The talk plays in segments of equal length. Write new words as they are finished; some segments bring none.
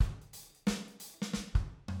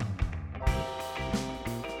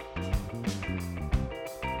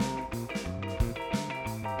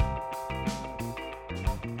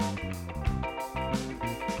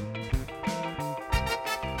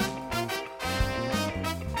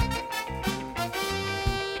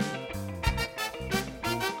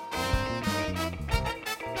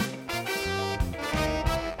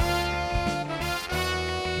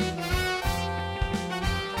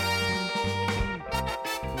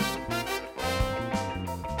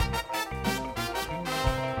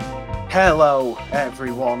Hello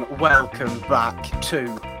everyone, welcome back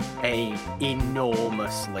to a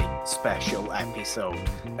enormously special episode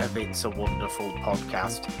of It's a Wonderful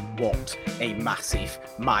Podcast. What a massive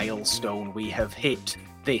milestone we have hit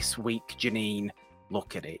this week, Janine.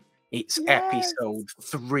 Look at it. It's episode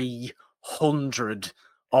 300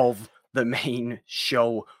 of the main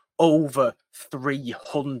show. Over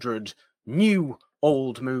 300 new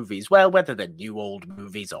old movies. Well, whether they're new old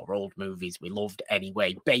movies or old movies we loved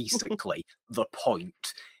anyway, basically the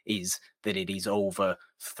point is that it is over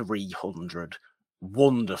 300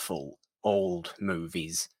 wonderful old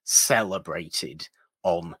movies celebrated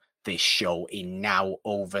on this show in now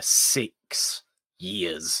over 6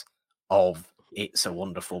 years of It's a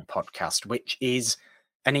Wonderful Podcast, which is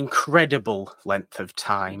an incredible length of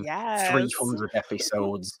time. Yes. 300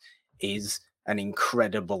 episodes is an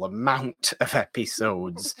incredible amount of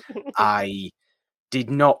episodes. I did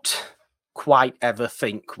not quite ever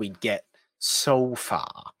think we'd get so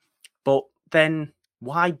far. But then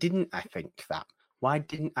why didn't I think that? Why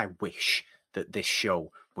didn't I wish that this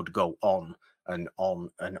show would go on and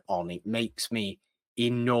on and on? It makes me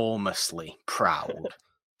enormously proud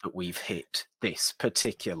that we've hit this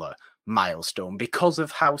particular milestone because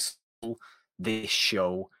of how small this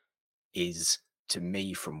show is to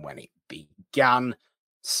me from when it began,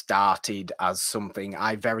 started as something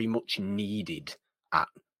I very much needed at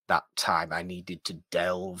that time. I needed to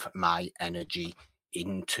delve my energy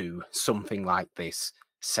into something like this,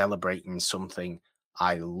 celebrating something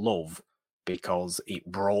I love, because it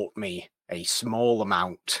brought me a small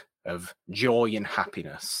amount of joy and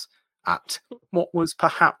happiness at what was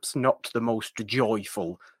perhaps not the most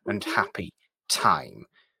joyful and happy time,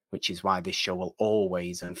 which is why this show will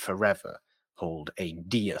always and forever hold a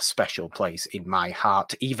dear special place in my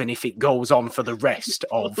heart, even if it goes on for the rest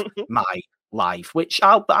of my life, which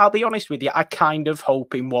I'll be honest with you, I kind of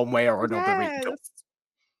hope in one way or another it does.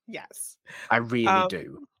 Yes. I really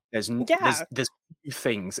do. There's Yeah. few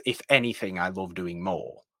things, if anything, I love doing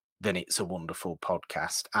more than It's a Wonderful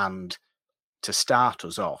Podcast. And to start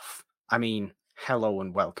us off, I mean, hello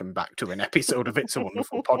and welcome back to an episode of It's a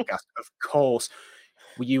Wonderful Podcast. Of course,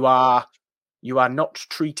 you are not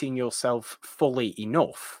treating yourself fully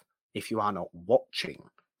enough if you are not watching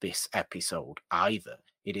this episode either.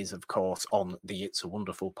 It is, of course, on the It's a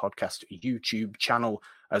Wonderful Podcast YouTube channel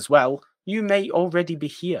as well. You may already be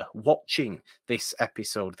here watching this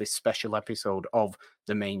episode, this special episode of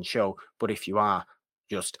the main show. But if you are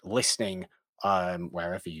just listening,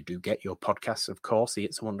 wherever you do get your podcasts, of course, the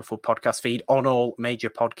It's a Wonderful Podcast feed on all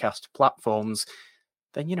major podcast platforms,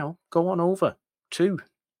 then, go on over to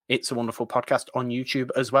It's a Wonderful Podcast on YouTube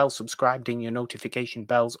as well. Subscribe, ding your notification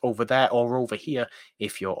bells over there or over here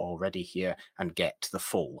if you're already here, and get the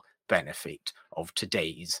full benefit of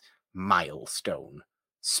today's milestone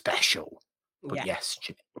special. But yes,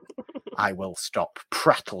 I will stop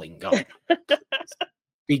prattling on.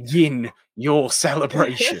 Begin your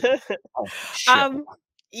celebration of the show.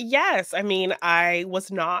 Yes, I mean, I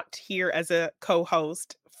was not here as a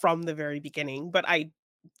co-host from the very beginning, but I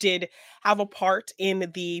did have a part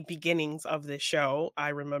in the beginnings of the show. I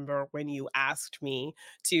remember when you asked me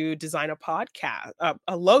to design a podcast,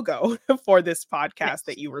 a logo for this podcast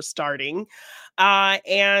that you were starting.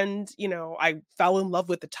 And, I fell in love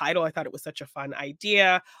with the title. I thought it was such a fun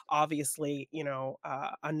idea. Obviously,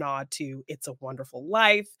 a nod to It's a Wonderful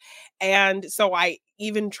Life. And so I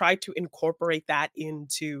even tried to incorporate that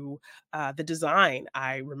into the design.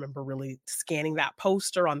 I remember really scanning that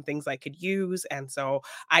poster on things I could use. And so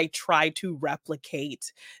I tried to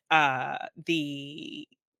replicate the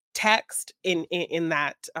text in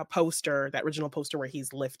that poster, that original poster where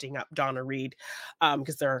he's lifting up Donna Reed,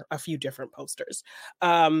 because there are a few different posters.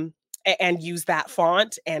 And use that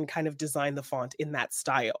font and kind of design the font in that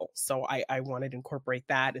style. So I wanted to incorporate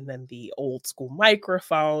that, and then the old school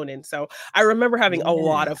microphone. And so I remember having a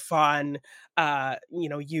lot of fun,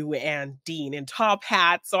 you and Dean in top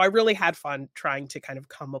hats. So I really had fun trying to kind of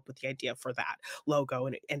come up with the idea for that logo.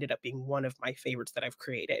 And it ended up being one of my favorites that I've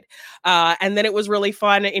created. And then it was really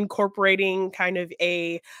fun incorporating kind of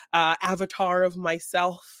a avatar of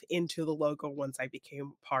myself into the logo once I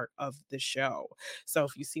became part of the show. So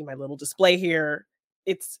if you see my little display here,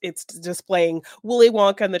 it's displaying Willy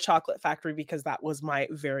Wonka and the Chocolate Factory, because that was my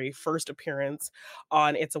very first appearance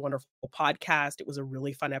on It's a Wonderful Podcast. It was a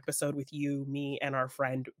really fun episode with you, me, and our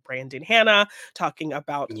friend Brandon Hanna talking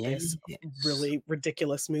about this really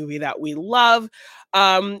ridiculous movie that we love.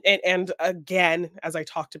 And again, as I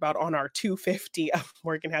talked about on our 250 of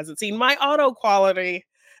Morgan Hasn't Seen, my auto quality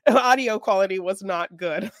audio quality was not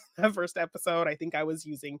good. The first episode, I think I was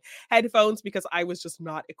using headphones because I was just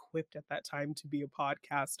not equipped at that time to be a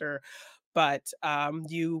podcaster. But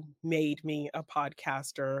you made me a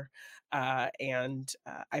podcaster, and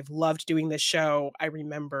I've loved doing this show. I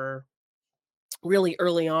remember really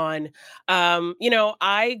early on,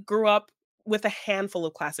 I grew up with a handful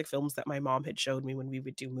of classic films that my mom had showed me when we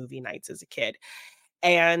would do movie nights as a kid.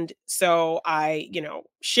 And so I,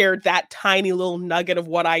 shared that tiny little nugget of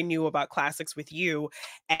what I knew about classics with you.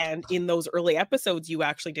 And in those early episodes, you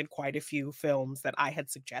actually did quite a few films that I had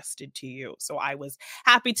suggested to you. So I was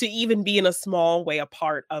happy to even be in a small way a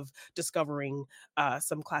part of discovering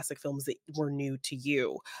some classic films that were new to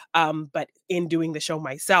you. But in doing the show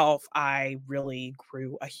myself, I really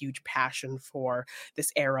grew a huge passion for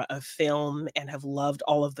this era of film and have loved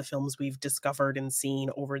all of the films we've discovered and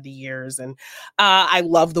seen over the years. And I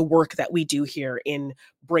love the work that we do here in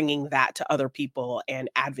bringing that to other people and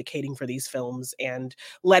advocating for these films and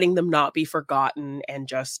letting them not be forgotten and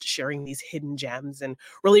just sharing these hidden gems and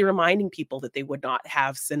really reminding people that they would not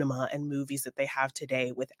have cinema and movies that they have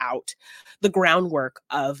today without the groundwork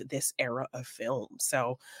of this era of film.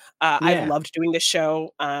 So I've Yeah. loved doing the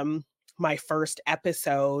show. My first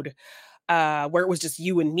episode, where it was just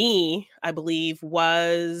you and me, I believe,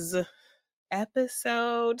 was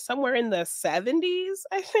episode somewhere in the 70s,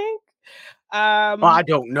 I think. Well, Um, I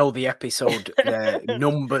don't know the episode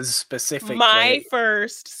numbers my specifically.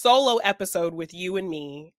 first solo episode with you and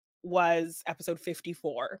me was episode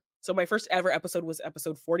 54. So my first ever episode was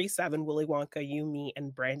episode 47, Willy Wonka, you, me,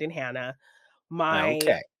 and Brandon Hanna. My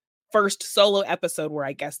Okay. first solo episode where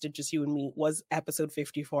I guested just you and me was episode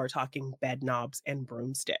 54, talking bed knobs and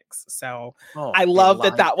broomsticks. So Oh, I love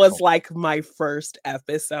that that was delightful. like my first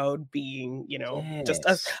episode being, just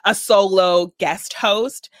a, Yes. a solo guest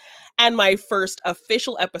host. And my first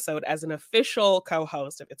official episode as an official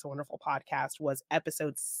co-host of It's a Wonderful Podcast was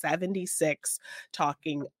episode 76,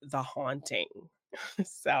 talking The Haunting.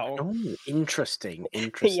 So Oh, interesting,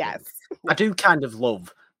 interesting. yes. I Yeah. do kind of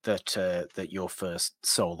love that your first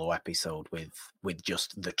solo episode with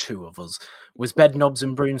just the two of us was Bed Knobs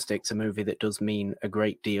and Broomsticks, a movie that does mean a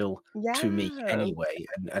great deal to me Yeah. anyway,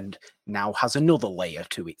 and now has another layer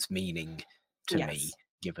to its meaning to me, Yes.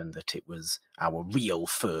 given that it was our real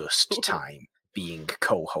first time being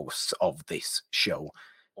co-hosts of this show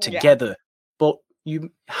Yeah. together. But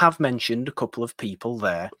you have mentioned a couple of people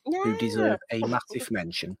there who Yeah. deserve a massive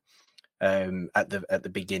mention at the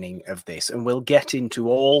beginning of this, and we'll get into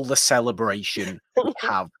all the celebration we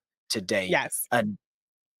have today. Yes. And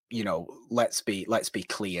let's be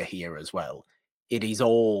clear here as well. It is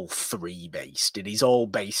all three based. It is all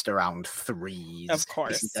based around threes. Of This is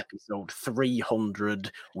course. episode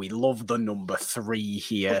 300. We love the number three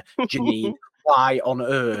here. Janine, why on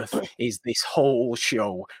earth is this whole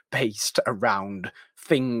show based around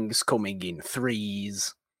things coming in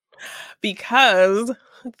threes? Because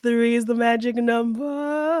 3 is the magic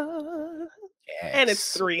number, and it's Yes,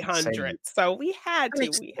 say 300. So we had and to,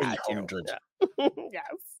 it's we had to. 300. Yeah. Yes.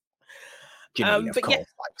 Janine, of But yeah. course,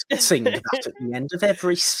 likes to sing that at the end of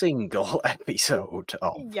every single episode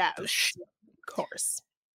of the Yes, show. of course.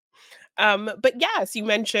 But yes, you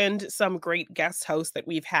mentioned some great guest hosts that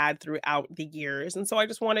we've had throughout the years. And so I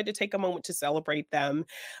just wanted to take a moment to celebrate them,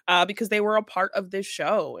 because they were a part of this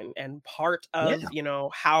show and part of, Yeah,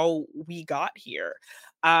 how we got here.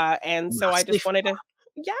 And so I just massive. wanted to,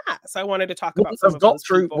 yeah, so I wanted to talk about some of those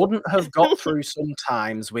people. Wouldn't have got through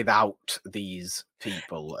sometimes without these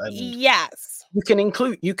people. And Yes. you can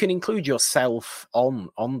include yourself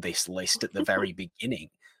on this list at the very beginning.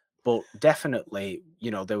 But definitely,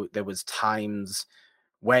 there was times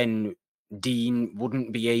when Dean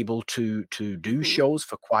wouldn't be able to do Mhm. shows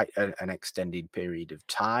for quite an extended period of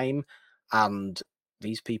time, and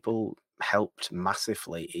these people helped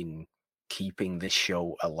massively in keeping this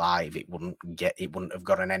show alive. It wouldn't have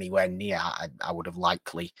gotten anywhere near. I would have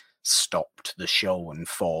likely stopped the show and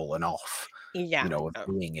fallen off, Yeah. of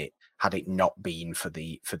doing it had it not been for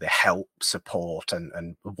the help, support,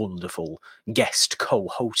 and wonderful guest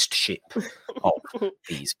co-hostship of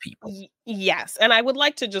these people. Yes, and I would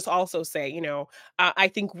like to just also say, I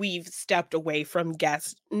think we've stepped away from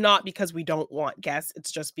guests, not because we don't want guests.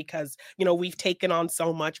 It's just because, we've taken on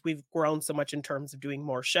so much, we've grown so much in terms of doing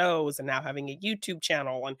more shows and now having a YouTube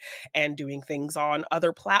channel and doing things on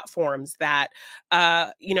other platforms that,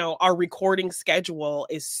 our recording schedule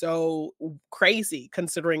is so crazy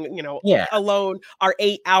considering, Yeah. alone our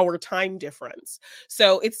 8-hour time difference.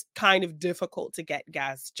 So it's kind of difficult to get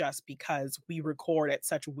guests just because we record at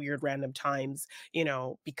such weird random times,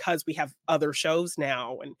 because we have other shows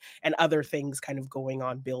now and other things kind of going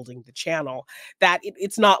on building the channel, that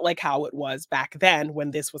it's not like how it was back then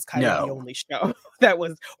when this was kind of the No. only show that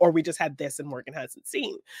was, or we just had this and Morgan hasn't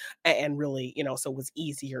seen. And really, so it was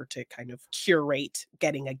easier to kind of curate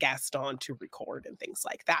getting a guest on to record and things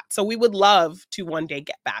like that. So we would love to one day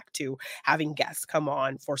get back to having guests come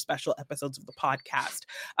on for special episodes of the podcast.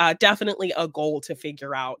 Definitely a goal to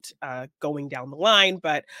figure out going down the line.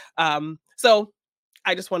 But so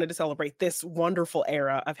I just wanted to celebrate this wonderful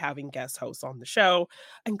era of having guest hosts on the show,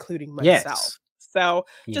 including myself. Yes. So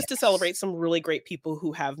just to Yes. celebrate some really great people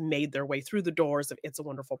who have made their way through the doors of It's a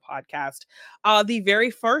Wonderful Podcast. The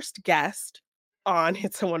very first guest on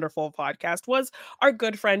It's a Wonderful Podcast was our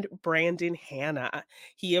good friend Brandon Hanna.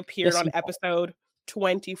 He appeared Yes, on he was. episode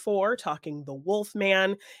 24 talking the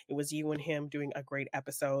Wolfman. It was you and him doing a great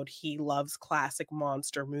episode. He loves classic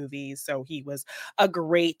monster movies, so he was a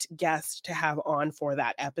great guest to have on for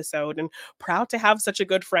that episode, and proud to have such a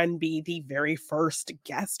good friend be the very first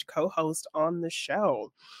guest co-host on the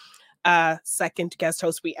show. Second guest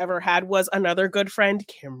host we ever had was another good friend,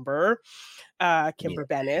 Kimber Yeah.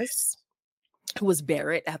 Bennis, who was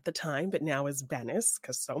Barrett at the time, but now is Bennis,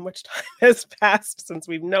 because so much time has passed since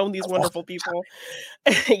we've known these wonderful people.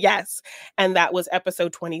 Yes. And that was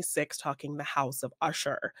episode 26, talking the House of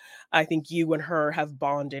Usher. I think you and her have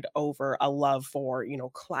bonded over a love for,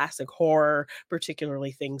 classic horror,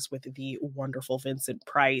 particularly things with the wonderful Vincent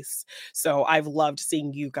Price. So I've loved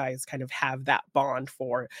seeing you guys kind of have that bond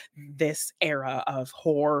for this era of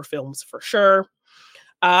horror films for sure.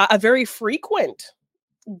 A very frequent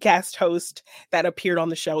guest host that appeared on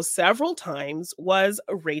the show several times was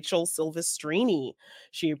Rachel Silvestrini.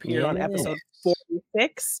 She appeared on episode Yes.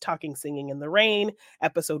 46, Talking Singing in the Rain,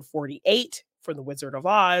 episode 48 for The Wizard of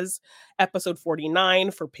Oz, episode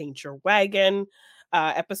 49 for Paint Your Wagon,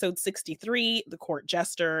 episode 63, The Court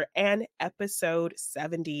Jester, and episode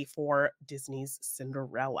 70 for Disney's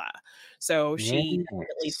Cinderella. So she really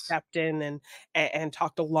Yes. stepped in and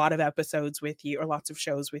talked a lot of episodes with you, or lots of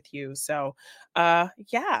shows with you. So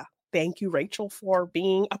yeah, thank you, Rachel, for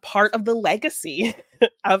being a part of the legacy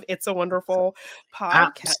of It's a Wonderful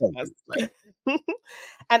Podcast. Absolutely.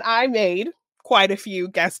 And I made quite a few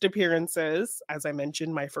guest appearances. As I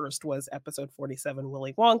mentioned, my first was episode 47,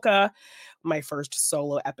 Willy Wonka. My first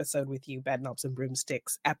solo episode with you, Bedknobs and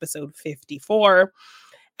Broomsticks, episode 54.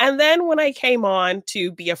 And then when I came on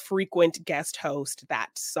to be a frequent guest host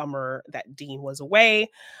that summer that Dean was away,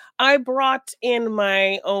 I brought in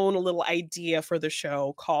my own little idea for the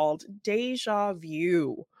show called Deja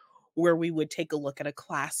Vu, where we would take a look at a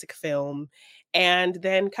classic film and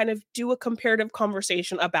then kind of do a comparative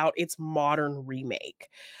conversation about its modern remake.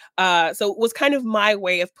 So it was kind of my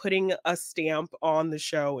way of putting a stamp on the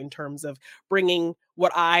show in terms of bringing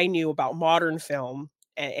what I knew about modern film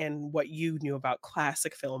and what you knew about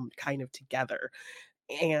classic film kind of together.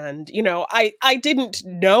 And I didn't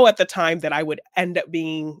know at the time that I would end up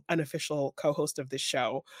being an official co-host of this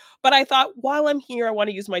show, but I thought, while I'm here, I want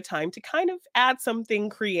to use my time to kind of add something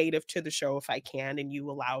creative to the show if I can, and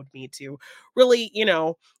you allowed me to really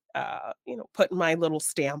put my little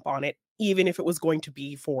stamp on it, even if it was going to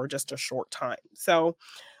be for just a short time. So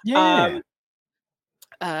Yeah. um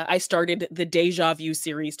I started the Deja Vu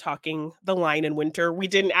series, talking The Lion in Winter. We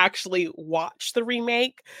didn't actually watch the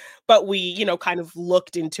remake, but we, kind of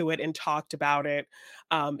looked into it and talked about it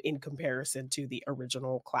in comparison to the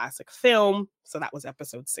original classic film. So that was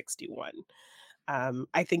episode 61.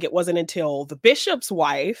 I think it wasn't until The Bishop's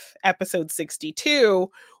Wife, episode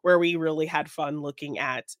 62, where we really had fun looking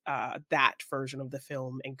at that version of the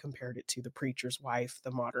film and compared it to The Preacher's Wife,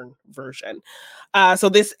 the modern version. So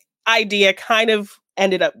this idea kind of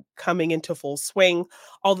ended up coming into full swing.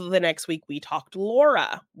 Although the next week we talked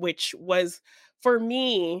Laura, which was, for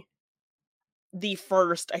me, the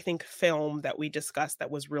first, I think, film that we discussed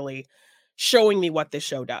that was really showing me what this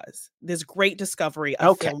show does. This great discovery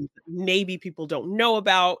of Okay. film that maybe people don't know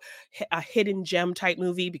about, a hidden gem type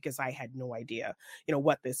movie, because I had no idea,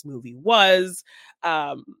 what this movie was.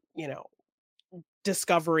 Um, you know,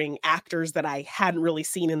 discovering actors that I hadn't really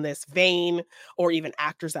seen in this vein, or even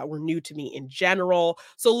actors that were new to me in general.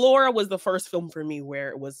 So Laura was the first film for me where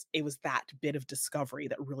it was that bit of discovery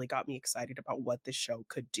that really got me excited about what this show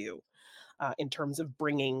could do in terms of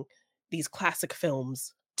bringing these classic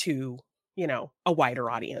films to, a wider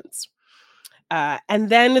audience. And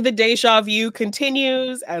then the Deja Vu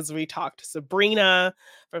continues as we talked Sabrina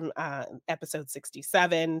from episode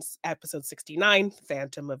 67, episode 69,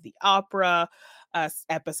 Phantom of the Opera,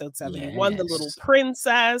 Episode 71, The Little Yes.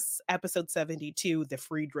 Princess. Episode 72, the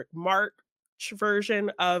Friedrich March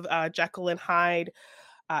version of Jekyll and Hyde.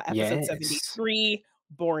 Episode Yes. 73,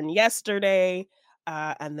 Born Yesterday.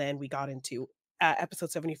 And then we got into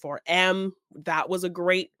episode 74, M. That was a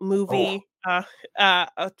great Oh, movie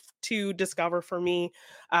to discover for me.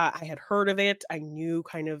 I had heard of it. I knew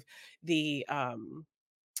kind of the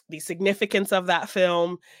significance of that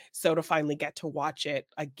film. So to finally get to watch it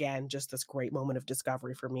again, just this great moment of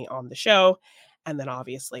discovery for me on the show. And then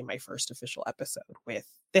obviously my first official episode with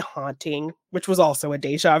The Haunting, which was also a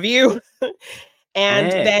deja vu. And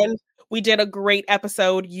yeah. then we did a great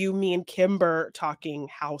episode, you, me, and Kimber talking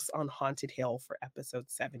House on Haunted Hill for episode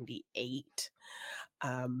 78.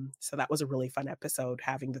 So that was a really fun episode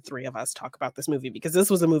having the three of us talk about this movie because this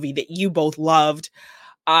was a movie that you both loved.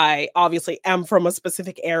 I obviously am from a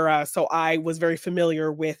specific era, so I was very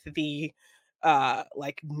familiar with the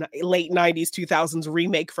late 90s 2000s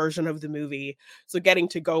remake version of the movie. So getting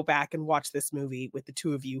to go back and watch this movie with the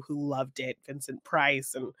two of you who loved it, Vincent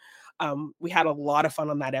Price, and we had a lot of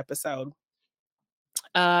fun on that episode.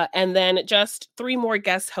 And then just three more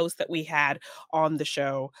guest hosts that we had on the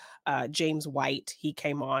show. James White, he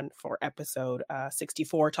came on for episode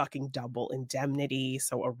 64, talking Double Indemnity.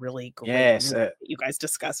 So a really great Yes. movie that you guys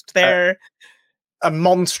discussed A, there. a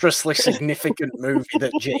monstrously significant movie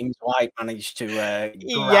that James White managed to grab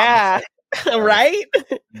Yeah, right?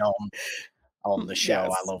 on the show.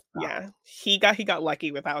 Yes. I love that. Yeah. He got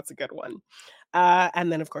lucky with that. It's a good one. And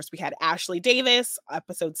then, of course, we had Ashley Davis,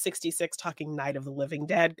 episode 66, talking Night of the Living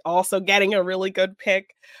Dead, also getting a really good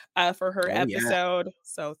pick for her Oh, yeah. episode.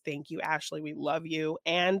 So thank you, Ashley. We love you.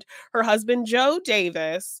 And her husband, Joe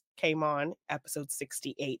Davis, came on episode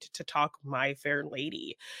 68 to talk My Fair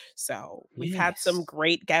Lady. So we've had some Yes.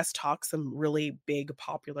 great guest talks, some really big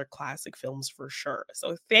popular classic films for sure.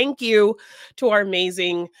 So thank you to our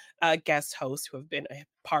amazing guest hosts who have been a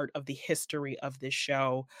part of the history of this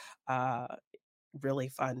show. Really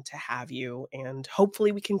fun to have you, and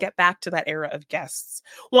hopefully we can get back to that era of guests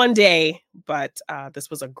one day, but this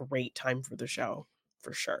was a great time for the show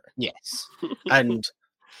for sure. Yes. And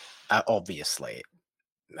obviously,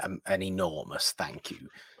 an enormous thank you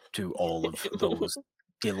to all of those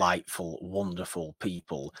delightful, wonderful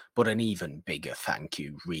people, but an even bigger thank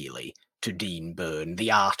you, really, to Dean Byrne,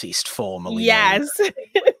 the artist formerly known Yes. as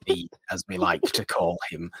Dean, as we like to call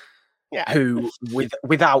him, Yeah. who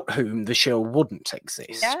without whom the show wouldn't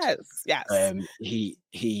exist. Yes.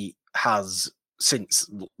 He has since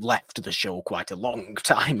left the show quite a long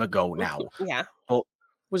time ago now, Yeah. but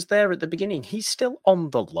was there at the beginning. He's still on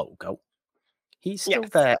the logo. He's still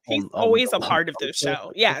there. He's on always the a part of logo the show.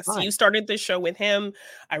 perfectly Yes, fine. you started the show with him.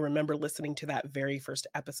 I remember listening to that very first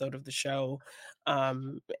episode of the show,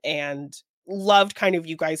 and loved kind of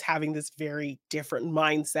you guys having this very different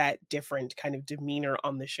mindset, different kind of demeanor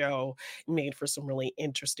on the show. Made for some really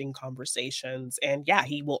interesting conversations. And yeah,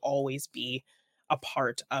 he will always be a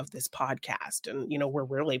part of this podcast. And, we're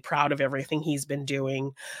really proud of everything he's been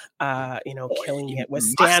doing, killing it with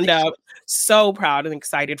stand up. So proud and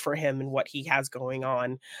excited for him and what he has going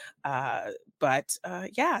on. But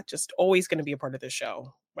yeah, just always going to be a part of the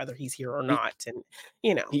show, whether he's here or not. And,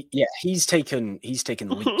 he's taken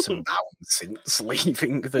leaps and bounds since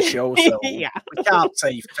leaving the show. So Yeah. we can't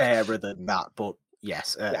say fairer than that. But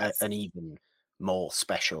yes, Yes. an even more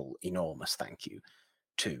special, enormous thank you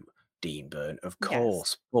to Dean Byrne, of Yes.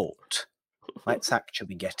 course. But let's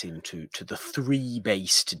actually get into the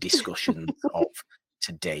three-based discussions of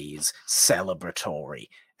today's celebratory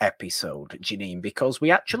episode, Janine, because we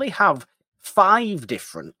actually have 5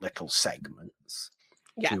 different little segments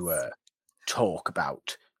Yes. to talk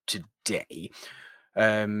about today.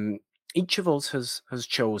 Each of us has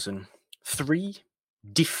chosen 3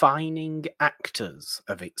 defining actors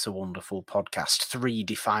of It's a Wonderful Podcast, 3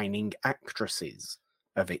 defining actresses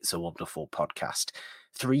of It's a Wonderful Podcast,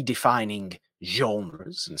 3 defining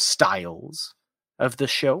genres and styles of the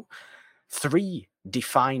show, 3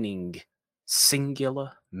 defining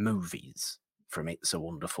singular movies from It's a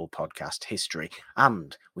Wonderful Podcast history,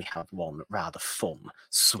 and we have one rather fun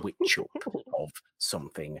switch up of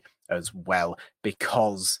something as well,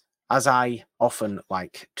 because as I often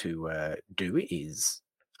like to do, is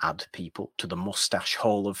add people to the Mustache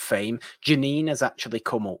Hall of Fame. Janine has actually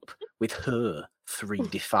come up with her 3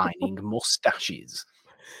 defining mustaches.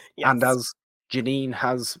 Yes. And as Janine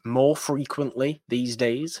has more frequently these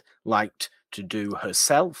days liked to do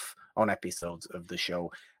herself on episodes of the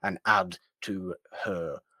show and add to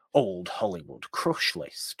her old Hollywood crush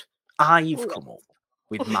list, I've come up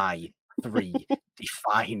with my three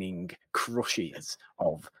defining crushes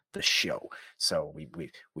of the show. So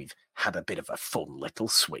we've had a bit of a fun little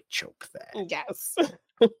switch up there. Yes.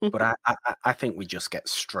 But I think we just get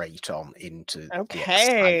straight on into the excitement,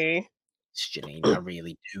 Okay. Janine. I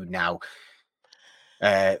really do now.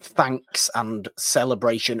 Thanks and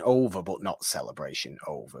celebration over, but not celebration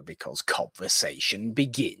over, because conversation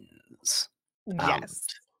begins. And Yes.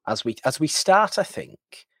 as we start, I think,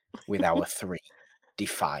 with our three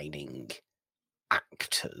defining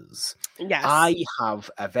actors. Yes. I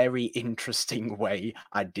have a very interesting way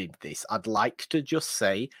I did this. I'd like to just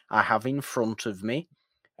say I have in front of me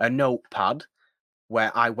a notepad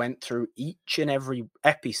where I went through each and every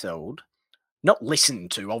episode. Not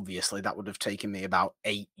listened to, obviously, that would have taken me about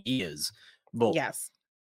 8 years. But Yes.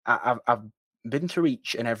 I've been through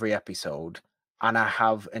each and every episode, and I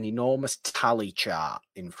have an enormous tally chart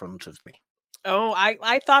in front of me. Oh,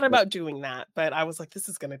 I thought about doing that, but I was like, this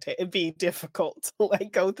is gonna be difficult to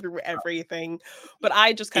like go through everything. But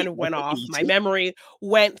I just kind It of went wasn't off. My easy. memory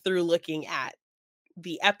went through looking at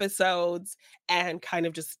the episodes and kind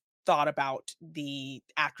of just thought about the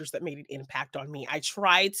actors that made an impact on me. I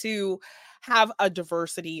try to have a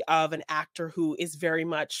diversity of an actor who is very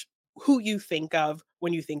much who you think of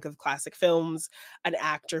when you think of classic films, an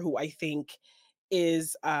actor who I think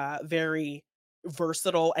is very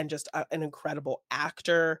versatile and just an incredible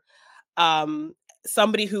actor. Um,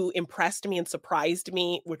 Somebody who impressed me and surprised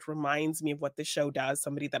me, which reminds me of what the show does,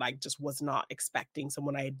 somebody that I just was not expecting,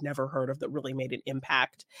 someone I had never heard of that really made an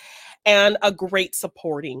impact, and a great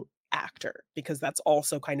supporting actor, because that's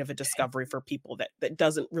also kind of a discovery for people that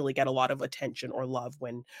doesn't really get a lot of attention or love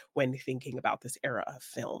when thinking about this era of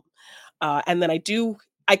film. And then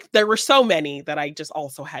there were so many that I just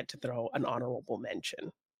also had to throw an honorable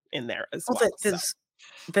mention in there as Well, well. So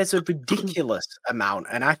there's a ridiculous amount,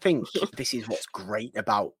 and I think this is what's great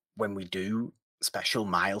about when we do special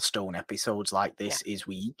milestone episodes like yeah. this, is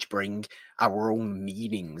we each bring our own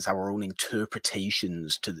meanings, our own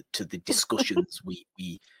interpretations to the discussions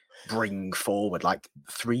we bring forward, like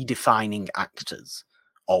three defining actors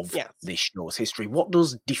of Yes. this show's history. What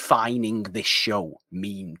does defining this show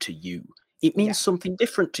mean to you? It means Yeah. something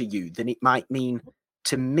different to you than it might mean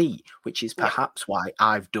to me, which is Yeah. perhaps why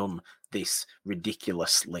I've done this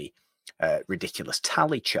ridiculous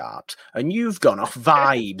tally chart, and you've gone off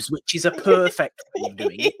vibes, which is a perfect way of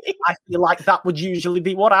doing it. I feel like that would usually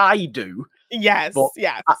be what I do, Yes, but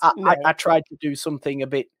yes. I No. tried to do something a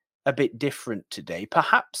bit different today.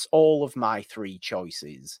 Perhaps all of my three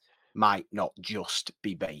choices might not just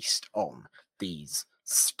be based on these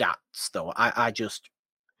stats, though.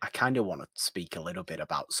 I kind of want to speak a little bit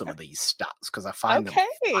about some of these stats because I find them Okay.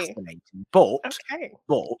 fascinating. But Okay.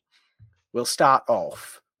 we'll start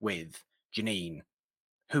off with Janine.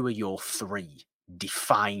 Who are your three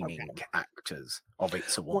defining actors of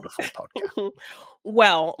It's a Wonderful Podcast?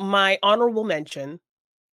 Well, my honorable mention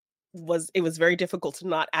it was very difficult to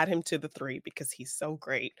not add him to the three because he's so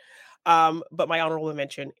great. But my honorable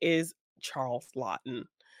mention is Charles Lawton.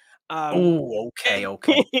 Um, Oh, okay.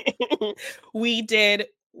 we did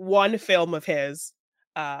one film of his,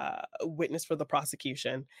 Witness for the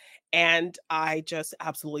Prosecution, and I just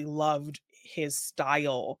absolutely loved his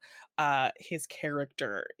style, his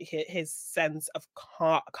character, his sense of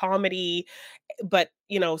comedy, but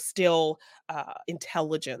still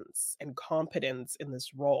intelligence and competence in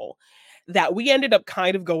this role, that we ended up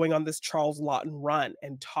kind of going on this Charles Lawton run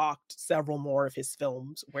and talked several more of his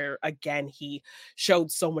films where again he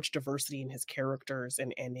showed so much diversity in his characters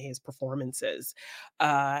and his performances.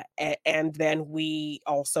 And then we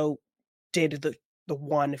also did the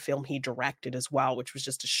one film he directed as well, which was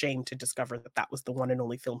just a shame to discover that that was the one and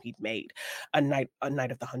only film he'd made, A Night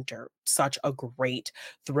of the Hunter. Such a great,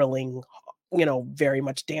 thrilling, very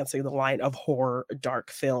much dancing the line of horror, dark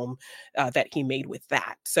film that he made with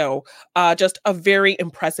that. So just a very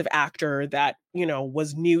impressive actor that,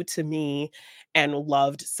 was new to me and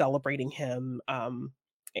loved celebrating him.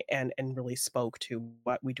 And really spoke to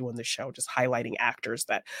what we do on the show, just highlighting actors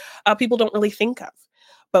that people don't really think of.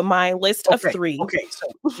 But my list of three. Okay. So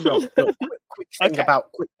no, quick thing Okay.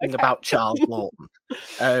 about Charles Lawton.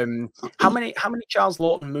 How many Charles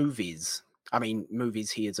Lawton movies? I mean, movies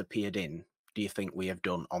he has appeared in. Do you think we have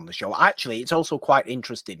done on the show? Actually, it's also quite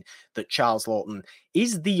interesting that Charles Lawton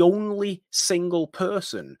is the only single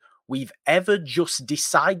person we've ever just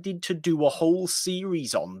decided to do a whole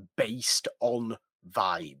series on based on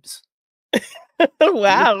vibes.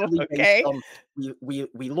 Wow. Literally based Okay. on,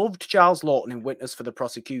 we loved Charles Lawton in Witness for the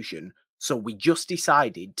Prosecution, so we just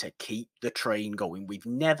decided to keep the train going. We've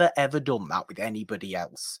never ever done that with anybody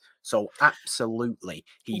else. So absolutely,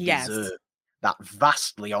 he Yes. deserves that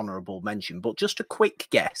vastly honourable mention. But just a quick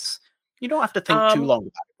guess. You don't have to think too long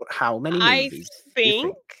about it, but how many I movies do you think,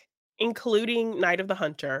 think? including Night of the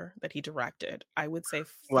Hunter that he directed, I would say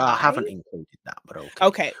Well, I 5? haven't included that, but okay.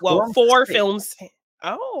 Okay, well, We're on 4 6. films.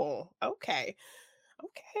 Oh, okay.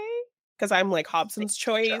 Okay. Because I'm like 6, Hobson's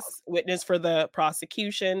Charlie. Choice, Witness for the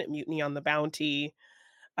Prosecution, Mutiny on the Bounty,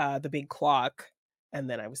 The Big Clock, and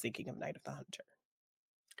then I was thinking of Night of the Hunter.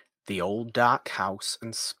 The Old Dark House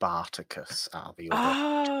and Spartacus are the other.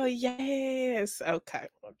 Oh, yes. Okay,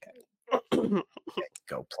 okay.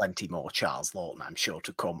 Go plenty more Charles Lawton, I'm sure,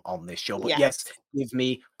 to come on this show. But yes, Yes. give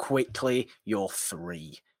me quickly your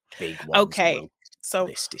 3 big ones. Okay, so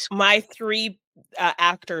This discussion. my 3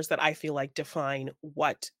 actors that I feel like define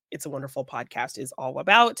what It's a Wonderful Podcast is all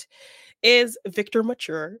about is Victor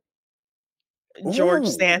Mature, George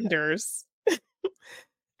Ooh, Sanders,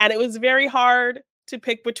 and it was very hard to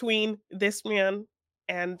pick between this man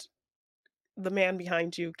and the man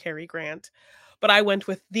behind you, Cary Grant, but I went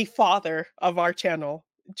with the father of our channel,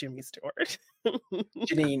 Jimmy Stewart.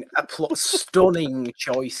 Janine, stunning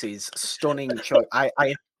choices. Stunning choice.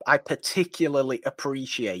 I particularly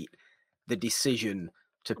appreciate the decision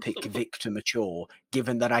to pick Victor Mature,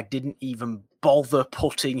 given that I didn't even bother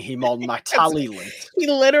putting him on my tally list. He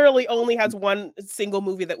literally only has one single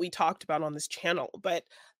movie that we talked about on this channel, but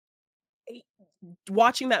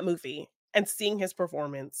watching that movie and seeing his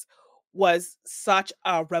performance was such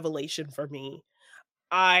a revelation for me.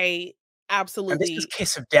 I And this was absolutely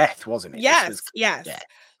Kiss of Death, wasn't it? This was Yes, yes. Death.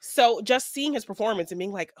 So just seeing his performance and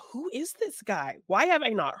being like, "Who is this guy? Why have I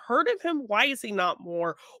not heard of him? Why is he not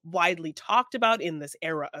more widely talked about in this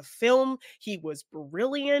era of film?" He was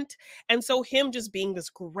brilliant. And so him just being this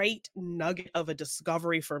great nugget of a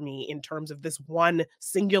discovery for me in terms of this one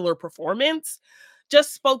singular performance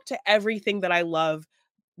just spoke to everything that I love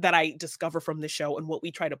that I discover from the show and what we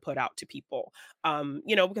try to put out to people.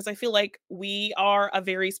 Because I feel like we are a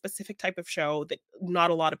very specific type of show that not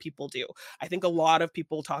a lot of people do. I think a lot of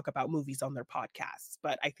people talk about movies on their podcasts,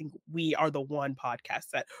 but I think we are the one podcast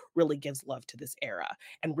that really gives love to this era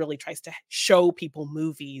and really tries to show people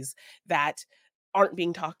movies that aren't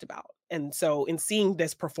being talked about. And so in seeing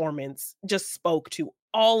this performance just spoke to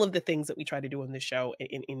all of the things that we try to do in the show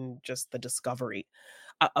in just the discovery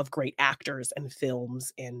of great actors and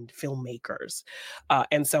films and filmmakers.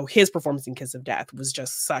 And so his performance in Kiss of Death was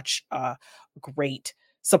just such a great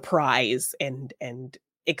surprise and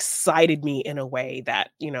excited me in a way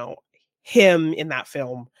that, him in that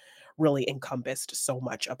film really encompassed so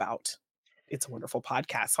much about It's a Wonderful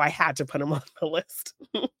Podcast. So I had to put him on the list.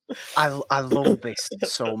 I love this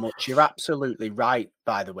so much. You're absolutely right,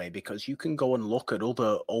 by the way, because you can go and look at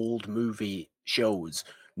other old movie shows.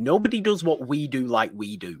 Nobody does what we do like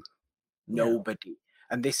we do. No. Nobody.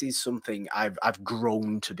 And this is something I've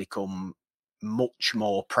grown to become much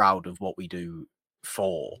more proud of what we do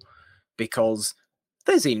for, because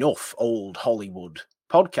there's enough old Hollywood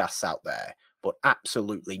podcasts out there, but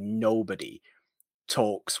absolutely nobody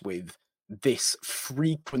talks with this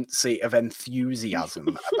frequency of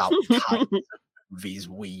enthusiasm about the types of movies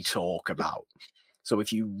we talk about. So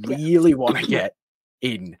if you Yeah. really want to get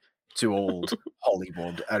into old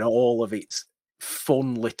Hollywood and all of its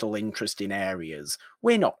fun little interesting areas,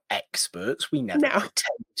 we're not experts. We never No.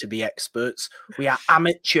 pretend to be experts. We are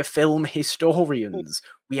amateur film historians.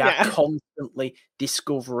 We are Yeah. constantly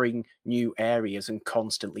discovering new areas and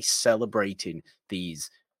constantly celebrating these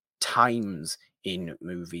times in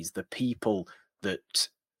movies, the people that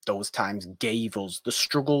those times gave us, the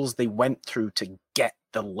struggles they went through to get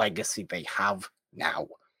the legacy they have now.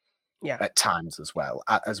 Yeah. At times as well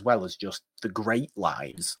as just the great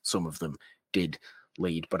lives some of them did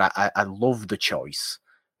lead. But I love the choice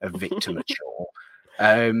of Victor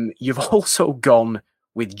Mature. You've also gone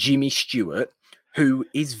with Jimmy Stewart, who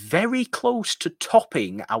is very close to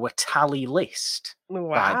topping our tally list.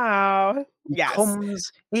 Wow. He Yes.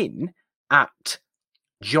 comes in at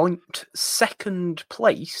joint second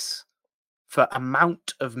place for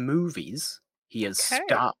amount of movies he has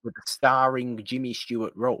Okay. with a starring Jimmy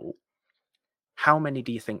Stewart role. How many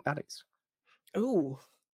do you think that is? Ooh.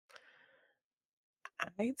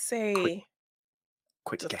 I'd say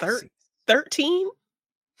Quick to guess. 13?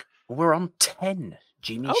 We're on 10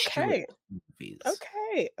 Jimmy Stewart Okay. movies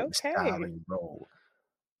Okay. with a Okay. starring role.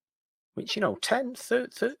 Which, 10,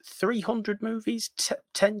 300 movies,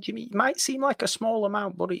 10 Jimmy, it might seem like a small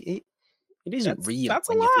amount, but it isn't really That's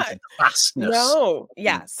a when you think lot. of the vastness No. of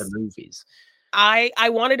Yes. the movies. I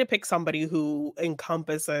wanted to pick somebody who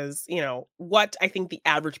encompasses, what I think the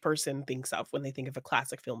average person thinks of when they think of a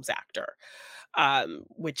classic films actor,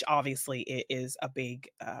 which obviously is a big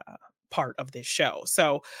part of this show.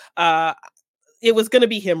 So it was going to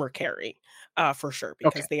be him or Carrie, for sure,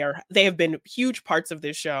 Okay. because they have been huge parts of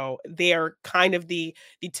this show. They are kind of the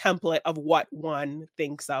template of what one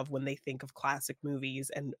thinks of when they think of classic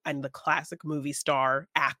movies and the classic movie star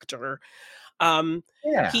actor. Um,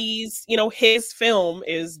 Yeah. he's, his film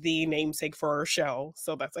is the namesake for our show,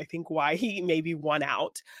 so that's, I think, why he maybe won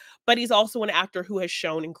out. But he's also an actor who has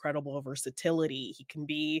shown incredible versatility. He can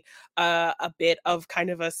be a bit of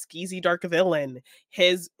kind of a skeezy dark villain.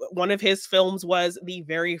 His One of his films was the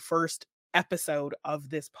very first episode of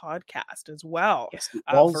this podcast as well. Yes, it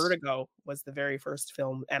was. Vertigo was the very first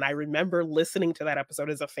film, and I remember listening to that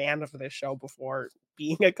episode as a fan of this show before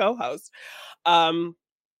being a co-host. Um,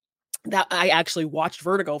 that I actually watched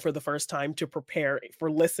Vertigo for the first time to prepare for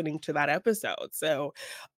listening to that episode. So,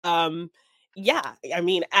 um, yeah, I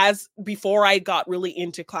mean, as before I got really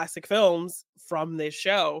into classic films from this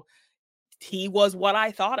show, he was what I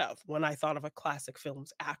thought of when I thought of a classic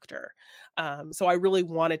films actor. So I really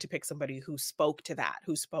wanted to pick somebody who spoke to that,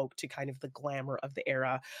 who spoke to kind of the glamour of the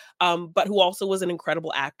era, but who also was an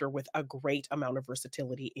incredible actor with a great amount of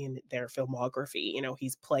versatility in their filmography.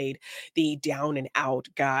 He's played the down and out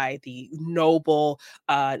guy, the noble,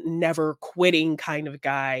 never quitting kind of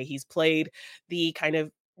guy. He's played the kind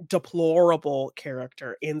of deplorable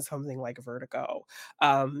character in something like Vertigo.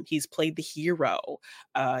 He's played the hero.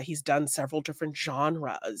 He's done several different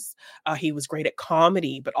genres. He was great at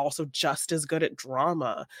comedy, but also just as good at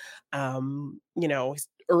drama. His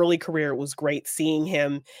early career was great seeing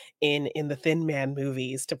him in the Thin Man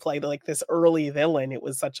movies to play like this early villain. It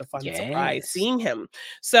was such a fun surprise Yes. seeing him.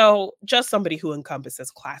 So just somebody who encompasses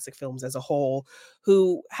classic films as a whole,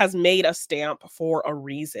 who has made a stamp for a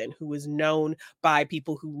reason, who is known by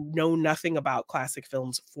people who know nothing about classic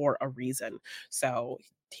films for a reason. So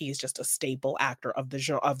he's just a staple actor of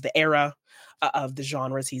the era, of the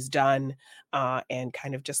genres he's done, and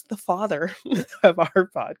kind of just the father of our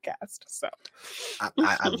podcast. So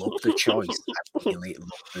I love the choice. I really love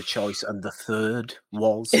the choice. And the third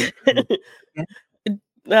was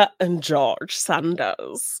and George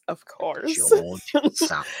Sanders, of course. George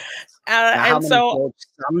Sanders. Now, how And many so, George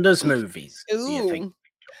Sanders movies do you think? ooh,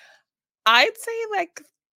 I'd say like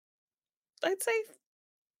I'd say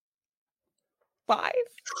 5.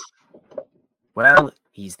 Well,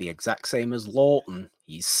 he's the exact same as Lawton.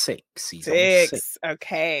 He's 6. He's on 6. 6.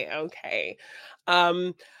 Okay.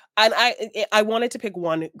 Um, and I wanted to pick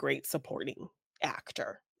one great supporting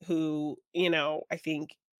actor who, I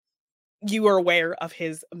think you are aware of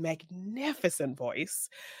his magnificent voice.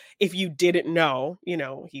 If you didn't know,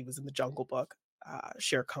 he was in the Jungle Book.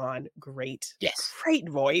 Shere Khan, Yes. great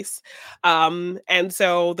voice. And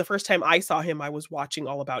so the first time I saw him, I was watching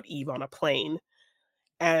All About Eve on a plane,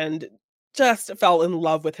 and just fell in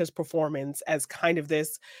love with his performance as kind of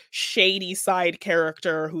this shady side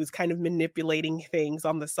character who's kind of manipulating things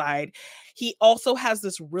on the side. He also has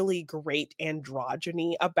this really great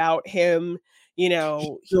androgyny about him. You He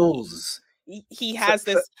know, does. he For, has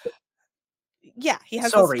for, this, yeah, he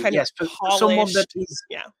has this sorry, kind of yes, for someone that polished, is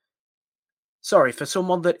yeah. sorry, for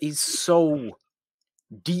someone that is so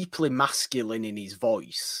deeply masculine in his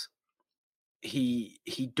voice, he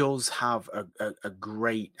does have a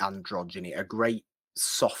great androgyny, a great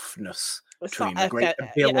softness to him, a great Yeah,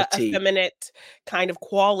 a ability. feminine kind of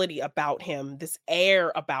quality about him, this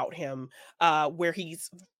air about him, where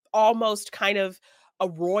he's almost kind of a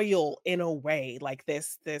royal in a way, like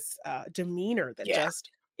this demeanor that Yeah.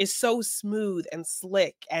 just is so smooth and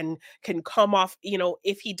slick and can come off,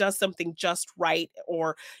 if he does something just right,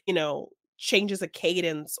 or, changes a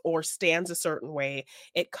cadence or stands a certain way,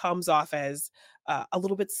 it comes off as a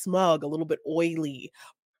little bit smug, a little bit oily,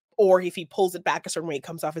 or if he pulls it back a certain way, it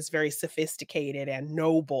comes off as very sophisticated and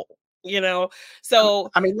noble, you know? So,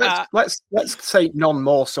 I mean, let's say none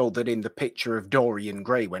more so than in the picture of Dorian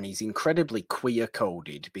Gray when he's incredibly queer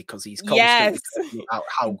coded because he's constantly yes, talking about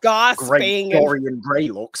how great gossiping and Dorian Gray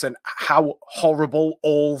looks and how horrible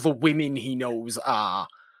all the women he knows are.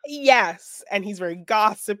 yes, and he's very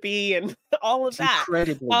gossipy and all of He's that.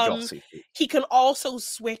 incredibly gossipy. He can also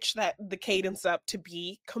switch the cadence up to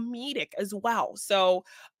be comedic as well. So,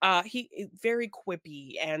 he is very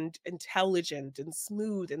quippy and intelligent and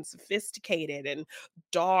smooth and sophisticated and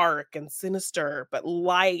dark and sinister, but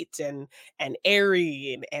light and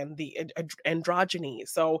airy and the androgyny.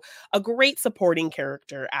 So, a great supporting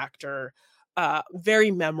character actor, very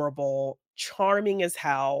memorable, charming as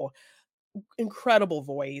hell, incredible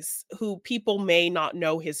voice, who people may not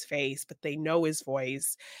know his face, but they know his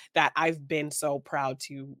voice, that I've been so proud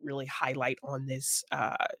to really highlight on this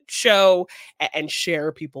show and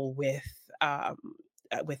share people with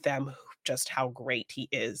them just how great he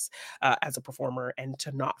is as a performer, and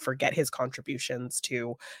to not forget his contributions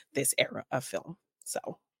to this era of film. So,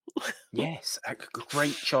 Yes,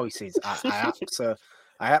 great choices. I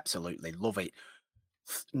absolutely love it.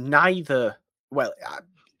 Neither, well,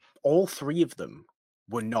 all three of them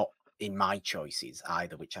were not in my choices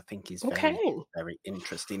either, which I think is okay. very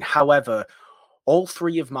interesting. However, all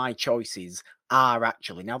three of my choices are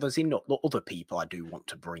actually, now there's other people I do want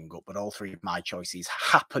to bring up, but all three of my choices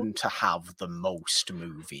happen to have the most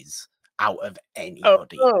movies out of Oh,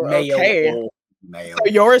 anybody, oh, male okay. or So female.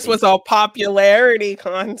 yours was a popularity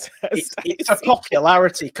contest. I It's a see.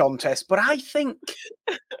 popularity contest, but I think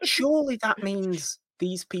surely that means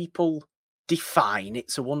these people define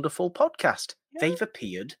It's a Wonderful Podcast. Yeah, They've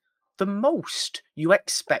appeared the most. You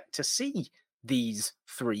expect to see these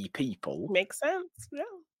three people makes sense. Yeah.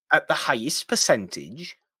 at the highest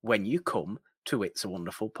percentage when you come to It's a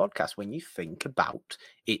Wonderful Podcast, when you think about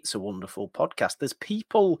It's a Wonderful Podcast. There's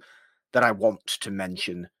people that I want to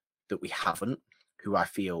mention that we haven't, who I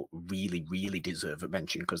feel really, really deserve a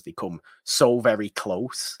mention because they come so very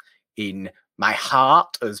close in my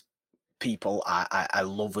heart as people I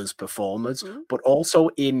love as performers, Mhm. but also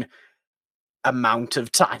in amount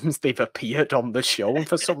of times they've appeared on the show. And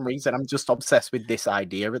for some reason, I'm just obsessed with this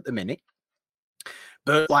idea at the minute.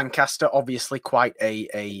 Burt Lancaster, obviously quite a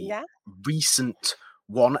Yeah. recent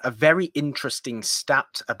one. A very interesting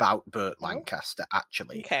stat about Burt Oh, Lancaster,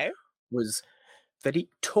 actually, okay. was that it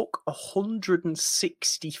took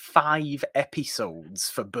 165 episodes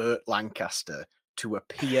for Burt Lancaster to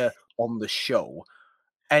appear on the show.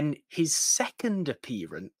 And his second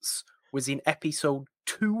appearance was in episode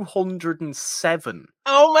 207.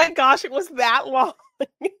 Oh my gosh, it was that long.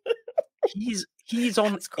 He's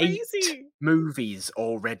on That's 8 crazy. movies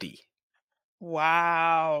already,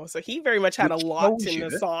 Wow. So he very much had a which lot shows in the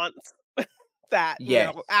you, songs that,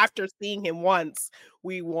 yeah, after seeing him once,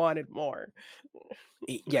 we wanted more.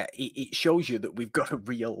 it shows you that we've got a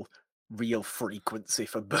real frequency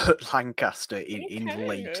for Burt Lancaster in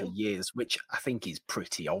later Okay. years, which I think is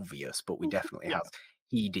pretty obvious, but we definitely Yeah. have.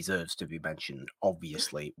 He deserves to be mentioned.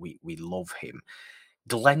 Obviously, we love him.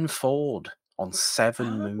 Glenn Ford on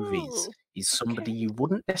 7 movies Oh, is somebody okay. you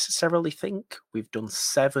wouldn't necessarily think we've done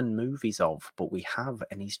 7 movies of, but we have,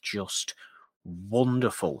 and he's just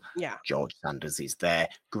wonderful. Yeah. George Sanders is there.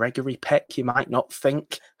 Gregory Peck, you might not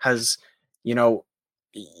think has, you know,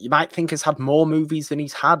 you might think has had more movies than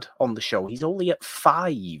he's had on the show. He's only at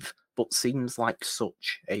 5, but seems like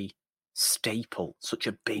such a staple, such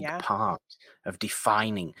a big Yeah. part of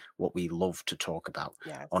defining what we love to talk about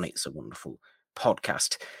on Yes. It's a Wonderful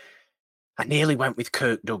Podcast. I nearly went with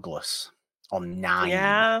Kirk Douglas on 9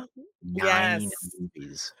 Yeah. Yes.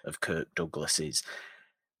 movies of Kirk Douglas's.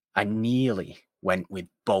 I nearly went with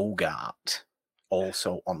Bogart,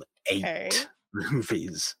 also on 8 Okay.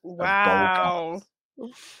 movies of Bogart. Wow.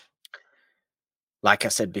 Like I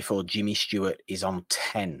said before, Jimmy Stewart is on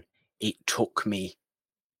 10. It took me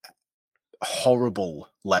horrible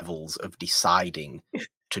levels of deciding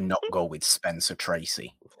to not go with Spencer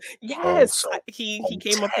Tracy. Yes. Also He on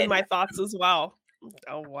came up in 10, my thoughts as well.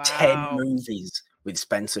 Oh, 10 wow. movies with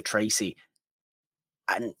Spencer Tracy.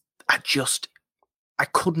 And I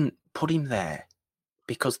couldn't put him there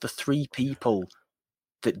because the three people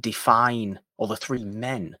that define, or the three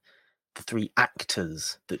men, the three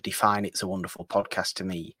actors that define It's a Wonderful Podcast to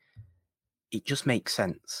me, it just makes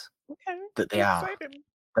sense Okay. that they I'm are. excited.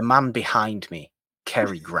 The man behind me,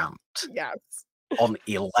 Cary Grant, Yes. on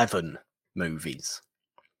 11 movies.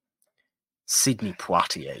 Sidney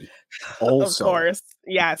Poitier, Of also course.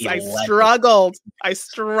 Yes, I 11. struggled. I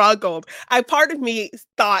struggled. Part of me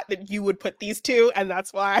thought that you would put these 2, and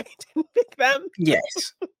that's why I didn't pick them.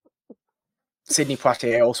 Yes. Sidney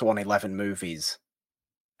Poitier also on 11 movies.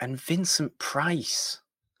 And Vincent Price,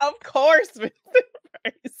 Of course, Vincent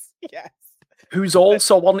Price. Yes. who's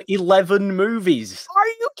also on 11 movies. Are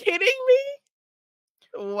you kidding me?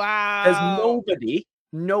 There's Wow.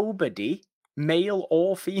 nobody, male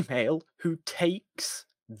or female, who takes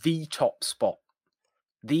the top spot.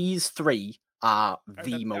 These 3 are Are the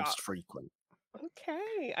the top. most frequent.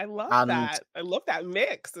 Okay, I love And that. I love that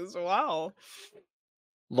mix as well.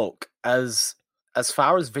 look, as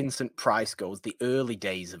far as Vincent Price goes, the early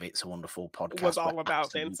days of It's a Wonderful It was Podcast were all about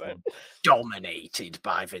absolutely Vincent. dominated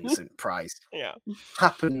by Vincent Price. Yeah.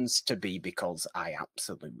 Happens to be because I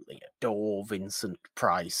absolutely adore Vincent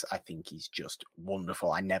Price. I think he's just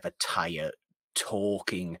wonderful. I never tire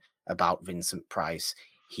talking about Vincent Price.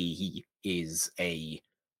 He is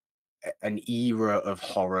an era of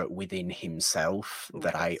horror within himself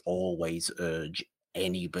that I Yes. always urge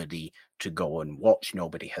anybody to go and watch.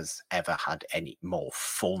 Nobody has ever had any more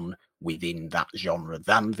fun within that genre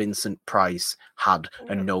than Vincent Price had,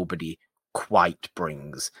 Yeah. and nobody quite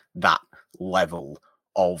brings that level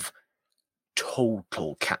of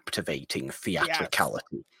total captivating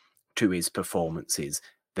theatricality to his performances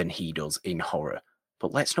than he does in horror.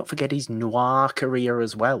 But let's not forget his noir career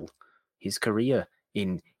as well. His career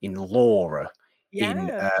in Laura, in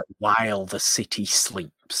Yeah. While the City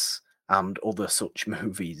Sleeps, and other such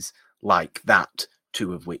movies like that,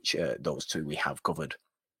 two of which, those two we have covered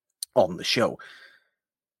on the show.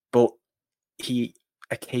 But he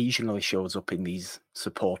occasionally shows up in these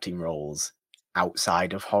supporting roles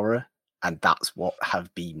outside of horror, and that's what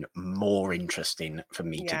have been more interesting for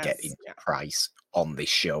me to get Yes. into Yeah. Price on this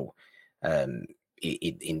show,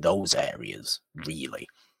 in those areas, really.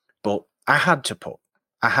 But I had to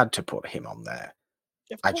put him on there.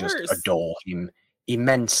 Of I just course. adore him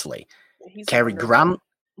immensely. He's Cary wonderful. Grant,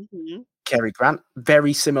 Mhm. Cary Grant,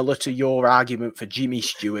 very similar to your argument for Jimmy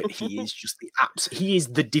Stewart. He is just he is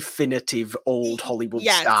the definitive old Hollywood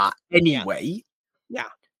Yes. star Yeah. anyway. Yeah.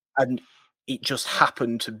 And it just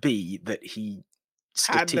happened to be that he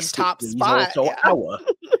Had the top statistically is spot. also Yeah. our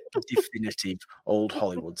definitive old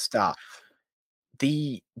Hollywood star.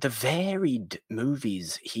 The varied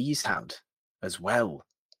movies he's had as well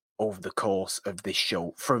over the course of this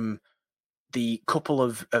show, from the couple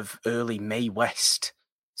of early Mae West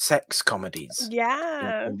sex comedies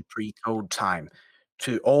Yeah. in the pre-code time,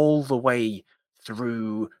 to all the way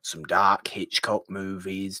through some dark Hitchcock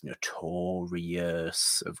movies,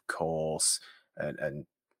 Notorious, of course, and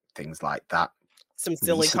things like that. Some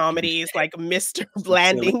silly Recently, comedies like Mr. some silly.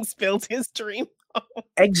 Blandings Built His Dream House.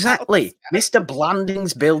 Exactly. Mr.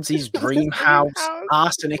 Blandings builds his His dream dream house. house.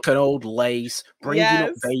 Arsenic and Old Lace. Bringing Up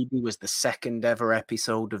Yes. Baby was the second ever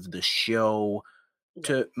episode of the show. Yeah.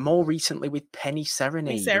 To more recently with Penny Me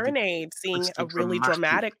Serenade. Serenade, seeing Just a really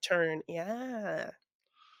dramatic turn. Yeah.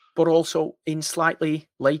 But also in slightly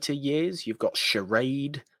later years, you've got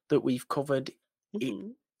Charade that we've covered.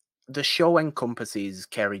 Mhm. The show encompasses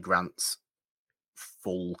Cary Grant's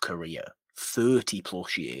full career, 30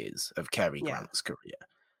 plus years of Cary Yeah. Grant's career.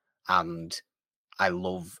 And I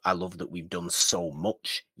love that we've done so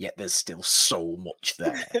much, yet there's still so much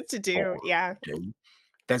there To do. for Yeah. us to do.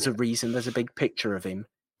 There's a reason there's a big picture of him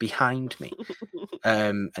behind me.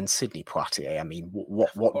 And Sidney Poitier, I mean,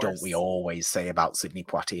 what don't we course. always say about Sidney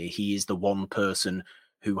Poitier? He is the one person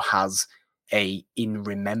who has a in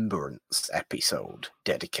remembrance episode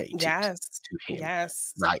dedicated Yes. to him.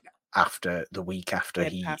 Yes. Right after the week after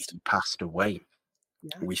He he had passed. passed away,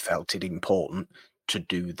 Yeah. we felt it important to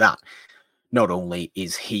do that. Not only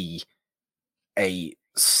is he a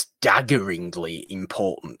staggeringly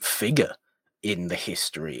important figure in the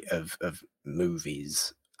history of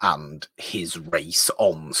movies and his race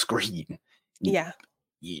on screen. Yeah.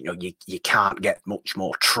 You know, you can't get much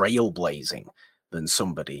more trailblazing than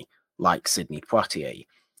somebody like Sidney Poitier.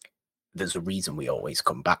 There's a reason we always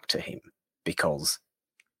come back to him, because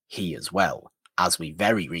he as well, as we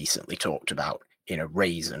very recently talked about in A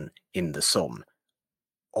Raisin in the Sun,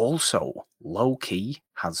 also low-key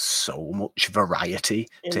has so much variety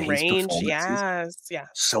to In his range. performances. Yes. Yeah.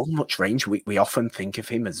 So much range. We often think of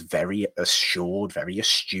him as very assured, very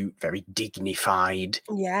astute, very dignified.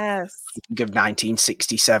 Yes. Think of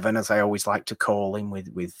 1967, as I always like to call him,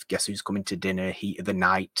 with Guess Who's Coming to Dinner, Heat of the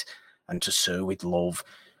Night, and To Sir with Love.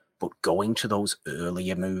 But going to those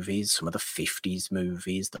earlier movies, some of the 50s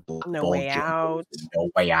movies, the No Blackboard Way Out. Jungle, the No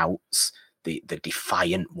Way Outs, the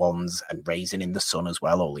Defiant ones, and Raisin in the Sun as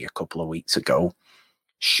well, only a couple of weeks ago,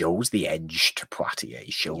 shows the edge to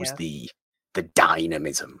Poitier, shows Yeah. the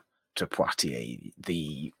dynamism to Poitier,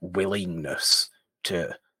 the willingness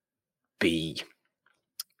to be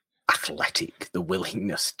athletic, the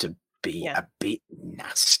willingness to be Yeah. a bit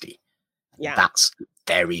nasty. Yeah. That's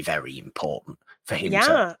very, very important for him to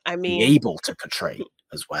Yeah. I be mean, able to portray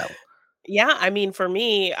as well. yeah, I mean, for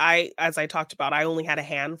me, as I talked about, I only had a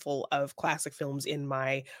handful of classic films in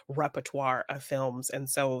my repertoire of films, and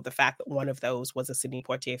so the fact that one of those was a Sidney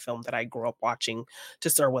Poitier film that I grew up watching, To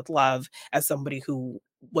Sir with Love, as somebody who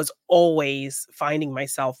was always finding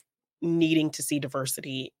myself needing to see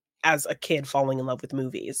diversity as a kid falling in love with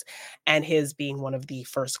movies, and his being one of the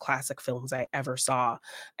first classic films I ever saw,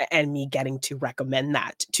 and me getting to recommend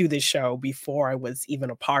that to the show before I was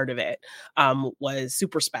even a part of it, was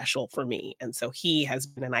super special for me. And so he has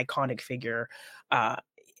been an iconic figure uh,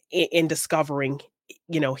 in discovering,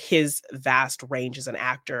 his vast range as an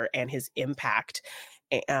actor and his impact.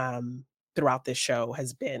 throughout this show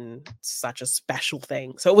has been such a special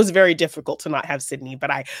thing. So it was very difficult to not have Sydney, but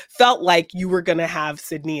I felt like you were going to have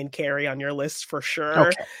Sydney and Carrie on your list for sure.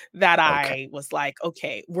 Okay. That I was like,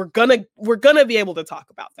 okay, we're going to be able to talk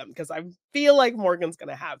about them because I feel like Morgan's going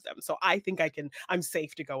to have them. So I think I'm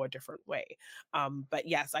safe to go a different way. But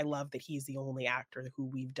yes, I love that he's the only actor who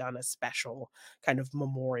we've done a special kind of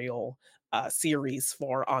memorial series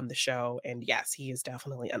for on the show. And yes, he is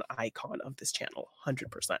definitely an icon of this channel,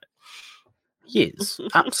 100%. He is,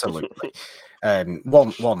 absolutely.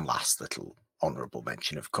 One last little honourable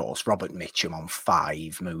mention, of course, Robert Mitchum on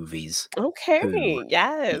 5 movies. Okay,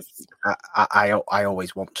 yes. I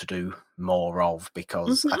always want to do more of,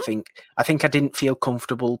 because I think I didn't feel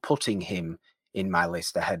comfortable putting him in my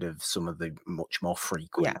list ahead of some of the much more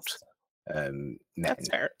frequent men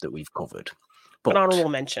that we've covered. But an honourable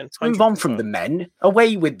mention. Move on from the men.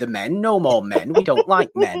 Away with the men. No more men. We don't like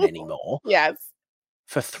men anymore. Yes.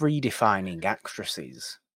 For 3 defining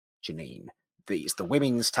actresses, Janine, it's the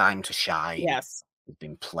women's time to shine. Yes. There's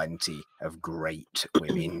been plenty of great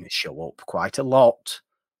women show up, quite a lot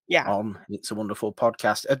on It's a Wonderful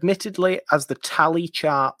Podcast. Admittedly, as the tally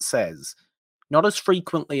chart says, not as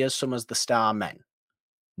frequently as some of the star men.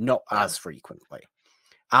 Not as frequently.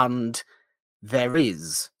 And there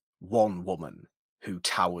is one woman who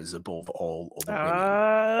towers above all other women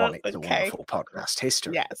on It's a Wonderful Podcast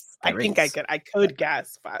history. Yes, I think I could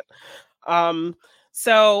guess, but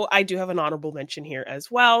so I do have an honorable mention here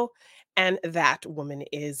as well, and that woman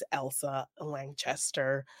is Elsa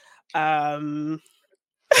Lanchester. I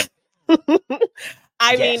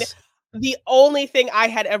mean, the only thing I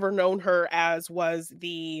had ever known her as was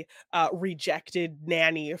the rejected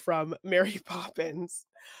nanny from Mary Poppins.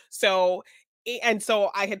 So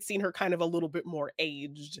I had seen her kind of a little bit more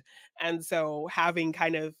aged. And so having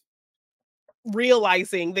kind of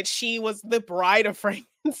realizing that she was the bride of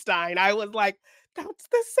Frankenstein, I was like, that's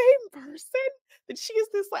the same person. That she is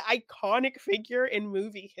this like iconic figure in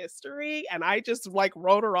movie history. And I just like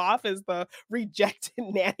wrote her off as the rejected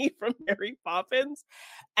nanny from Mary Poppins.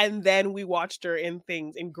 And then we watched her in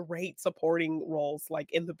great supporting roles,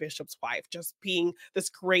 like in The Bishop's Wife, just being this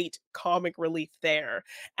great comic relief there.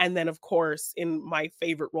 And then, of course, in my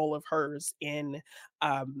favorite role of hers in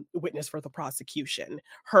Witness for the Prosecution,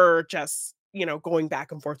 her just going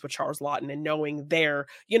back and forth with Charles Laughton and knowing their,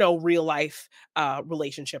 real life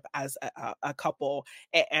relationship as a couple,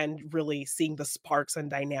 and really seeing the sparks and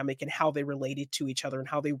dynamic and how they related to each other and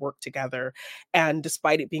how they worked together. And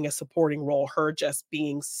despite it being a supporting role, her just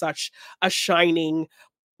being such a shining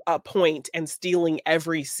point and stealing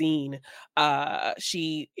every scene.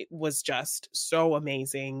 She was just so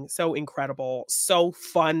amazing, so incredible, so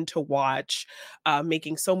fun to watch,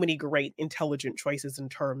 making so many great, intelligent choices in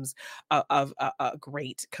terms of a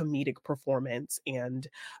great comedic performance, and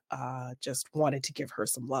just wanted to give her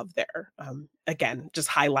some love there. Again, just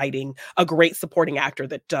highlighting a great supporting actor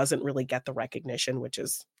that doesn't really get the recognition, which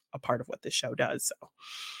is a part of what this show does. So.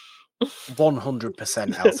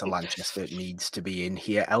 100% Elsa Lanchester needs to be in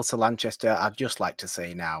here. Elsa Lanchester, I'd just like to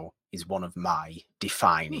say now, is one of my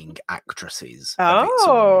defining actresses.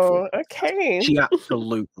 Oh, okay. She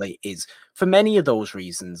absolutely is. For many of those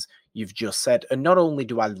reasons you've just said. And not only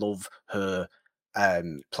do I love her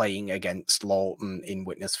playing against Laughton in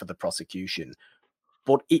Witness for the Prosecution,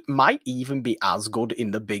 but it might even be as good in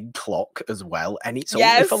The Big Clock as well. And it's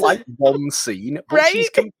only for like one scene, but she's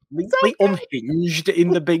completely unhinged in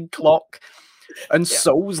The Big Clock. And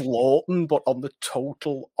so's Laughton, but on the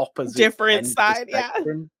total opposite different side.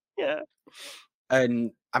 Yeah.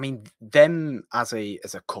 And I mean, them as a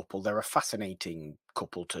couple, they're a fascinating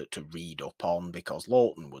couple to read up on, because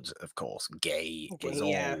Laughton was, of course, gay. It was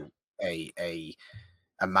all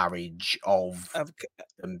a marriage of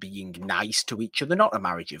them being nice to each other, not a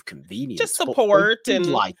marriage of convenience, just support and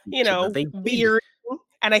like beard.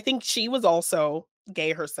 And I think she was also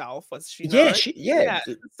gay herself, was she not?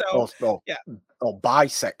 Or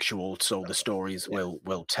bisexual, so the stories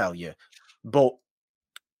will tell you. But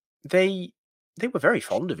they were very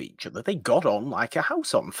fond of each other. They got on like a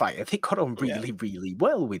house on fire. They got on really, really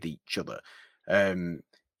well with each other.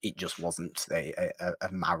 It just wasn't a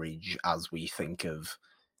marriage as we think of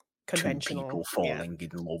two people falling in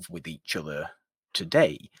love with each other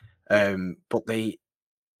today. But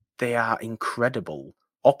they are incredible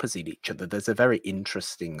opposite each other. There's a very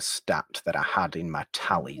interesting stat that I had in my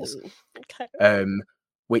tallies,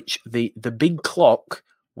 which the Big Clock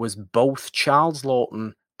was both Charles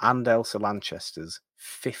Laughton and Elsa Lanchester's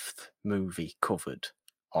 5th movie covered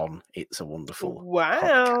on It's a Wonderful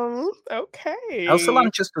Podcast. Okay. Elsa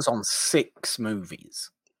Lanchester's on 6 movies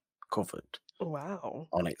covered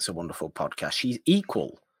on It's a Wonderful Podcast. She's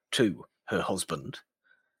equal to her husband,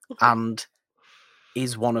 and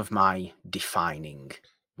is one of my defining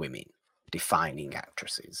women, defining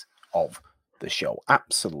actresses of the show.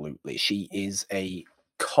 Absolutely. She is a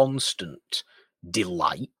constant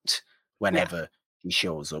delight whenever she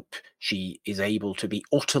shows up. She is able to be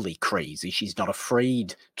utterly crazy. She's not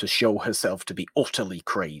afraid to show herself to be utterly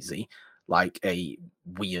crazy, like a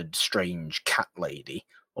weird, strange cat lady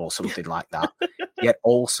or something like that, yet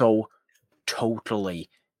also totally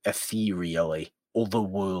ethereally,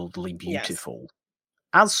 otherworldly beautiful.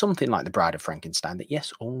 As something like The Bride of Frankenstein that,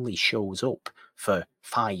 yes, only shows up for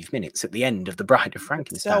 5 minutes at the end of The Bride of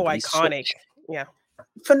Frankenstein. So iconic. Yeah.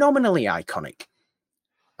 Phenomenally iconic.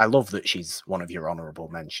 I love that she's one of your honourable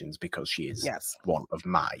mentions because she is one of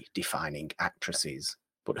my defining actresses.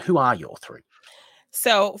 But who are your three?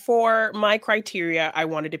 So for my criteria, I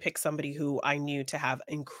wanted to pick somebody who I knew to have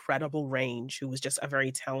incredible range, who was just a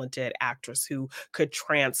very talented actress who could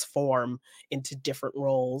transform into different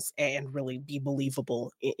roles and really be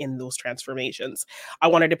believable in those transformations. I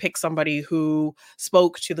wanted to pick somebody who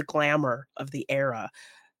spoke to the glamour of the era.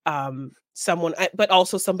 Someone, but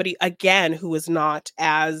also somebody again who was not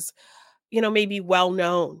as, maybe well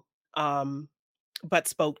known. But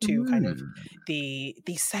spoke to kind of the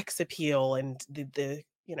sex appeal and the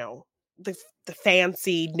the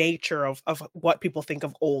fancy nature of what people think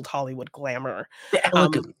of old Hollywood glamour. The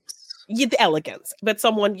elegance. The elegance. But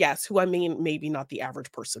someone, yes, who I mean maybe not the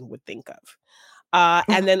average person would think of.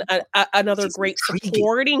 And then another great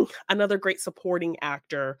supporting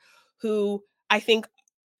actor who I think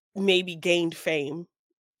maybe gained fame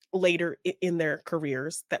later in their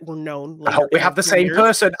careers that were known later. I hope we have the same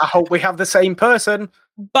person. I hope we have the same person.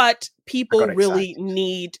 But people really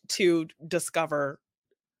need to discover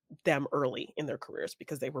them early in their careers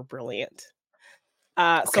because they were brilliant.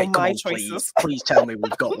 So my choices... Please tell me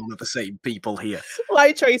we've got one of the same people here.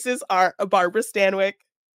 My choices are Barbara Stanwyck,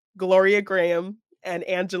 Gloria Grahame, and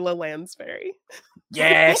Angela Lansbury.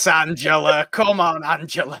 Yes, Angela. Come on,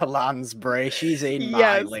 Angela Lansbury. She's in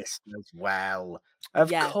my list as well. Of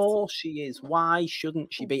course she is. Why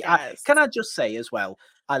shouldn't she be? Can I just say as well,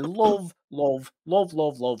 I love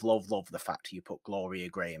the fact you put Gloria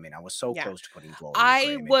Grahame in. I was so close to putting Gloria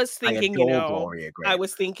Grahame in. Was thinking, Gloria Grahame. I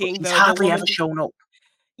was thinking she's hardly ever shown up.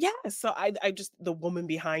 Yeah, so I just, the woman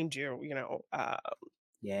behind you,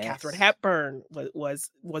 Katharine Hepburn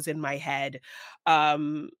was in my head.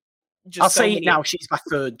 I'll say it now. She's my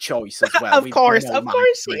third choice as well. Of course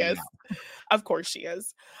she is. Of course she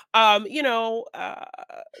is. Donna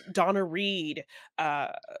Reed,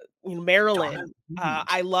 Marilyn.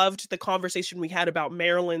 I loved the conversation we had about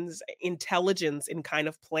Marilyn's intelligence in kind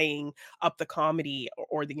of playing up the comedy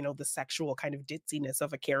or the, the sexual kind of ditziness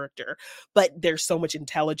of a character. But there's so much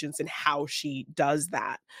intelligence in how she does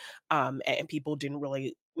that. And people didn't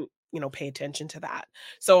really pay attention to that.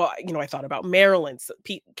 So, I thought about Marilyn's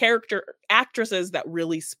character actresses that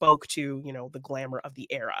really spoke to, the glamour of the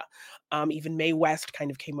era. Even Mae West kind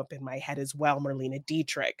of came up in my head as well, Marlene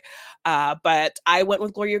Dietrich. But I went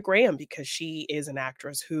with Gloria Grahame because she is an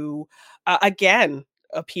actress who, again,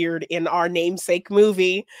 appeared in our namesake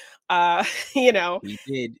movie. She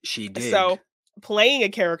did. So playing a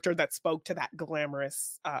character that spoke to that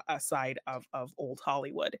glamorous side of old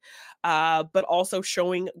Hollywood, but also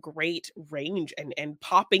showing great range and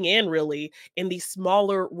popping in really in these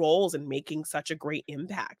smaller roles and making such a great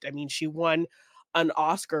impact. I mean, she won an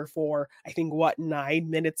Oscar for, I think, 9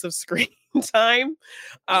 minutes of screen time?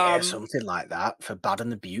 Something like that, for Bad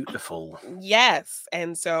and the Beautiful. Yes.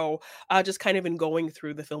 And so just kind of in going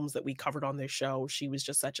through the films that we covered on this show, she was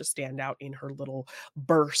just such a standout in her little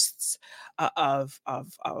bursts of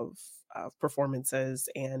performances,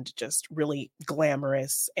 and just really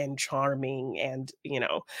glamorous and charming, and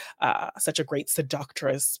such a great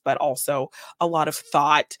seductress, but also a lot of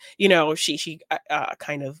thought. She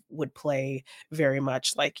kind of would play very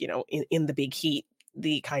much like in The Big Heat,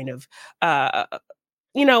 the kind of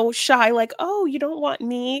shy, like, oh, you don't want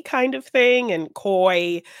me kind of thing, and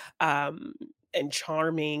coy and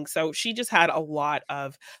charming. So she just had a lot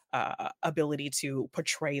of ability to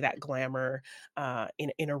portray that glamour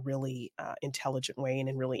in a really intelligent way, and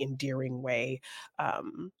in really endearing way,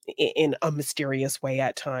 in a mysterious way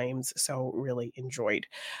at times. So really enjoyed,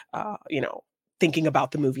 thinking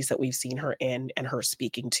about the movies that we've seen her in, and her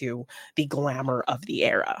speaking to the glamour of the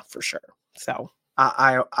era, for sure. So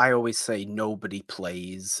I always say nobody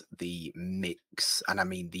plays the mix, and I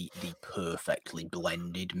mean the perfectly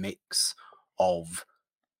blended mix of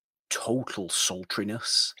total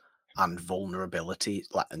sultriness and vulnerability,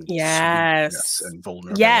 and sweetness and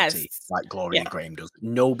vulnerability, like Gloria Grahame does.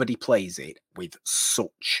 Nobody plays it with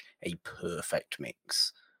such a perfect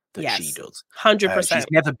mix. that she Yes. does. She's 100%.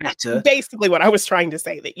 never better. Basically what I was trying to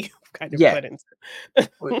say that you kind of Yeah, put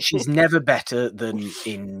into she's never better than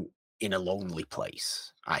in A Lonely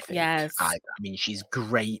Place, I think. I Yes. mean, she's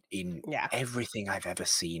great in Yeah. everything I've ever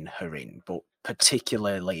seen her in, but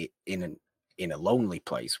particularly in A Lonely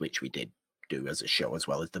Place, which we did do as a show, as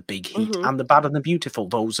well as The Big Heat Mhm. and The Bad and the Beautiful.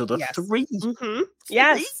 Those are the Yes. three Mhm. three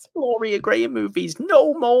Yes. Gloria Graham movies.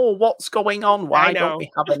 No more. What's going on? I Why don't know.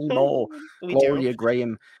 we have any more We do. Gloria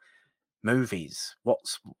Graham movies?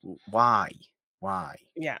 Why? Why?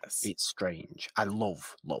 Yes. It's strange. I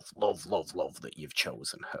love, love, love, love, love that you've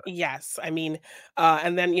chosen her. Yes, I mean,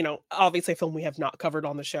 and then, obviously a film we have not covered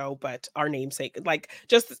on the show, but Our Namesake, like,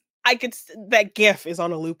 just I could that GIF is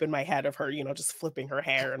on a loop in my head of her, just flipping her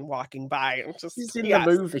hair and walking by, and She's just in the yes,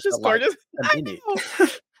 movie for just like gorgeous. a I minute. know,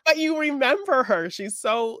 but you remember her. She's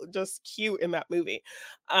so just cute in that movie.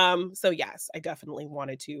 So yes, I definitely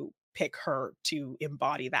wanted to pick her to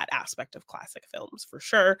embody that aspect of classic films for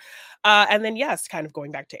sure. And then yes, kind of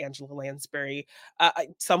going back to Angela Lansbury,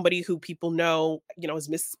 somebody who people know, as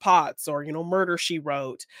Mrs. Potts or Murder She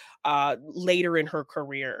Wrote, later in her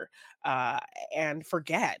career, uh, and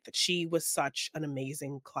forget that she was such an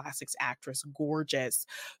amazing classics actress, gorgeous,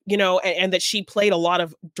 and that she played a lot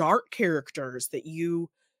of dark characters that didn't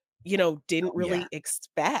Oh yeah. really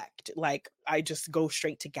expect. Like, I just go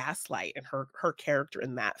straight to Gaslight and her character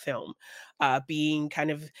in that film, being kind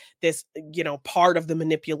of this, part of the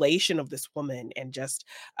manipulation of this woman, and just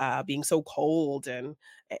being so cold and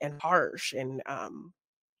harsh, and That's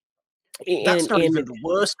not in even the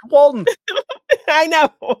worst one. I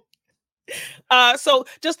know. So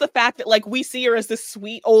just the fact that, like, we see her as this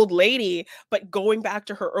sweet old lady, but going back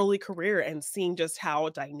to her early career and seeing just how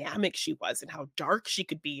dynamic she was and how dark she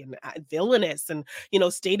could be, and villainous, and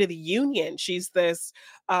State of the Union. She's this,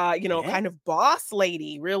 Yeah. kind of boss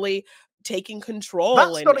lady, really taking control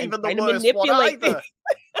That's and not and even the trying to worst one manipulate things. either.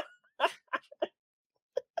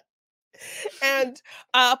 And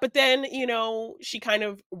but then she kind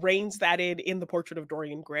of reins that in the Portrait of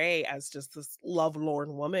Dorian Gray, as just this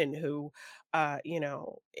lovelorn woman who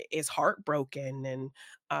is heartbroken, and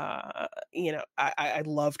I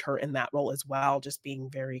loved her in that role as well, just being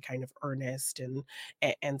very kind of earnest and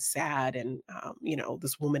sad, and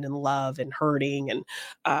this woman in love and hurting, and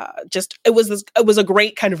just it was a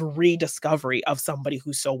great kind of rediscovery of somebody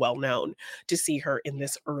who's so well known, to see her in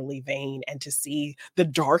this early vein, and to see the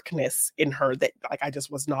darkness in her that, like, I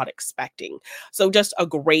just was not expecting. So just a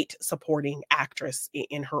great supporting actress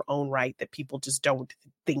in her own right, that people just don't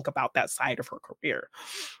think about that side of her career.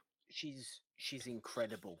 She's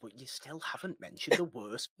incredible, but you still haven't mentioned the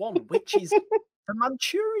worst one, which is The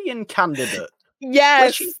Manchurian Candidate,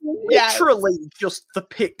 where she's Yes. Yes. literally just the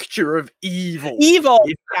picture of evil Evil.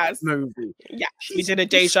 in that Yes. movie. Yes. We She's did a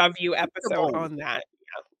deja vu episode despicable. on that.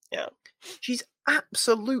 Yeah. Yeah. She's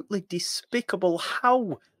absolutely despicable.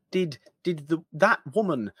 How did that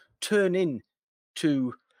woman turn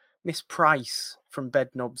into Miss Price from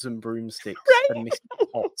Bedknobs and Broomsticks and Right?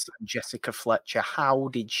 Mr. Potts and Jessica Fletcher? How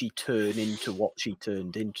did she turn into what she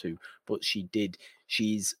turned into? But she did.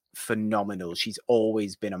 She's phenomenal. She's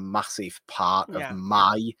always been a massive part of Yeah.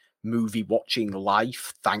 my movie watching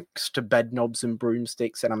life, thanks to Bedknobs and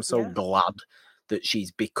Broomsticks. And I'm so Yeah. glad that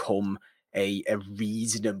she's become a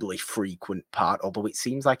reasonably frequent part, although it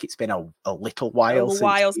seems like it's been a little A while little since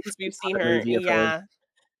while we've since we've had seen a her. movie Yeah.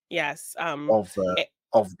 Yes. of Eh,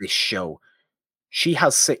 of this show. She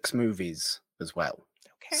has 6 movies as well,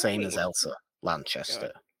 same as okay. Elsa Good.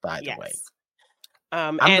 Lanchester, by the way. Yes.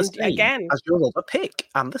 And the And same again, as your other pick,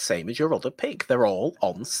 and the same as your other pick. They're all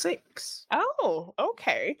on 6. oh,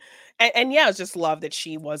 okay. And yeah, I just love that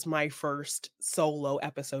she was my first solo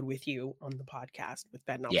episode with you on the podcast, with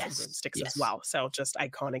Bedknobs and Yes, Broomsticks as yes. well. So just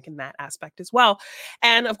iconic in that aspect as well.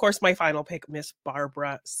 And of course, my final pick, Miss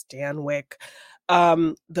Barbara Stanwyck.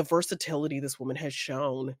 The versatility this woman has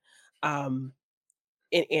shown, um,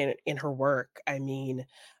 in her work. I mean,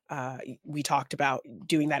 we talked about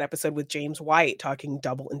doing that episode with James White, talking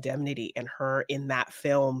Double Indemnity, and her in that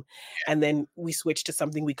film. And then we switched to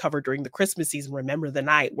something we covered during the Christmas season, Remember the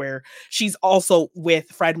Night, where she's also with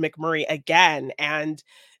Fred McMurray again. And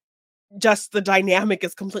just the dynamic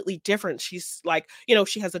is completely different. She's like,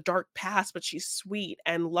 she has a dark past, but she's sweet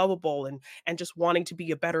and lovable, and just wanting to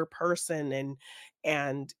be a better person,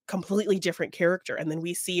 and completely different character. And then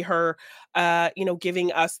we see her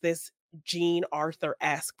giving us this Jean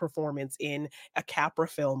Arthur-esque performance in a Capra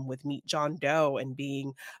film with Meet John Doe, and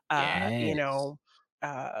being Yes.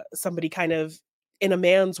 somebody kind of in a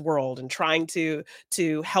man's world, and trying to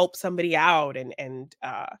help somebody out, and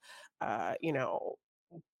you know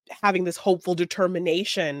having this hopeful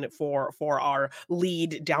determination for our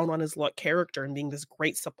lead down on his luck character and being this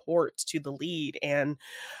great support to the lead. And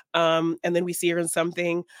then we see her in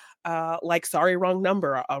something like Sorry Wrong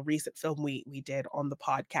Number, a recent film we did on the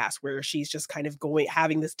podcast, where she's just kind of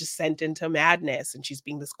having this descent into madness, and she's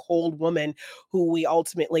being this cold woman who we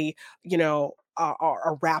ultimately,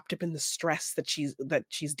 are wrapped up in the stress that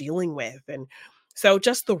she's dealing with. And so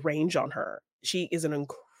just the range on her. She is an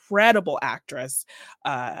incredible actress,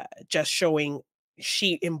 just showing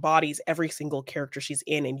she embodies every single character she's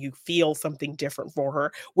in, and you feel something different for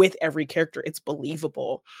her with every character. It's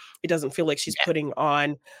believable. It doesn't feel like she's putting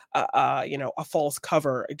on a false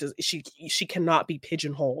cover. She cannot be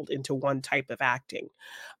pigeonholed into one type of acting.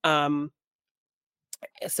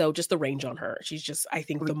 So just the range on her. She's just, I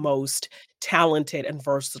think, the most talented and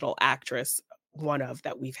versatile actress, one of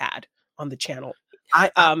that we've had on the channel.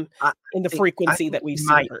 In the frequency that we've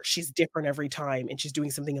seen her. She's different every time, and she's doing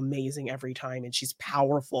something amazing every time, and she's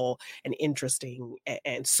powerful and interesting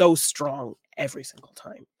and so strong every single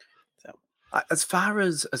time. So as far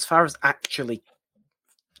as actually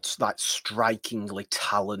like strikingly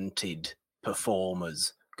talented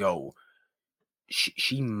performers go,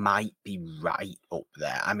 she might be right up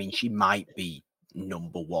there. I mean, she might be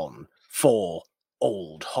number one for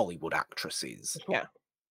old Hollywood actresses. Yeah.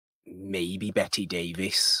 Maybe Bette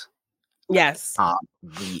Davis. Yes.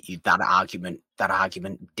 That argument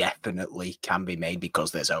definitely can be made,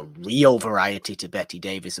 because there's a real variety to Bette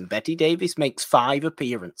Davis, and Bette Davis makes 5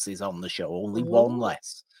 appearances on the show, only one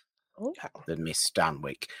less than Miss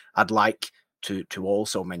Stanwyck. I'd like to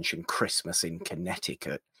also mention Christmas in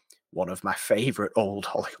Connecticut, one of my favorite old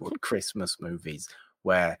Hollywood Christmas movies,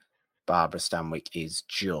 where Barbara Stanwyck is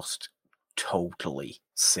just totally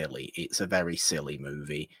silly. It's a very silly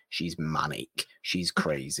movie. She's manic. She's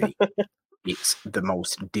crazy. It's the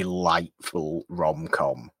most delightful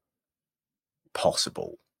rom-com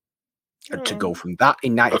possible. To go from that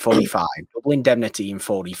in 1945, Double Indemnity in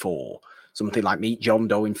 44, something like Meet John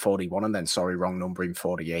Doe in 41, and then Sorry Wrong Number in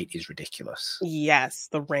 48 is ridiculous. Yes,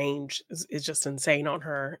 the range is just insane on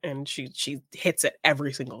her, and she hits it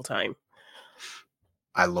every single time.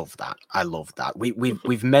 I love that.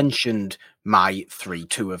 We've mentioned my 3,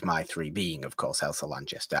 2 of my 3 being, of course, Elsa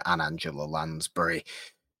Lanchester and Angela Lansbury.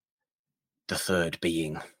 The third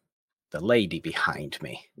being the lady behind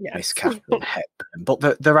me, Miss Katharine Hepburn.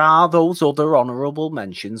 But there are those other honourable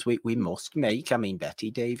mentions we must make. I mean,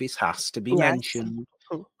 Bette Davis has to be mentioned,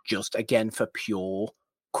 just again for pure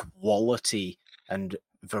quality and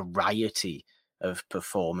variety of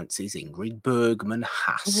performances. Ingrid Bergman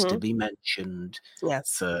has to be mentioned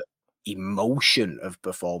for emotion of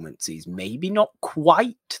performances. Maybe not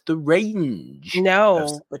quite the range.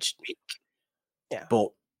 No, but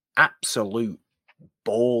absolute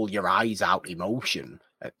bawl your eyes out emotion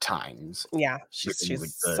at times. Yeah,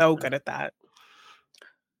 she's so good at that.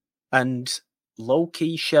 And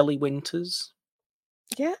low-key Shelley Winters.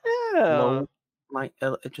 Yeah.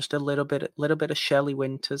 Just a little bit of Shelley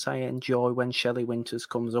Winters. I enjoy when Shelley Winters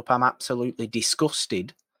comes up. I'm absolutely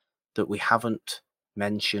disgusted that we haven't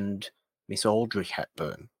mentioned Miss Audrey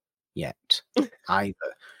Hepburn yet either,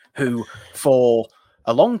 who for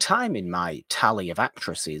a long time in my tally of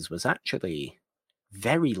actresses was actually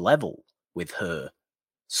very level with her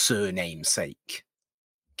surname sake,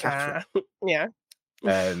 Katharine. Yeah.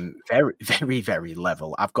 Very, very, very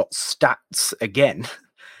level. I've got stats again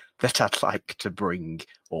that I'd like to bring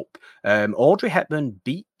up. Audrey Hepburn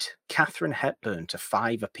beat Katharine Hepburn to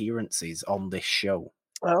 5 appearances on this show.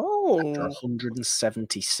 Oh. After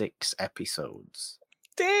 176 episodes.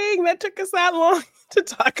 Dang, that took us that long to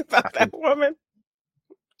talk about that woman.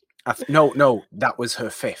 No, that was her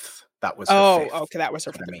 5th. That was her 5th. Okay, that was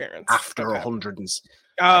her 5th appearance. After 100 and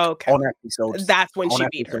okay. On episodes. That's when she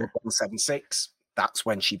beat her. 176. That's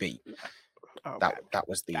when she beat. Okay. That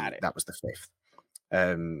was the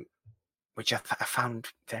 5th. Which I found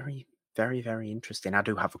very, very, very interesting. I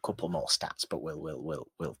do have a couple more stats, but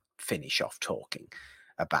we'll finish off talking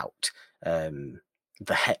about the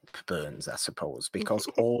Hepburns, I suppose, because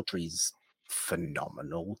Audrey's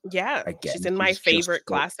phenomenal. Yeah, again, she's in my favorite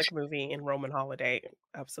classic movie, in Roman Holiday.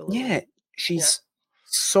 Absolutely. Yeah, she's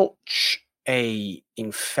such a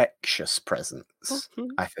infectious presence,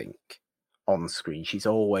 I think, on screen. She's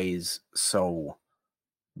always so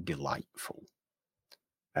delightful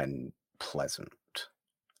and pleasant,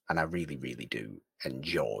 and I really, really do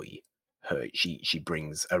enjoy her. She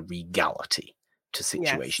brings a regality to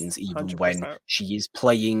situations, even 100%. When she is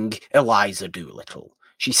playing Eliza Doolittle.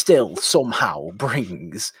 She still somehow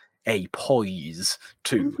brings a poise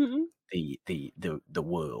to the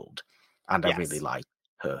world, and I really like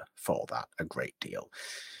her for that a great deal.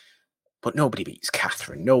 But nobody beats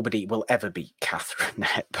Catherine. Nobody will ever beat Catherine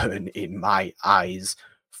Hepburn in my eyes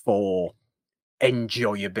for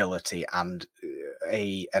enjoyability, and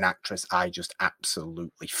an actress I just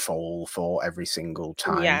absolutely fall for every single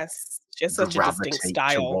time. Yes, she has such a distinct Gravitate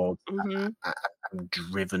style. towards. Mhm. I'm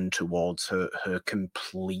driven towards her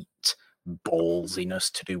complete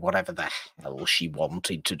ballsiness to do whatever the hell she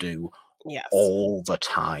wanted to do Yes. all the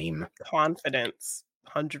time. Confidence.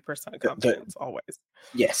 100% The confidence always.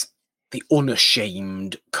 yes, the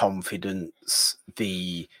unashamed confidence,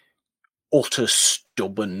 the utter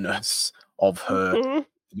stubbornness of her, Mhm.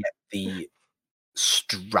 yet the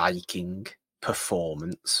striking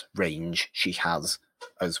performance range she has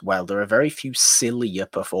as well. There are very few sillier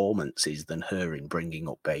performances than her in Bringing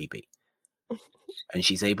Up Baby. And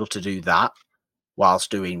she's able to do that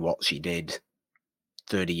whilst doing what she did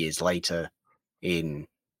 30 years later in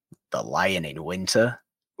The Lion in Winter.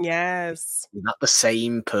 Yes. Is that the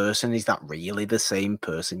same person? Is that really the same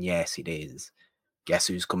person? Yes, it is. Guess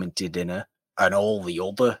Who's Coming to Dinner? And all the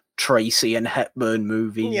other Tracy and Hepburn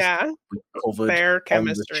movies Yeah. we covered Their on the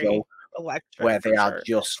chemistry, show, electric where for they are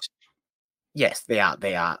sure. just, yes, they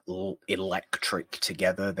are electric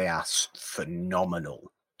together. They are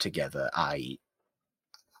phenomenal together. I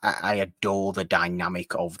adore the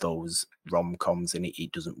dynamic of those rom-coms, and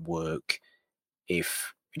it doesn't work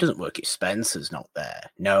if Spencer's not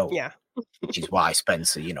there. No, Yeah. which is why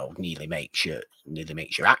Spencer, nearly makes your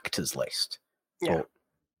actors list. Yeah. But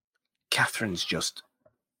Catherine's just,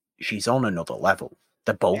 she's on another level.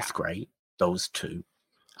 They're both Yeah. great, those two,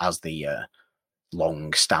 as the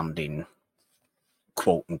long-standing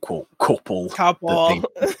quote unquote couple that they Couple.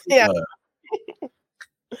 Yeah. were.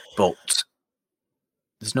 But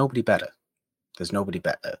there's nobody better. There's nobody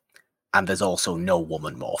better. And there's also no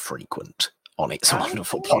woman more frequent on It's a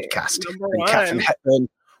Wonderful Okay. Podcast Number than Catherine 1. Hepburn,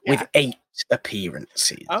 with Yeah. 8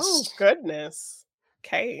 appearances. Oh, goodness.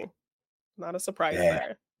 Okay. Not a surprise There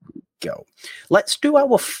there. we go. Let's do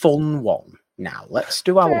our fun one now. Let's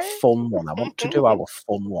do our Okay. fun one. I want to do our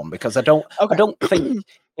fun one because I don't Okay. think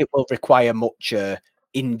it will require much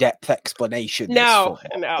in-depth explanation. No,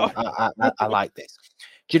 This fun no. one. I like this.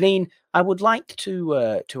 Janine, I would like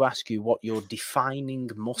to ask you what your defining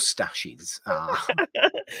mustaches are.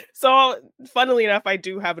 So, funnily enough, I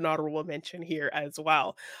do have an honorable mention here as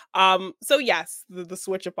well. So yes, the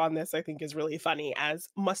switch up on this I think is really funny, as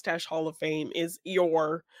Mustache Hall of Fame is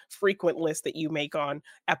your frequent list that you make on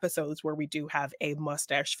episodes where we do have a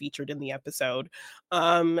mustache featured in the episode.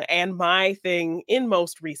 And my thing in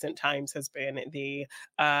most recent times has been the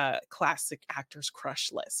classic actors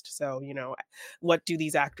crush list. So, what do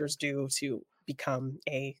these actors do to become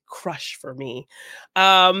a crush for me?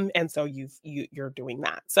 And so you're doing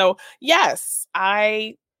that. So yes,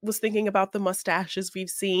 I was thinking about the mustaches we've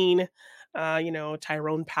seen.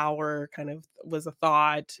 Tyrone Power kind of was a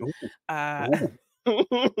thought. Ooh, Uh,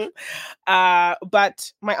 ooh.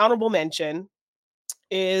 but my honorable mention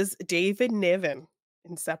is David Niven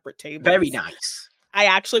in Separate Very Tables. nice. I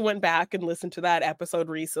actually went back and listened to that episode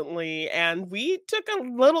recently, and we took a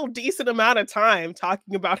little decent amount of time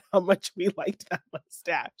talking about how much we liked that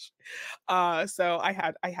mustache. So I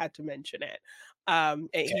had to mention it. And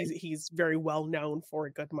Okay. he's very well known for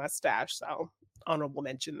a good mustache, so honorable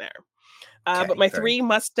mention there. Okay, But my very 3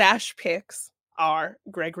 mustache picks are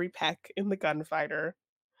Gregory Peck in The Gunfighter,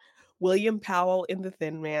 William Powell in The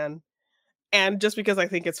Thin Man, and just because I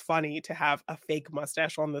think it's funny to have a fake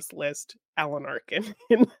mustache on this list, Alan Arkin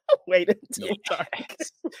in Wait Until Dark.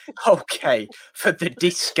 yes. Okay, for the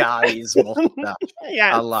disguise mustache. I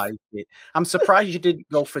Yes. like it. I'm surprised you didn't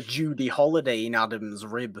go for Judy Holiday in Adam's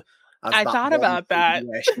Rib. As I that thought one about scene that.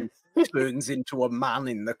 where she turns into a man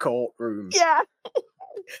in the courtroom. Yeah.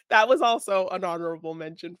 That was also an honorable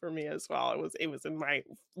mention for me as well. It was in my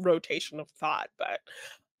rotation of thought, but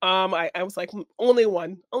I was like, only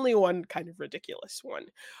one kind of ridiculous one.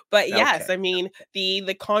 But yes, Okay. I mean,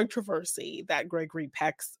 the controversy that Gregory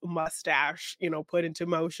Peck's mustache, put into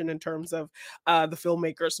motion in terms of the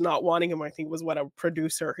filmmakers not wanting him, I think was what a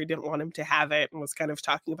producer who didn't want him to have it, and was kind of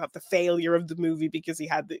talking about the failure of the movie because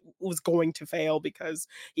was going to fail because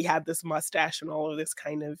he had this mustache and all of this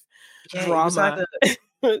kind of Yeah, it was drama.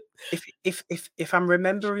 either, if I'm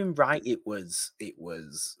remembering right, was it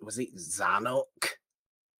Zanuck?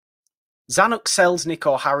 Zanuck, Selznick,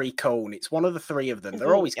 or Harry Cohn. It's one of the 3 of them.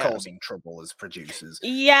 They're always Yeah. causing trouble as producers.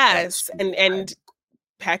 Yes, and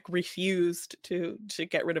Peck refused to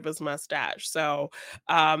get rid of his mustache. So,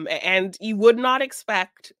 and you would not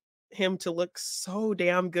expect him to look so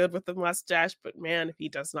damn good with the mustache, but man, if he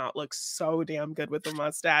does not look so damn good with the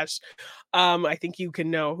mustache, I think you can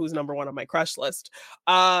know who's number one on my crush list.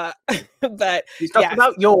 But It's not yes,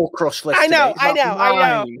 about your crush list today. It's I about know, I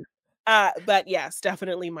know. mine. But yes,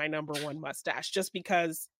 definitely my number one mustache, just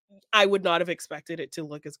because I would not have expected it to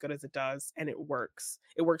look as good as it does, and it works.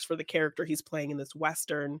 It works for the character he's playing in this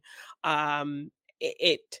Western.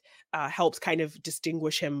 It helps kind of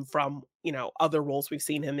distinguish him from, other roles we've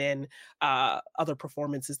seen him in, other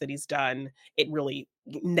performances that he's done. It really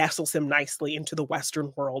nestles him nicely into the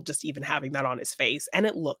Western world, just even having that on his face, and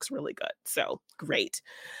it looks really good. So great.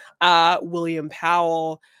 William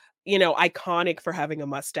Powell, iconic for having a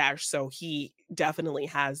mustache. So he definitely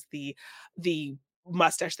has the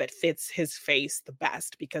mustache that fits his face the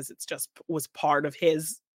best, because it's just was part of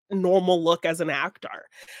his normal look as an actor.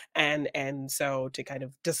 And so to kind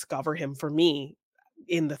of discover him for me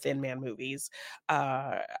in the Thin Man movies,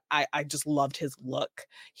 I just loved his look.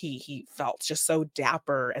 He felt just so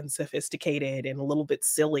dapper and sophisticated and a little bit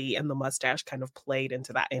silly, and the mustache kind of played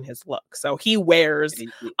into that in his look. So he wears a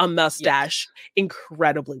Yes, mustache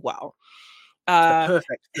incredibly well. it's the Uh,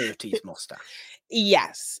 perfect 30s mustache.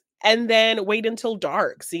 yes. And then Wait Until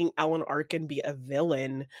Dark, seeing Alan Arkin be a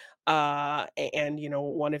villain, and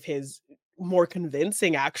one of his more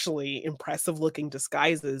convincing, actually impressive looking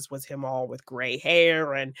disguises was him all with gray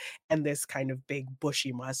hair and this kind of big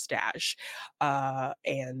bushy mustache.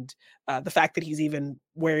 And the fact that he's even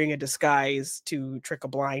wearing a disguise to trick a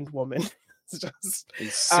blind woman is just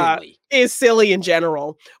It's silly. is silly in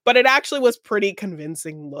general, but it actually was pretty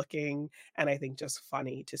convincing looking, and I think just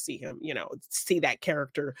funny to see him, see that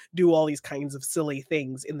character do all these kinds of silly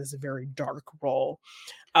things in this very dark role.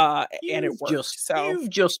 And it worked. So You've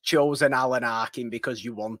just chosen Alan Arkin because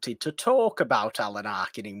you wanted to talk about Alan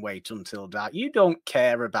Arkin in Wait Until Dark. You don't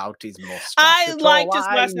care about his mustache I at liked all. his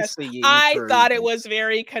I'm mustache. seeing I through thought it this. was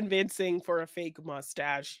very convincing for a fake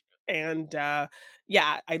mustache. And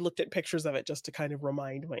yeah, I looked at pictures of it just to kind of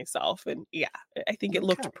remind myself. And yeah, I think it Okay.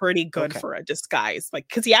 looked pretty good Okay. for a disguise. Like,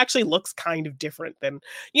 because he actually looks kind of different than,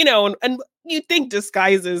 and you'd think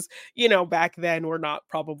disguises, back then were not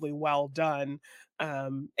probably well done.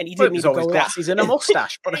 And he Well, it didn't was even always go that glasses and a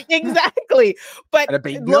mustache, but exactly. But and a it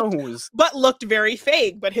big looked nose. but looked very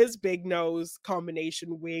fake. But his big nose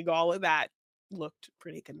combination wig, all of that looked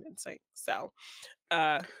pretty convincing. So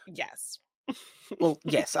yes. Well,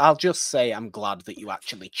 yes, I'll just say I'm glad that you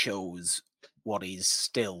actually chose what is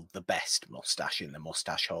still the best mustache in the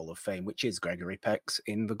Mustache Hall of Fame, which is Gregory Peck's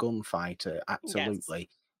in The Gunfighter. Absolutely.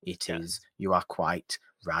 It Yes. is. You are quite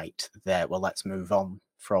right there. Well, let's move on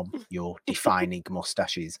from your defining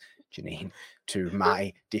mustaches, Janine, to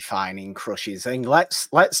my defining crushes. And let's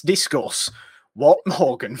discuss what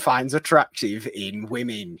Morgan finds attractive in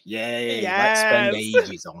women. Yay, let's spend Yes.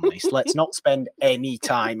 ages on this. Let's not spend any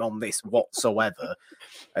time on this whatsoever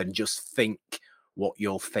and just think what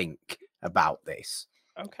you'll think about this.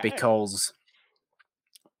 Okay. Because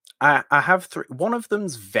I have three. One of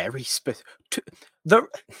them's very specific.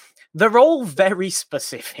 They're all very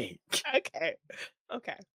specific. Okay.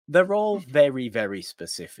 Okay. They're all very, very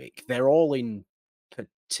specific. They're all in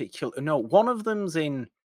particular. No, one of them's in.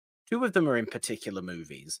 Two of them are in particular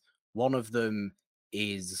movies. One of them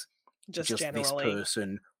is just this generally.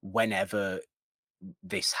 person whenever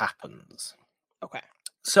this happens. Okay.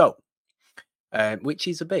 So, which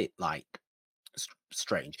is a bit like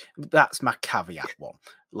strange. That's my caveat one.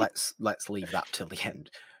 Let's leave that till the end.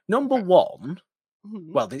 Number one.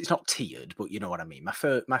 Mhm. Well, it's not tiered, but you know what I mean.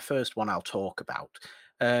 My first one I'll talk about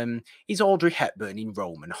is Audrey Hepburn in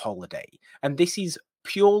Roman Holiday, and this is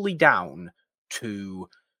purely down to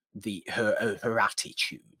her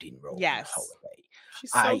attitude in Roman Yes. Holiday.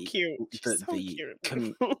 She's so cute. She's so The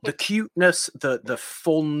cute. the cuteness, the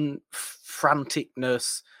fun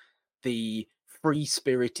franticness, the free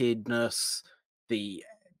spiritedness, the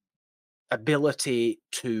ability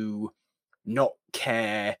to not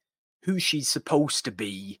care who she's supposed to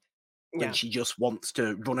be when Yeah. she just wants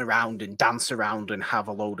to run around and dance around and have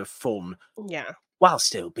a load of fun Yeah. while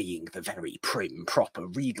still being the very prim, proper,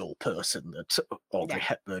 regal person that Audrey Yeah.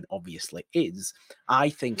 Hepburn obviously is. I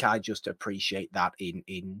think I just appreciate that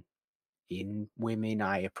in women.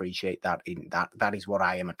 I appreciate that in that is what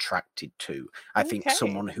I am attracted to. I think Okay.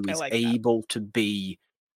 someone who I is like that. able to be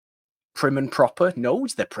prim and proper,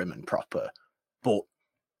 knows they're prim and proper, but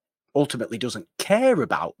ultimately doesn't care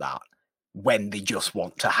about that when they just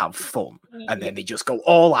want to have fun. And then they just go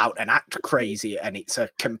all out and act crazy, and it's a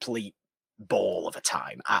complete ball of a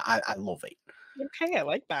time. I love it. Okay, I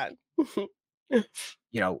like that.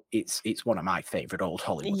 You know, it's one of my favorite old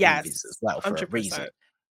Hollywood movies Yes, as well for a reason.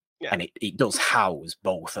 100%. Yeah. and it does house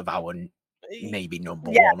both of our Y maybe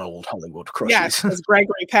number Yeah, one old Hollywood yes, crushes. because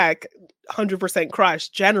Gregory Peck, 100% crush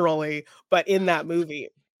generally, but in that movie,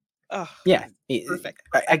 ugh, Yeah, perfect,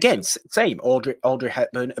 again, perfection. same. Audrey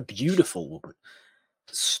Hepburn, a beautiful woman,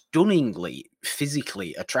 stunningly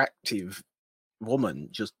physically attractive woman,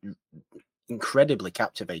 just incredibly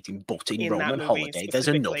captivating. But in In that Roman movie Holiday, there's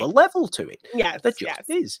another specifically. level to it. There Yes, just yes.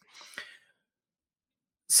 is.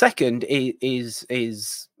 Second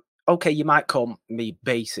is okay, you might call me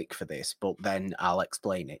basic for this, but then I'll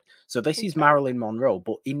explain it. So this is Okay. Marilyn Monroe,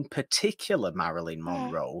 but in particular Marilyn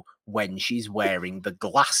Monroe when she's wearing the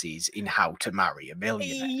glasses in How to Marry a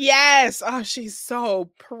Millionaire. Yes! Oh, she's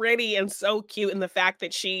so pretty and so cute, and the fact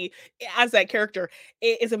that she, as that character,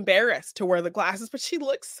 is embarrassed to wear the glasses, but she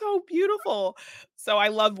looks so beautiful. So I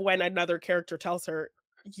love when another character tells her,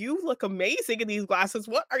 "You look amazing in these glasses.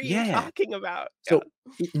 What are you Yeah. talking about?" Yeah. So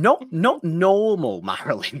not Mhm. not normal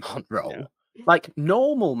Marilyn No. Monroe. Like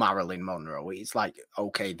normal Marilyn Monroe, it's like,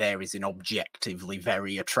 okay, there is an objectively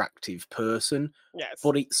very attractive person, Yes.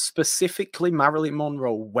 but it's specifically Marilyn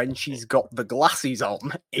Monroe when she's got the glasses on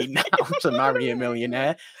in How to Marry a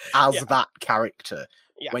Millionaire as Yeah. that character.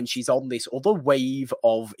 When Yes. she's on this other wave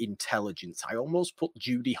of intelligence. I almost put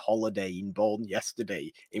Judy Holliday in Born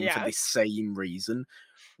Yesterday in for this Yes. same reason.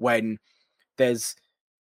 When there's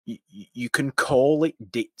you can call it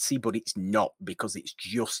ditzy, but it's not because it's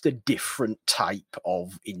just a different type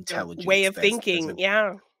of A way intelligence. of There's a thinking.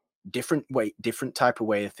 Yeah. different type of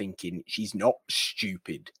way of thinking. She's not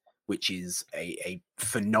stupid, which is a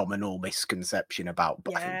phenomenal misconception about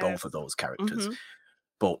I think both Yes. of those characters. Mhm.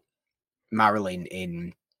 But Marilyn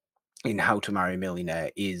in How to Marry a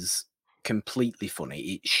Millionaire is completely funny.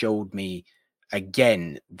 It showed me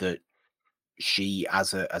again that she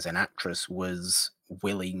as an actress was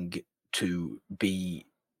willing to be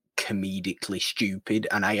comedically stupid,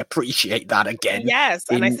 and I appreciate that again Yes,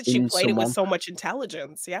 and I said she in played it with someone. so much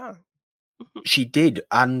intelligence. Yeah. Mhm. She did,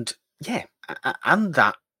 and yeah, and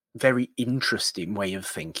that very interesting way of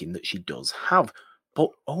thinking that she does have.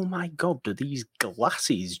 But oh my god, do these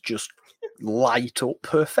glasses just light up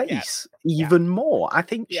her Yes. face Yeah. even more? I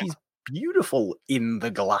think Yeah. she's beautiful in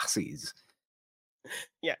the glasses.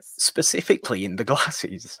 Yes. Specifically in the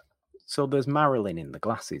glasses. So there's Marilyn in the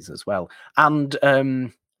glasses as well. And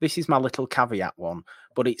this is my little caveat one,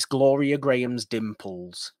 but it's Gloria Graham's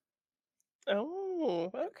dimples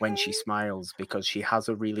Oh, when she okay. smiles because she has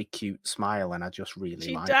a really cute smile and I just really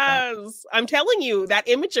She like that. does. I'm telling you, that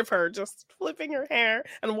image of her just flipping her hair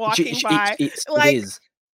and She, walking she, by, it like, is.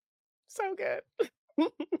 so good.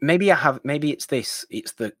 Maybe it's this.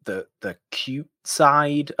 It's the cute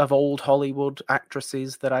side of old Hollywood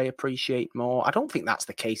actresses that I appreciate more. I don't think that's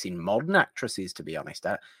the case in modern actresses, to be honest.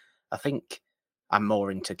 I think I'm more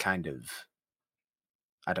into kind of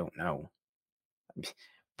I don't know.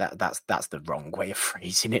 That's the wrong way of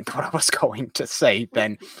phrasing it, but I was going to say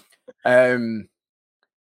then, um,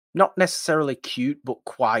 not necessarily cute, but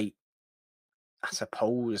quite, I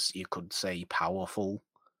suppose you could say powerful,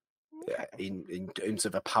 Okay. in terms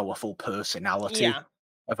of a powerful personality Yeah.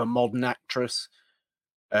 of a modern actress.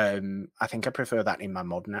 I think I prefer that in my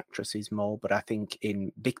modern actresses more, but I think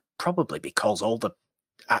probably because all the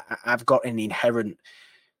I've got an inherent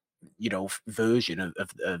version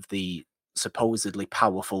of the supposedly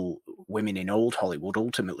powerful women in old Hollywood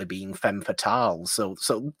ultimately being femme fatales.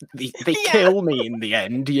 So they Yeah. kill me in the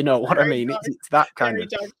end. You know what I Very mean? dark, It's that kind very of.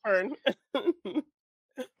 dark turn.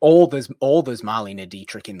 Or there's Marlene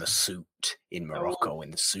Dietrich in the suit in Oh, Morocco,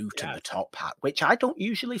 in the suit and the yes. top hat, which I don't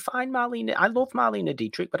usually find Marlene. I love Marlene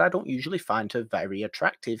Dietrich, but I don't usually find her very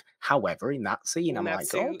attractive. However, in that scene, In I'm that like,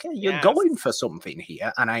 suit. okay, you're Yes. going for something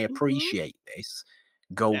here, and I Mhm. appreciate this.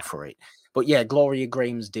 Go Yeah. for it. But yeah, Gloria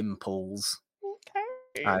Graham's dimples.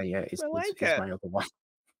 Okay. I I like is it. my other one.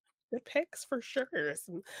 The pics for sure.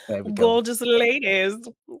 Some There we go. gorgeous ladies.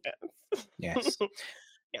 Yes. Yes.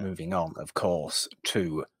 Yeah. Moving on, of course,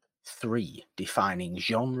 to three defining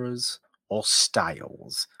genres or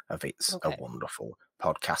styles of It's a Okay. Wonderful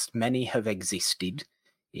Podcast. Many have existed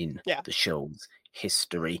in Yeah. the show's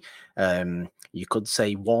history. You could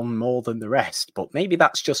say one more than the rest, but maybe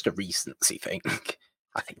that's just a recency thing.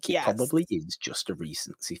 I think it Yes. probably is just a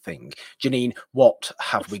recency thing. Janine, what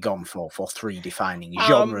have we gone for three defining Um,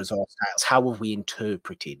 genres or styles? How have we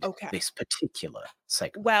interpreted okay. this particular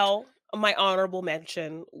segment? Well, my honorable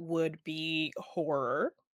mention would be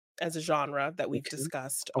horror as a genre that we've Okay.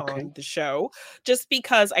 discussed Okay. on the show, just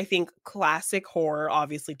because I think classic horror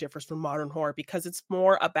obviously differs from modern horror because it's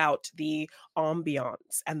more about the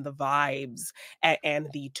ambiance and the vibes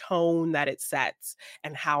and the tone that it sets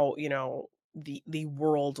and how, the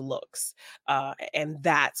world looks, and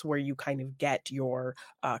that's where you kind of get your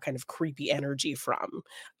kind of creepy energy from.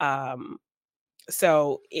 Um,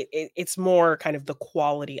 so it's more kind of the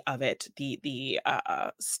quality of it, the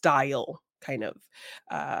style kind of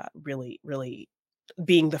really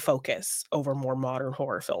being the focus over more modern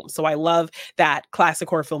horror films. So I love that classic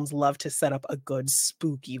horror films love to set up a good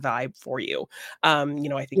spooky vibe for you.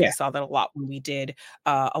 I think I Yeah. saw that a lot when we did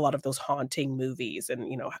a lot of those haunting movies, and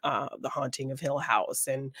The Haunting of Hill House,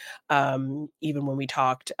 and even when we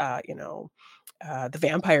talked, the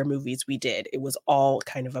vampire movies we did, it was all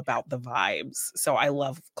kind of about the vibes. So I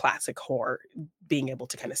love classic horror being able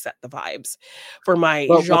to kind of set the vibes. For my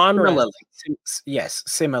Well, genre, similarly,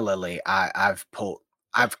 similarly, I've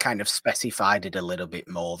kind of specified it a little bit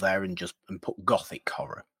more there and put gothic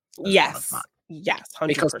horror as one of mine, yes, yes,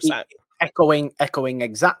 because it, 100%. echoing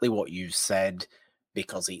exactly what you said,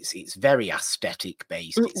 because it's very aesthetic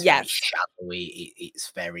based, it's very Yes, shadowy,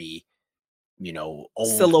 it's very,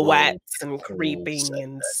 old world silhouettes and tools creeping and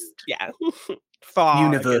and yeah,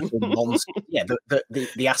 fog and Universal monster. Yeah,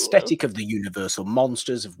 the yeah, aesthetic of the Universal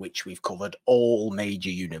monsters, of which we've covered all major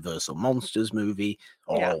Universal monsters movie,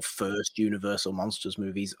 or yeah, all first Universal monsters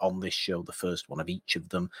movies on this show, the first one of each of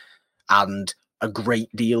them, and a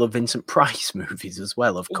great deal of Vincent Price movies as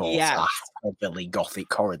well, of course, are yes, heavily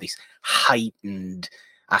gothic horror, this heightened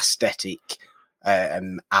aesthetic,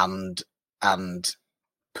 and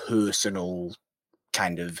personal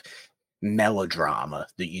kind of melodrama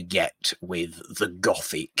that you get with the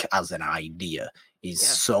gothic as an idea is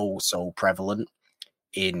yeah, so prevalent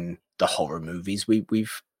in the horror movies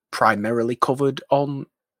we've primarily covered on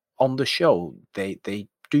the show. They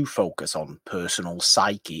do focus on personal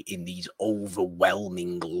psyche in these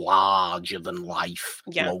overwhelming, larger than life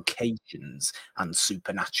yeah, locations and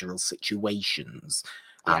supernatural situations,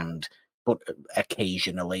 yeah, and but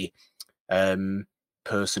occasionally um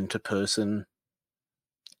person to person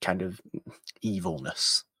kind of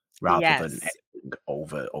evilness rather than yes. anything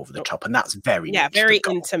over the Oh, top, and that's very yeah, much the very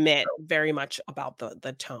goal. intimate, very much about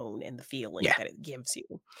the tone and the feeling Yeah, that it gives you.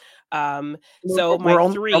 Um, we're, so my we're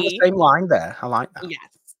on the 3 same line there. I like that. Yes.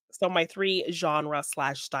 So my 3 genre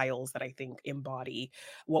slash styles that I think embody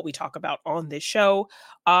what we talk about on this show,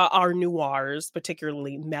 are noirs,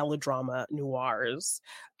 particularly melodrama noirs,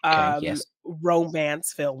 Okay, yes.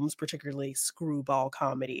 romance films, particularly screwball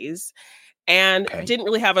comedies, and Okay, didn't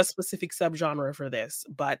really have a specific subgenre for this,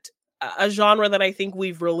 but a genre that I think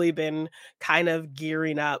we've really been kind of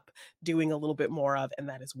gearing up doing a little bit more of, and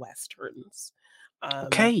that is westerns.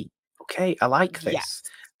 Um, okay, okay. I like this yes.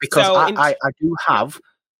 because So yeah.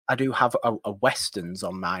 I do have a westerns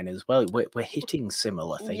on mine as well. We're hitting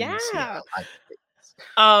similar themes here. Yeah. I like this.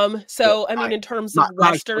 But So I mean, my in terms of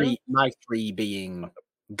Western, my three being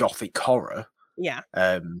gothic horror. yeah,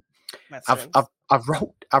 Um, Westerns.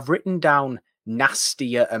 I've written down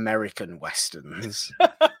nastier American westerns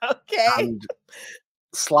Okay. and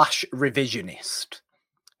slash revisionist,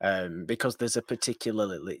 because there's a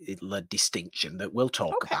particular distinction that we'll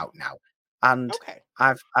talk Okay. about now. And Okay.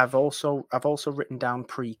 I've also written down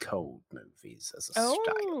pre-code movies as a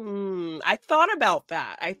style. Oh, I thought about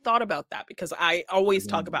that. I thought about that because I always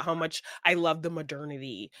talk Mm, about how much I love the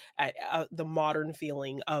modernity, the modern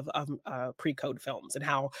feeling of pre-code films, and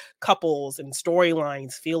how couples and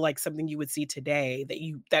storylines feel like something you would see today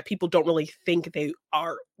that people don't really think they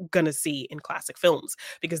are gonna see in classic films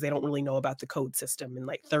because they don't really know about the code system. And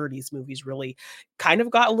like 30s movies really kind of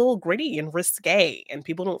got a little gritty and risque, and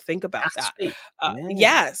people don't think about that. nasty. Yeah.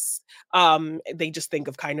 Yes, they just think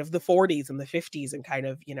of kind of the 40s and the 50s and kind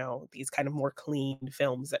of, these kind of more clean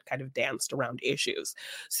films that kind of danced around issues.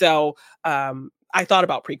 So, I thought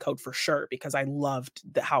about Pre-Code for sure because I loved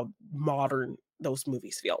how modern those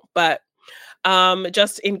movies feel. But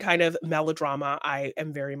just in kind of melodrama, I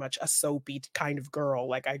am very much a soapy kind of girl.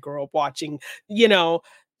 Like I grew up watching, you know,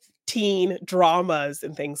 teen dramas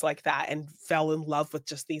and things like that, and fell in love with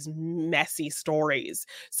just these messy stories.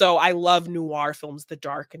 So I love noir films, the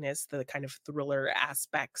darkness, the kind of thriller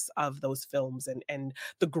aspects of those films, and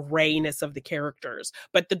the grayness of the characters,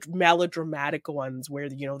 but the melodramatic ones where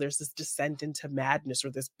there's this descent into madness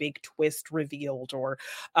or this big twist revealed, or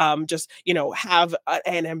just have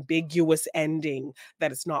an ambiguous ending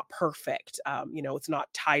that it's not perfect. It's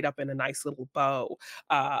not tied up in a nice little bow.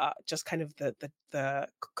 Just kind of the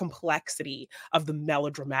complexity of the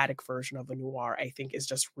melodramatic version of a noir, I think, is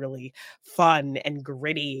just really fun and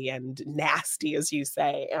gritty and nasty, as you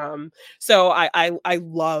say. So I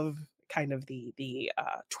love kind of the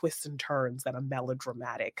twists and turns that a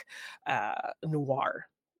melodramatic noir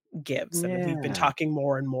gives, and we've been Yeah. talking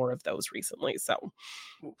more and more of those recently. So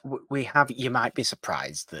We have. You might be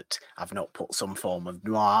surprised that I've not put some form of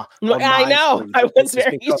noir no, on I my know, screen, I but was it was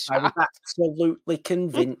very because I was shocked. absolutely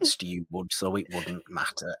convinced you would, so it wouldn't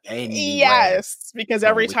matter anyway. Yes, because So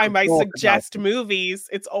every we could time I talk about suggest it. movies,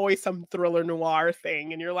 it's always some thriller noir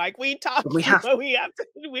thing, and you're like, "We And talked, we have, we have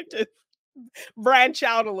to branch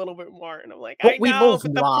out a little bit more." And I'm like, "I but we know, love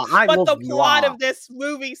noir. I but love the plot noir. of this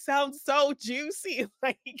movie sounds so juicy."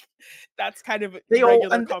 Like, that's kind of They all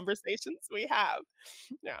regular conversations we have.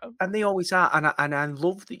 Yeah. and they always are, and I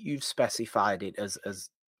love that you've specified it as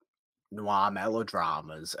noir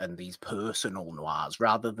melodramas and these personal noirs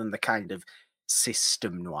rather than the kind of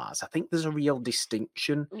system noirs. I think there's a real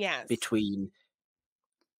distinction Yes. between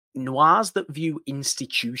noirs that view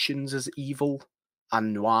institutions as evil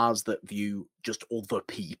and noirs that view just other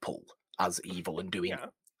people as evil and Yeah.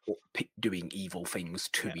 doing evil things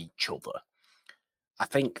to Yeah. each other. I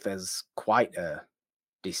think there's quite a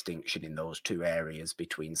distinction in those two areas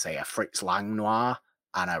between, say, a Fritz Lang noir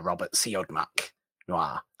and a Robert Siodmak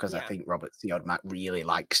noir, because I Yeah. think Robert Siodmak really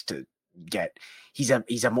likes to get. He's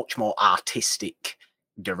a much more artistic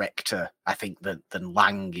director, I think, than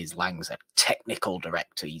Lang is. Lang's a technical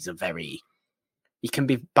director. He can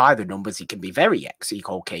be by the numbers. He can be very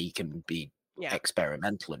okay. He can be Yeah.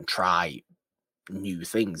 experimental and try new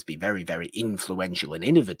things, be very, very influential and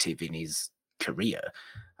innovative in his career.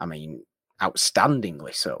 I mean,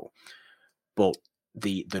 outstandingly so. But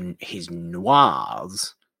his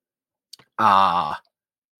noirs are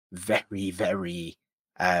very, very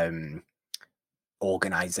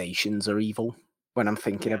organizations are evil when I'm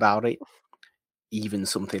thinking Yeah. about it. Even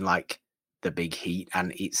something like The Big Heat,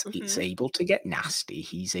 and it's Mhm. able to get nasty.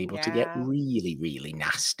 He's able to get Yeah. really, really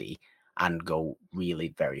nasty and go really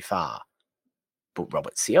very far. But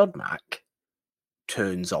Robert Siodmak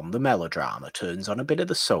turns on the melodrama, turns on a bit of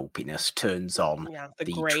the soapiness, turns on Yeah, the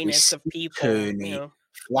the grayness of twisty, people, you turny know?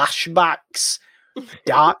 flashbacks,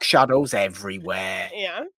 dark shadows everywhere,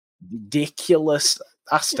 Yeah. ridiculous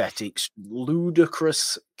aesthetics,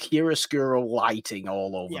 ludicrous chiaroscuro lighting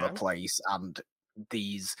all over the Yeah. place, and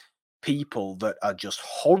these people that are just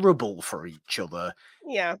horrible for each other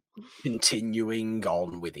Yeah. continuing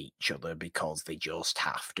on with each other because they just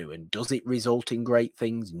have to. And does it result in great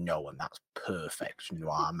things? No, and that's perfect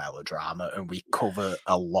noir melodrama, and we cover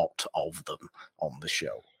a lot of them on the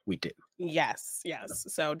show. We do. Yes, yes.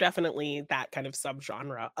 So definitely that kind of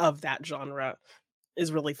subgenre of that genre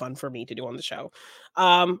is really fun for me to do on the show.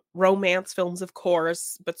 Romance films, of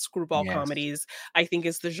course, but screwball Yes. comedies, I think,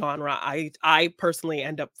 is the genre I personally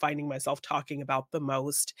end up finding myself talking about the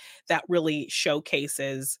most, that really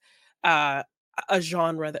showcases uh a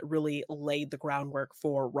genre that really laid the groundwork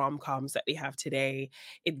for rom-coms that we have today.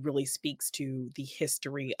 It really speaks to the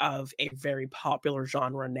history of a very popular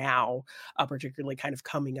genre now, particularly kind of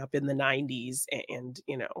coming up in the 90s and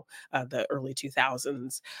the early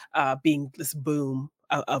 2000s, being this boom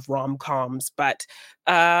of rom-coms, but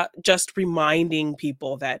just reminding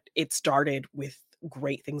people that it started with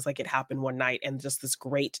great things like It Happened One Night, and just this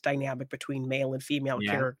great dynamic between male and female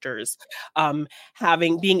Yeah. characters.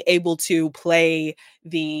 Having being able to play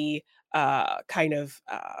the kind of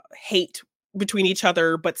hate between each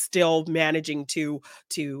other, but still managing to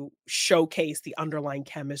showcase the underlying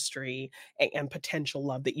chemistry and potential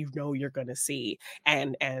love that you're going to see,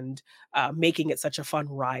 and making it such a fun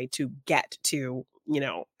ride to get to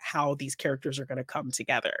how these characters are going to come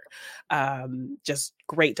together. Just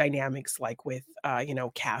great dynamics, like with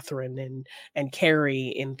Catherine and Carrie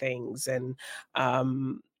in things, and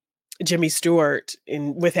um Jimmy Stewart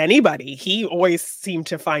in with anybody. He always seemed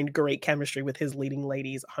to find great chemistry with his leading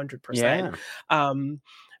ladies 100%. Yeah. Um,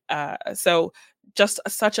 so just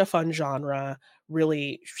such a fun genre,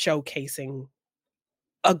 really showcasing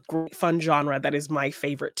a great fun genre that is my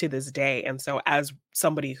favorite to this day. And so as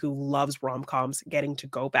somebody who loves rom-coms, getting to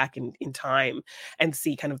go back in time and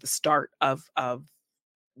see kind of the start of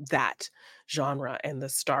that genre, and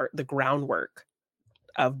the groundwork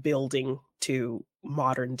of building to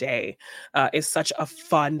modern day, is such a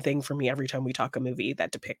fun thing for me every time we talk a movie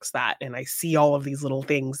that depicts that, and I see all of these little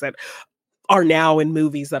things that are now in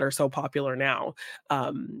movies that are so popular now,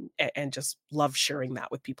 and just love sharing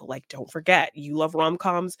that with people. Like, don't forget, you love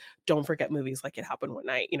rom-coms, don't forget movies like It Happened One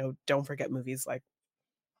Night, don't forget movies like,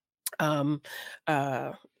 um,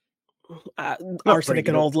 uh Not Arsenic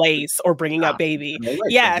and bringing up Old Lace, or Bringing Up Baby. no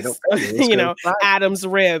way, bringing up Yes, baby. His girl Friday, Adam's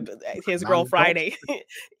Rib, His Girl man, God. Friday.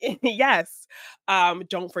 Yes,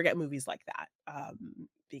 don't forget movies like that,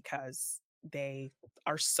 because they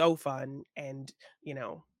are so fun, and,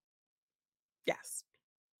 yes.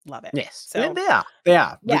 Love it. Yes, So they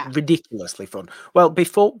are yeah. ridiculously fun. Well,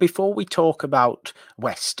 before we talk about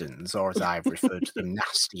westerns, or as I've referred to them,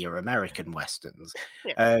 nastier American westerns,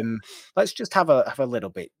 Yeah. let's just have a little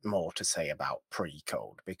bit more to say about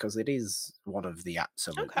Pre-Code, because it is one of the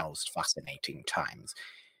absolute Okay. most fascinating times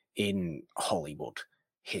in Hollywood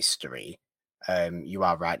history. You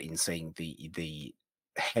are right in saying the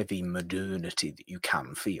heavy modernity that you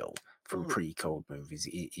can feel from Mhm. Pre-Code movies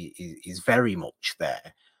is very much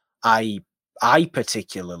there. I I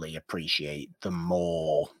particularly appreciate the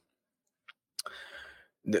more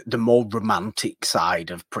romantic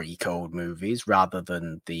side of Pre-Code movies rather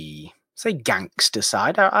than the, say, gangster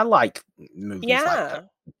side. I like movies like Yeah.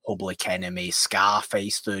 Public Enemy,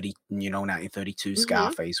 Scarface 1932 Mhm.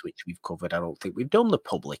 Scarface, which we've covered. I don't think we've done the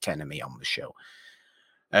Public Enemy on the show.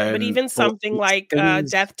 But even But something it's like,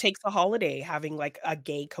 things. Death Takes a Holiday, having, like, a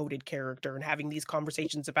gay coded character and having these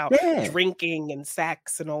conversations about Yeah, drinking and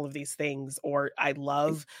sex and all of these things, or I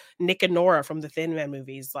love Nick and Nora from the Thin Man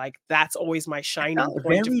movies, like, that's always my shining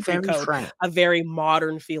point of very, very Pre-Code, frank. a very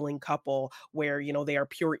modern feeling couple where, they are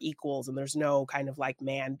pure equals and there's no kind of, like,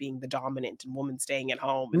 man being the dominant and woman staying at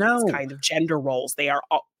home and these No, kind of gender roles. They are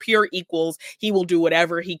all pure equals. He will do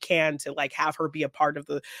whatever he can to, like, have her be a part of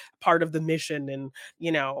the mission and,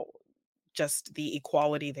 you know, just the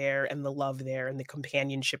equality there and the love there and the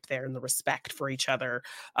companionship there and the respect for each other,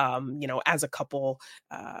 as a couple,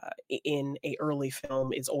 in a early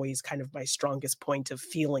film is always kind of my strongest point of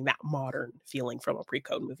feeling that modern feeling from a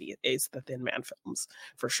pre-code movie is the Thin Man films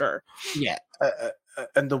for sure. yeah,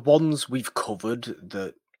 and the ones we've covered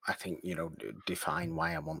that I think define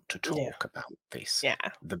why I want to Yeah, talk about this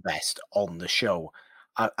yeah. the best on the show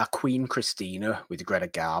are Queen Christina with Greta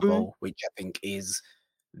Mhm. Garbo, which I think is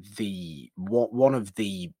the one of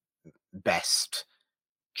the best.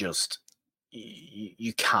 Just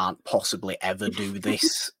you can't possibly ever do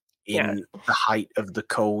this Yeah. in the height of the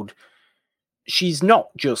code. She's not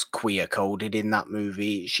just queer coded in that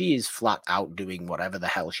movie. She is flat out doing whatever the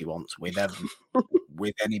hell she wants with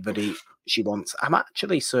anybody she wants. I'm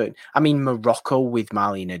actually certain. I mean, Morocco with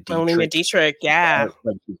Marlena Marlene Dietrich, Dietrich, yeah.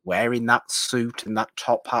 when she's wearing that suit and that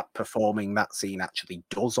top hat, performing that scene, actually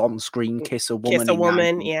does on screen kiss a Kiss woman a in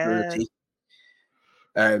Woman, yeah. 1930.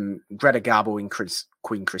 Greta Garbo in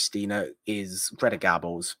Queen Christina is Greta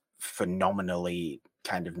Garbo's phenomenally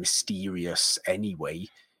kind of mysterious anyway.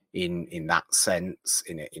 In that sense,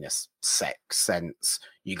 in a sex sense,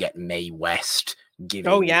 you get Mae West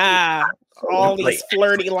Oh, giving it yeah. All absolutely these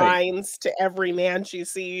flirty everything lines to every man she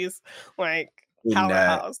sees, like, in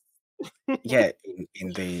powerhouse. yeah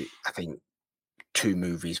in the I think two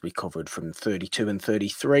movies we covered from 32 and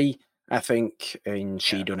 33. I think in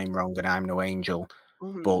She Yeah. Done Him Wrong and I'm No Angel,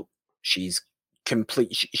 Mhm. but she's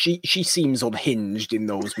complete. She seems unhinged in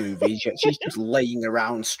those movies. Yet she's just laying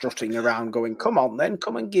around, strutting around, going, "Come on, then,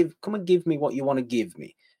 come and give me what you want to give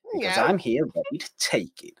me, because Yeah. I'm here ready to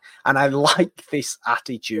take it." And I like this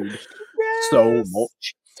attitude so Yes.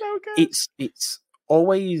 much. So good. It's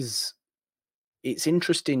always it's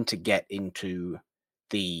interesting to get into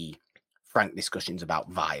the frank discussions about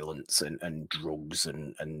violence and drugs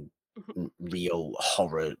and Mhm, real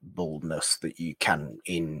horribleness that you can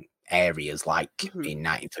in areas like mhm. in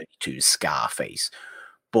 1932's Scarface.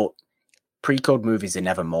 But pre-code movies are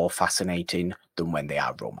never more fascinating than when they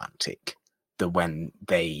are romantic, than when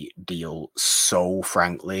they deal so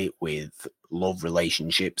frankly with love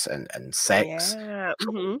relationships and sex. Yeah,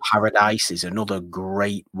 Trouble in mhm. Paradise is another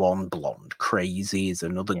great one. Blonde Crazy is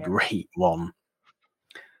another Yeah, great one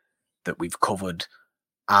that we've covered,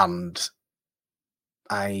 and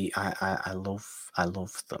I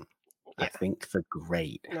love them. I yeah. think they're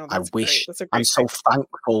great. No, I that's great. wish That's a I'm great so pick.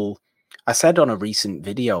 thankful. I said on a recent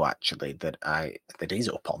video actually that is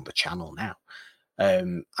up on the channel now.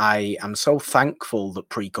 I am so thankful that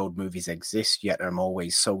pre-code movies exist, yet I'm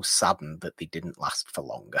always so saddened that they didn't last for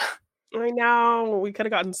longer. I know, we coulda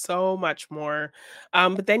gotten so much more,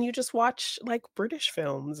 but then you just watch, like, British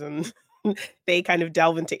films and they kind of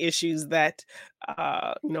delve into issues that,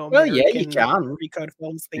 Well, yeah, you American can. pre-code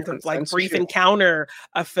films think of, Different like Brief censorship. Encounter,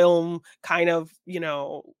 a film kind of,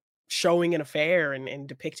 showing an affair and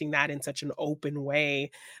depicting that in such an open way,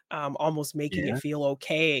 almost making it Yeah. feel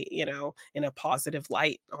okay, in a positive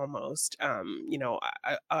light almost,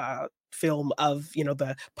 a film of,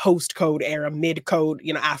 the post-code era, mid-code,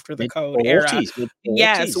 after the Mid code era, 40s, mid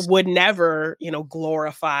yes, 40s. would never,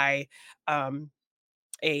 glorify, um,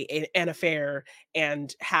 an affair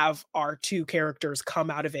and have our 2 characters come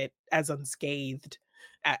out of it as unscathed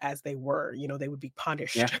as they were, they would be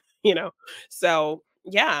Yeah. punished, you know? So,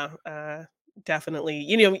 yeah, definitely.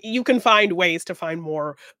 You can find ways to find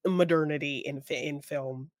more modernity in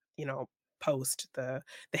film, post the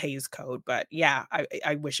Hays Code. But yeah,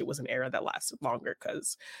 I wish it was an era that lasted longer,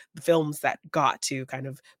 because the films that got to kind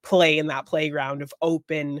of play in that playground of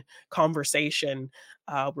open conversation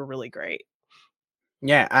were really great.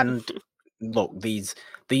 Yeah, and look, these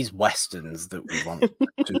westerns that we want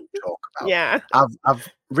to talk about, Yeah. I've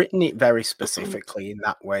written it very specifically in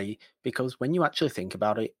that way because when you actually think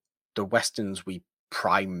about it, the westerns we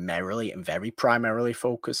primarily and very primarily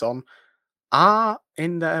focus on are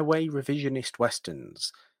in their way revisionist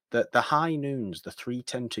westerns. The High Noons, the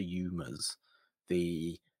 3:10 to Yumas,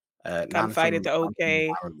 the Man Gunfight at from the OK.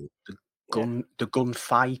 Warrior, the Yeah.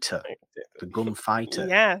 Gunfighter, the Gunfighter.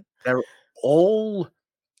 Yeah. They're all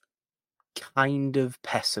kind of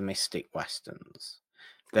pessimistic westerns.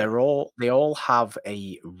 Yeah. They all have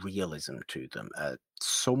a realism to them, a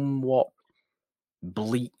somewhat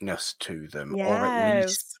bleakness to them, or at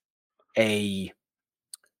least Yes. a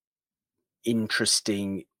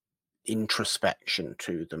interesting introspection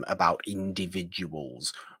to them about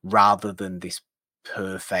individuals rather than this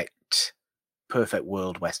perfect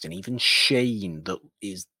world western. Even Shane, that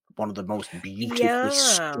is one of the most beautifully Yeah.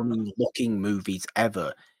 stunning looking movies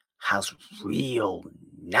ever, has real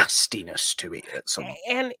nastiness to it at some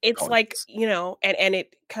And it's like, points. and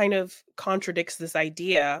it kind of contradicts this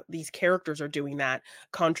idea. These characters are doing that,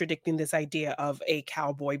 contradicting this idea of a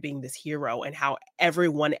cowboy being this hero and how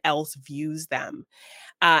everyone else views them.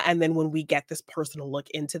 And then when we get this personal look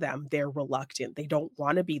into them, they're reluctant. They don't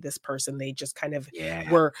want to be this person. They just kind of Yeah,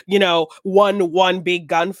 were, won one big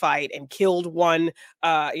gunfight and killed one,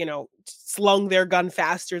 slung their gun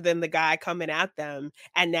faster than the guy coming at them.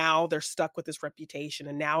 And now they're stuck with this reputation.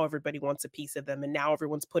 And now everybody wants a piece of them. And now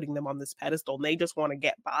everyone's putting them on this pedestal and they just want to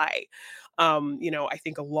get by. I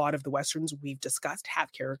think a lot of the Westerns we've discussed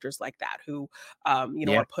have characters like that who,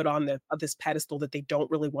 yeah, are put on this pedestal that they don't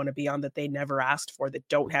really want to be on, that they never asked for, that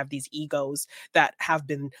don't have these egos that have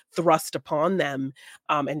been thrust upon them,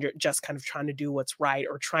 and you're just kind of trying to do what's right,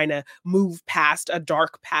 or trying to move past a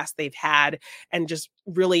dark past they've had, and just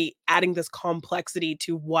really adding this complexity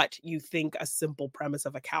to what you think a simple premise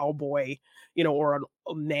of a cowboy, or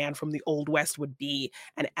a man from the old west would be,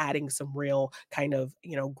 and adding some real kind of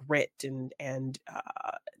grit and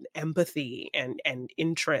empathy and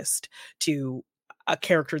interest to a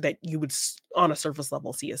character that you would on a surface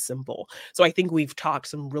level see as simple. So I think we've talked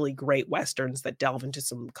some really great westerns that delve into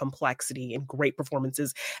some complexity and great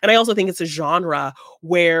performances. And I also think it's a genre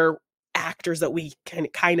where actors that we can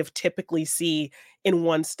kind of typically see in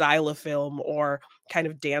one style of film, or kind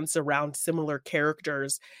of dance around similar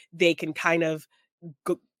characters, they can kind of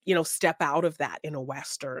step out of that in a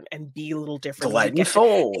Western and be a little different. And we Glenn get to,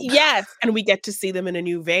 Ford, yes, and we get to see them in a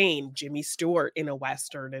new vein. Jimmy Stewart in a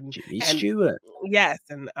Western, and Jimmy and Stewart. yes,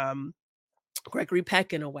 and Gregory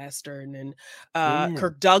Peck in a Western, and Yeah,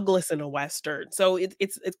 Kirk Douglas in a Western. So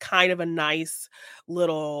it's kind of a nice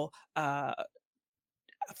little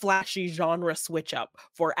flashy genre switch up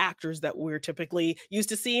for actors that we're typically used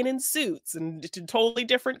to seeing in suits, and totally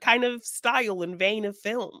different kind of style and vein of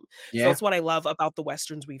film. So yeah. that's what I love about the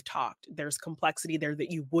westerns we've talked. There's complexity there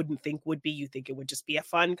that you wouldn't think would be. You think it would just be a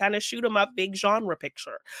fun kind of shoot 'em up big genre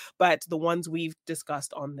picture. But the ones we've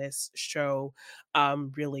discussed on this show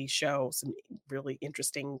really show some really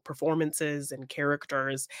interesting performances and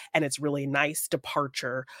characters, and it's really nice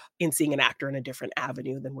departure in seeing an actor in a different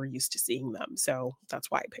avenue than we're used to seeing them. So that's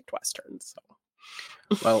why I picked westerns.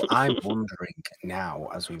 Well, So. I'm wondering now,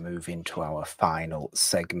 as we move into our final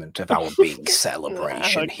segment of our big Oh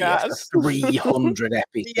celebration here gosh. for 300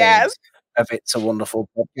 Yes. episodes of It's a Wonderful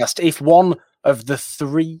Podcast, if one of the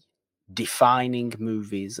three defining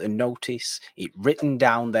movies, and notice it written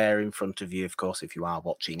down there in front of you, of course, if you are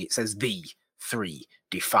watching, it says the three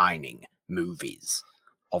defining movies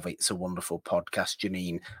of It's a Wonderful Podcast.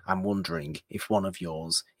 Janine, I'm wondering if one of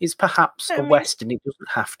yours is perhaps I a mean, Western. It doesn't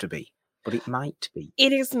have to be, but it might be.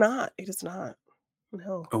 it is not. It is not.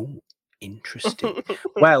 No. Oh, interesting.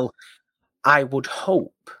 Well, I would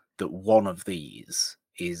hope that one of these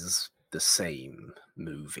is the same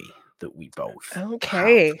movie that we both have.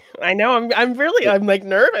 Okay. I know It- I'm like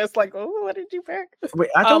nervous. Like, oh, what did you pick?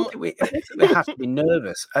 I don't Um think I don't think we have to be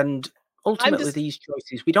nervous. And I'm ultimately, just these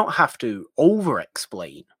choices, we don't have to over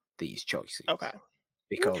explain these choices okay. Okay.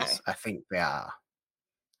 because I think they're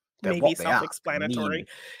Maybe what they are. I self-explanatory. mean,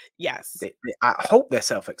 Yes. I hope they're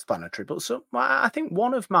self-explanatory, but I think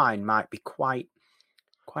one of mine might be quite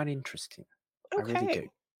interesting. I really do. Okay.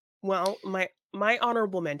 Well, my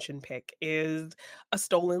honorable mention pick is A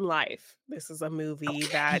Stolen Life. This is a movie Okay.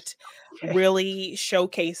 that Okay. really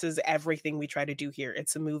showcases everything we try to do here.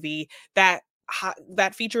 It's a movie that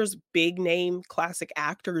that features big name classic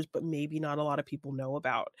actors, but maybe not a lot of people know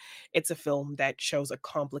about. It's a film that shows a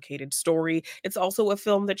complicated story. It's also a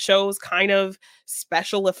film that shows kind of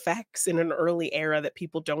special effects in an early era that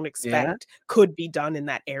people don't Yeah. expect could be done in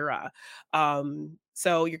that era.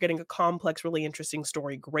 So you're getting a complex, really interesting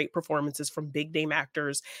story, great performances from big name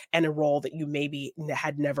actors, and a role that you maybe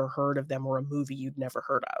had never heard of them, or a movie you'd never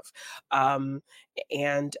heard of.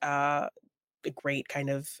 And a great kind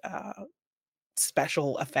of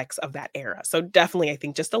special effects of that era. So definitely, I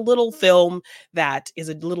think just a little film that is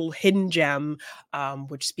a little hidden gem,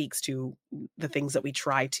 which speaks to the things that we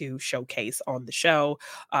try to showcase on the show.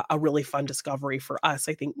 A really fun discovery for us,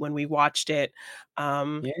 I think, when we watched it,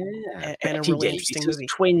 um, Yeah. and a Betty really Davis interesting as movie.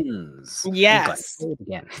 twins. And Glenn Yes. Ford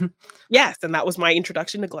again. Yes, and that was my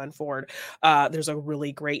introduction to Glenn Ford. There's a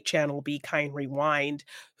really great channel, Be Kind Rewind,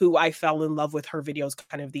 who I fell in love with her videos,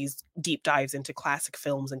 kind of these deep dives into classic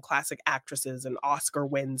films and classic actresses and Oscar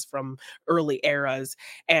wins from early eras.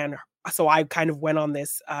 And so I kind of went on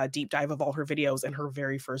this deep dive of all her videos, and her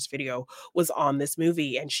very first video was on this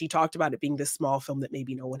movie. And she talked about it being this small film that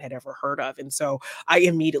maybe no one had ever heard of. And so I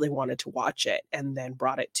immediately wanted to watch it, and then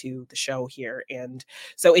brought it to the show here. And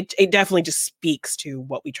so it definitely just speaks to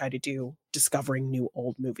what we try to do, discovering new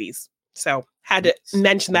old movies. So had to Yes.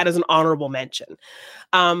 mention that as an honorable mention.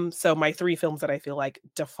 So my 3 films that I feel like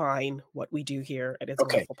define what we do here at It's a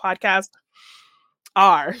Okay. Wonderful Podcast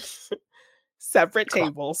are Separate Come on.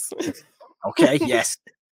 Tables, Okay. Yes.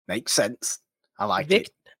 Makes sense. I like it.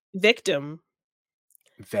 Victim,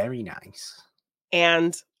 Very nice.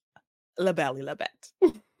 and La Belle et la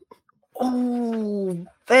Bête. Oh,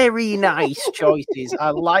 very nice choices.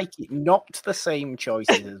 I like it. Not the same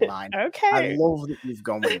choices as mine. I Okay. love that you've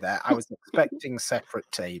gone with that. I was expecting Separate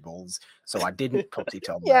Tables, so I didn't put it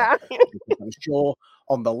on Yeah. there. Because I'm sure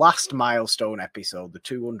on the last milestone episode, the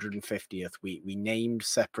 250th, we named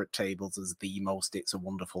Separate Tables as the most It's a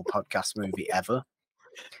Wonderful Podcast movie ever.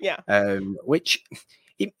 Yeah. Which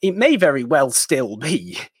it may very well still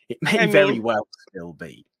be. It may very well still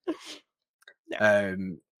be. Yeah.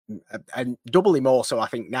 And doubly more so, I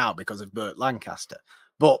think, now because of Burt Lancaster.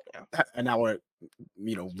 But Yeah. and our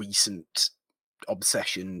recent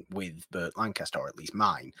obsession with Burt Lancaster, or at least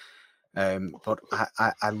mine. But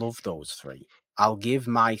I love those 3. I'll give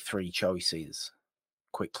my 3 choices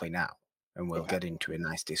quickly now, and we'll Okay. get into a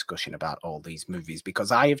nice discussion about all these movies,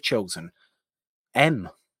 because I have chosen M,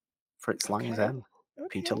 Fritz Lang's Okay. M,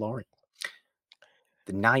 Peter Okay. Lorre.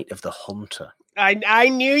 The Night of the Hunter I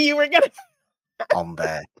knew you were gonna. on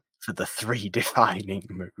there for the 3 defining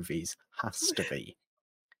movies has to be.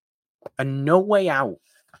 And No Way Out.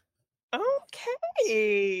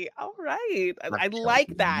 Okay. All right. I I've like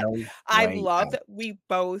chosen that. No I Way love Out. that we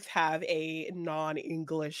both have a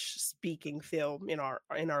non-English speaking film in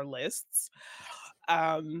our lists.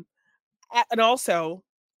 Um and also,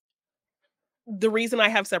 the reason I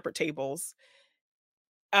have Separate Tables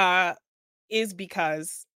uh is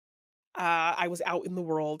because I was out in the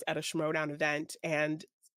world at a Schmodown event, and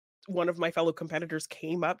one of my fellow competitors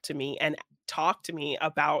came up to me and talked to me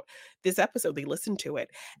about this episode. They listened to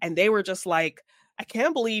it, and they were just like, I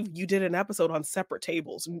can't believe you did an episode on Separate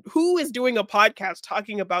Tables. Who is doing a podcast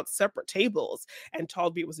talking about Separate Tables? And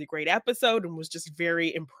told me it was a great episode, and was just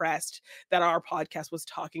very impressed that our podcast was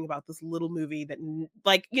talking about this little movie that,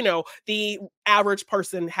 like, the average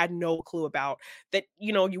person had no clue about, that,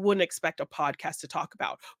 you wouldn't expect a podcast to talk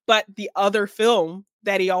about. But the other film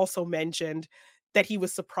that he also mentioned that he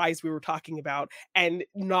was surprised we were talking about and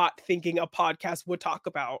not thinking a podcast would talk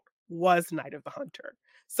about was Night of the Hunter.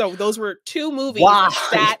 So those were 2 movies Why?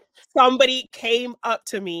 that somebody came up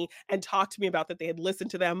to me and talked to me about, that they had listened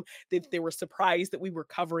to them, that they were surprised that we were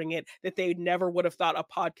covering it, that they never would have thought a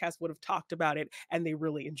podcast would have talked about it, and they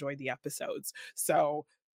really enjoyed the episodes. So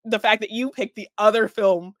the fact that you picked the other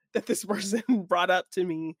film that this person brought up to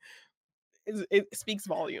me, it speaks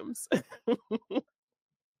volumes.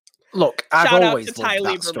 Look, I've Shout out to always Ty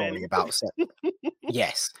loved that Lieberman. story about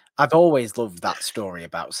Yes, I've always loved that story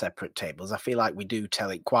about Separate Tables. I feel like we do tell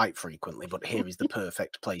it quite frequently, but here is the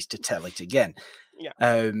perfect place to tell it again.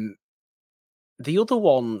 Yeah. The other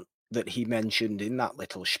one that he mentioned in that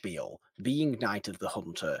little spiel, being Night of the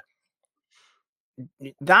Hunter,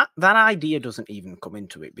 that idea doesn't even come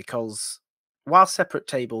into it, because while Separate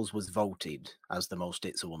Tables was voted as the most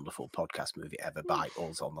It's a Wonderful Podcast movie ever by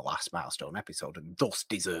us on the last milestone episode, and thus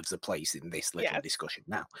deserves a place in this little discussion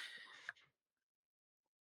now,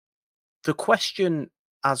 the question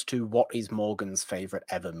as to what is Morgan's favourite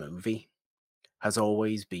ever movie has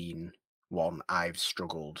always been one I've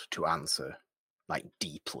struggled to answer, like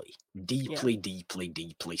deeply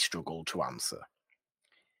struggled to answer.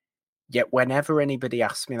 Yet whenever anybody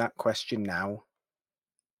asks me that question now,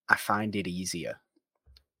 I find it easier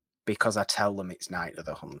because I tell them it's Night of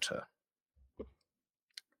the Hunter.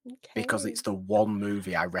 Because Okay. it's the one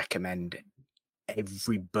movie I recommend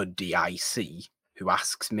everybody I see who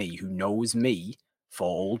asks me, who knows me for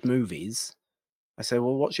old movies. I say,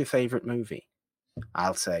 well, what's your favourite movie?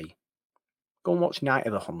 I'll say, go and watch Night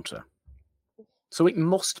of the Hunter. So it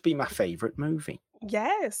must be my favourite movie.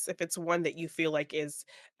 Yes, if it's one that you feel like is,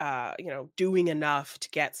 doing enough to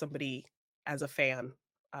get somebody as a fan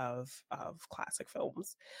of classic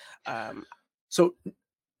films. Um, So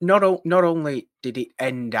not only did it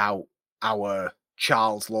end out our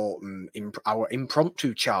Charles Lawton, our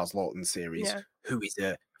impromptu Charles Lawton series, yeah. who is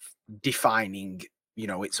a defining,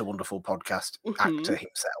 It's a Wonderful Podcast actor Mhm.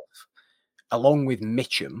 himself, along with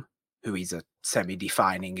Mitchum, who is a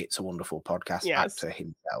semi-defining It's a Wonderful Podcast Yes. actor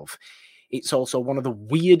himself. It's also one of the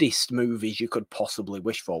weirdest movies you could possibly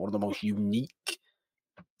wish for, one of the most unique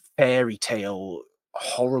fairy tale,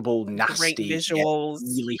 horrible, Great nasty, yet visuals.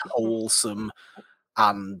 really Mhm. wholesome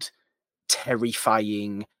and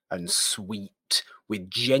terrifying and sweet, with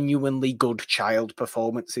genuinely good child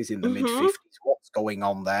performances in the mid Mhm. 50s. What's going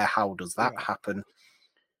on there? How does that Yeah. happen?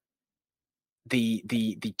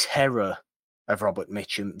 The terror of Robert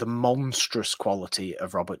Mitchum, the monstrous quality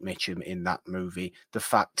of Robert Mitchum in that movie, the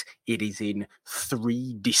fact it is in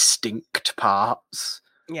 3 distinct parts,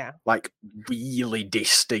 Yeah. like really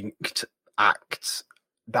distinct acts.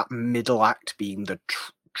 That middle act being the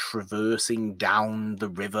traversing down the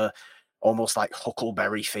river, almost like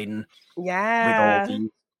Huckleberry Finn, with all Yeah.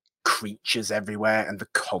 these creatures everywhere and the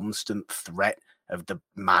constant threat of the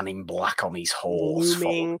man in black on his horse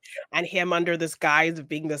following. Looming, and him under this guise of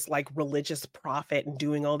being this, like, religious prophet and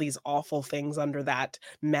doing all these awful things under that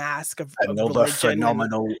mask of Another religion and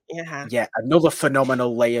phenomenal, yeah. yeah, another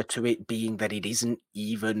phenomenal layer to it being that it isn't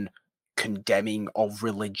even condemning of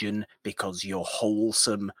religion, because your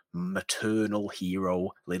wholesome maternal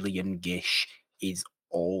hero, Lillian Gish, is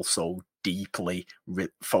also deeply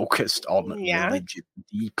focused on Yeah. religion,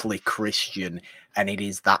 deeply Christian, and it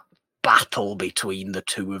is that battle between the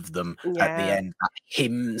two of them at the Yeah. end, that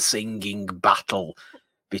hymn singing battle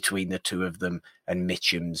between the two of them, and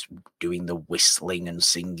Mitchum's doing the whistling and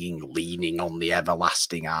singing, leaning on the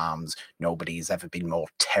everlasting arms. Nobody has ever been more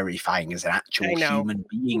terrifying as an actual I know. human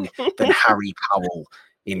being than Harry Powell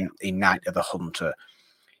Yeah. in Night of the Hunter.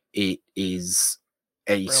 It is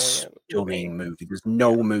a Brilliant movie. stunning movie. There's Yeah.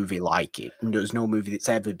 no movie like it. There's no movie that's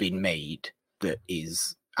ever been made that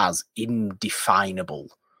is as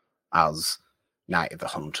indefinable as Night of the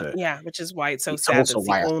Hunter. Yeah, which is why it's so It's sad also that's the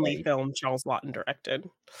why I only say film Charles Laughton directed.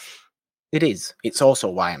 it is. It's also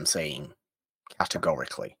why I'm saying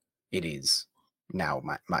categorically it is now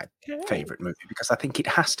my Okay. favorite movie, because I think it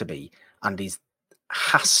has to be, and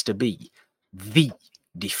has to be the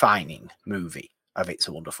defining movie of It's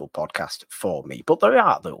a Wonderful Podcast for me. But there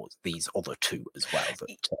are these other two as well that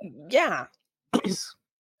Y Yeah. is.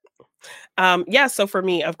 Yeah, so for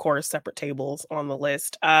me, of course, Separate Tables on the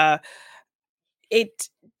list. It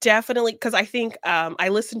definitely, because I think, I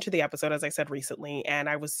listened to the episode, as I said recently, and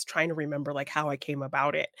I was trying to remember, like, how I came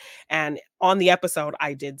about it, and on the episode,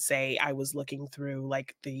 I did say I was looking through,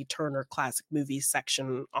 like, the Turner Classic Movies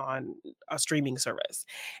section on a streaming service,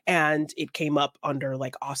 and it came up under,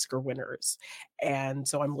 like, Oscar winners, and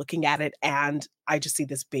so I'm looking at it, and I just see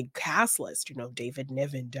this big cast list, David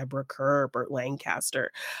Niven, Deborah Kerr, Burt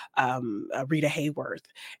Lancaster, Rita Hayworth,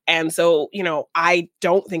 and so, I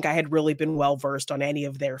don't think I had really been well versed on any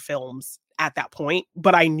of their films at that point,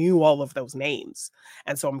 but I knew all of those names.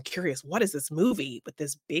 And so I'm curious, what is this movie with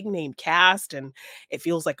this big name cast? And it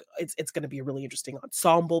feels like it's going to be a really interesting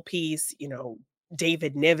ensemble piece.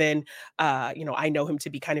 David Niven, I know him to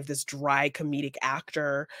be kind of this dry comedic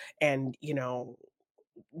actor, and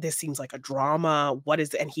this seems like a drama. What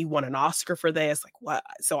is it? And he won an Oscar for this. Like, what?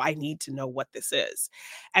 So I need to know what this is.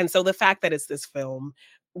 And so the fact that it's this film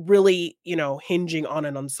really, hinging on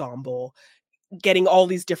an ensemble, getting all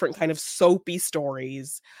these different kind of soapy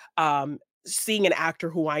stories, seeing an actor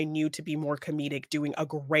who I knew to be more comedic doing a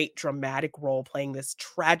great dramatic role playing this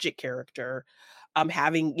tragic character,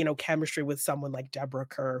 having, chemistry with someone like Deborah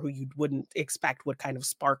Kerr, who you wouldn't expect would kind of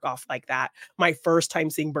spark off like that. My first time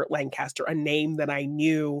seeing Burt Lancaster, a name that I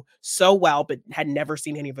knew so well, but had never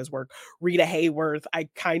seen any of his work. Rita Hayworth, I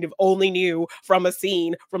kind of only knew from a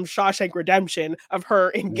scene from Shawshank Redemption of her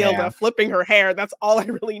in Yeah. Gilda flipping her hair. That's all I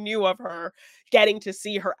really knew of her. Getting to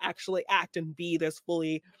see her actually act and be this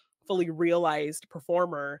fully realized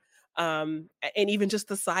performer, and even just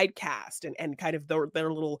the side cast and kind of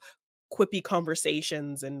their little quippy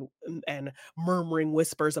conversations and murmuring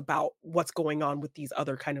whispers about what's going on with these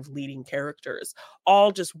other kind of leading characters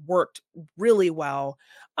all just worked really well.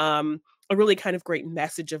 A really kind of great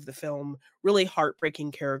message of the film, really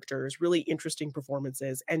heartbreaking characters, really interesting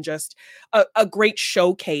performances, and just a great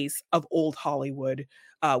showcase of old Hollywood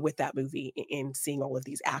with that movie in seeing all of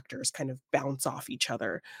these actors kind of bounce off each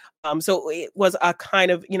other. So it was a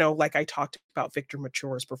kind of, like I talked about Victor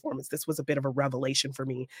Mature's performance, this was a bit of a revelation for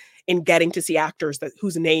me in getting to see actors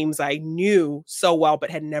whose names I knew so well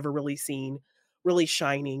but had never really seen really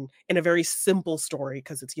shining in a very simple story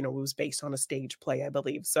because it was based on a stage play, I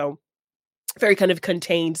believe. So very kind of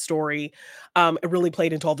contained story. It really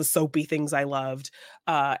played into all the soapy things I loved.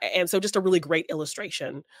 And so just a really great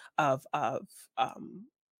illustration of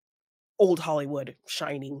old Hollywood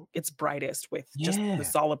shining its brightest with just the Yeah.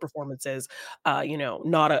 solid performances,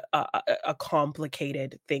 not a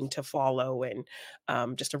complicated thing to follow, and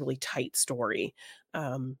just a really tight story.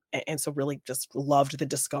 And so really just loved the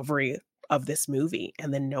discovery of this movie,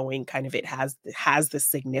 and then knowing kind of it has this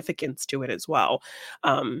significance to it as well,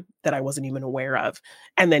 that I wasn't even aware of.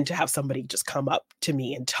 And then to have somebody just come up to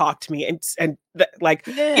me and talk to me like,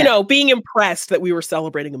 Yeah. being impressed that we were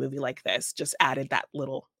celebrating a movie like this just added that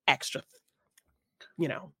little extra, you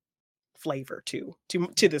know, flavor to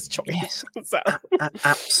this choice. Yes. So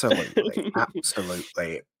Absolutely.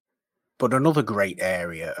 Absolutely. But another great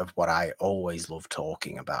area of what I always love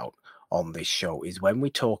talking about on this show is when we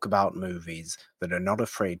talk about movies that are not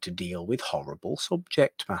afraid to deal with horrible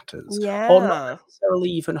subject matters, or not yeah. necessarily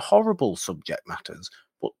even horrible subject matters,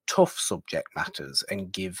 but tough subject matters,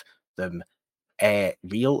 and give them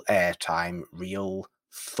real airtime, real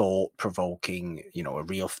thought provoking, a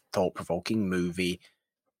real thought provoking movie.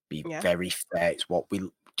 Be Yeah. very fair. It's what we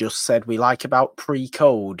just said we like about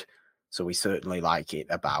pre-code, so we certainly like it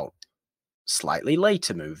about slightly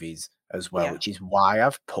later movies as well, Yeah. which is why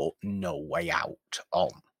I've put No Way Out on,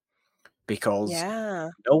 because Yeah.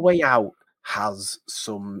 No Way Out has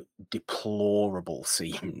some deplorable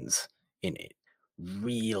scenes in it,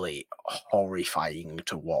 really horrifying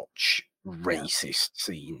to watch Yeah. racist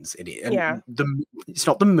scenes in it. Yeah. And it's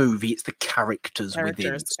not the movie, it's the characters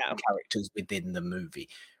Characters. within Yeah. the movie.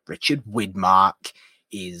 Richard Widmark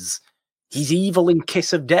he's evil in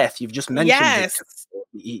Kiss of Death. You've just mentioned Yes.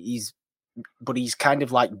 Victor. He's kind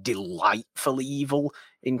of like delightfully evil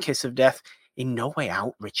in Kiss of Death. In No Way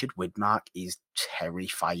Out, Richard Widmark is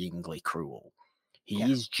terrifyingly cruel. Yeah.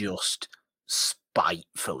 He is just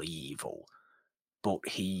spitefully evil, but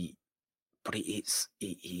he's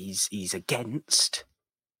against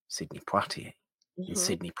Sidney Poitier in Mhm.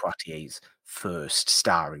 Sidney Poitier's first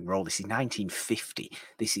starring role. This is 1950.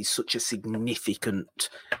 This is such a significant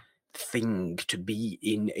thing to be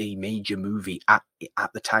in a major movie at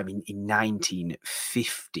the time in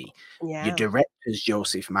 1950. Your Yeah. director's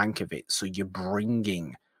Joseph Mankiewicz, so you're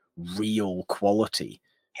bringing real quality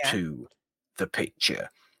Yeah. to the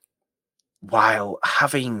picture while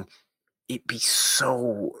having it be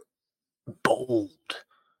so bold,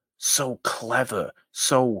 so clever,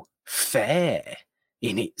 so fair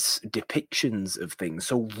in its depictions of things,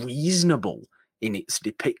 so reasonable in its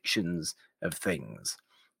depictions of things,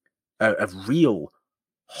 of real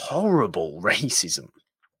horrible racism.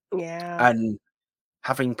 Yeah. And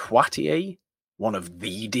having Poitier, one of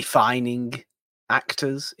the defining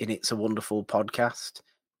actors in It's a Wonderful Podcast,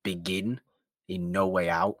 begin in No Way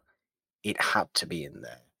Out, it had to be in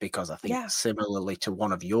there because I think Yeah. similarly to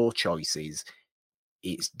one of your choices,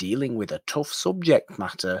 it's dealing with a tough subject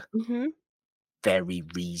matter Mhm. very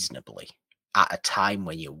reasonably at a time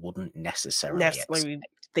when you wouldn't necessarily Necessarily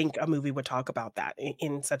think a movie would talk about that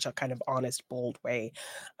in such a kind of honest, bold way.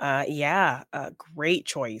 Yeah, a great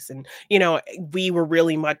choice. And we were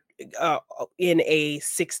really much in a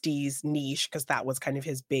 '60s niche because that was kind of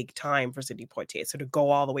his big time for Sidney Poitier. So to go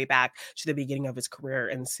all the way back to the beginning of his career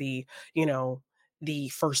and see, the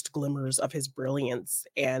first glimmers of his brilliance,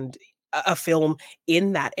 and a film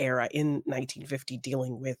in that era in 1950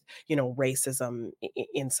 dealing with racism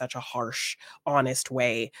in such a harsh, honest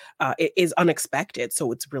way, it is unexpected.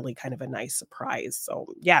 So it's really kind of a nice surprise. So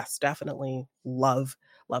yes, definitely love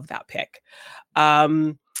that pick.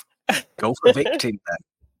 Um, go for victim then.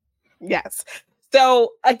 yes.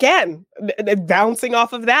 So again, bouncing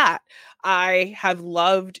off of that, I have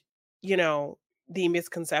loved, the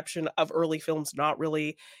misconception of early films not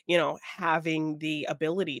really, having the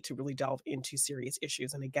ability to really delve into serious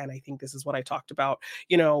issues. And again, I think this is what I talked about,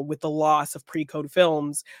 with the loss of pre-code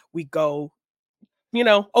films, we go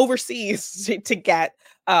overseas to get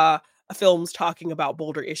films talking about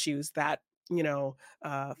bolder issues that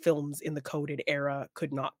films in the coded era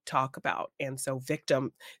could not talk about. And so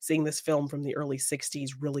Victim, seeing this film from the early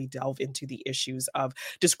 60s really delve into the issues of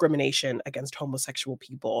discrimination against homosexual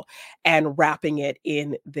people and wrapping it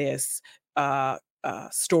in this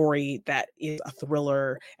story that is a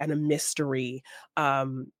thriller and a mystery,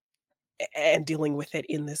 um, and dealing with it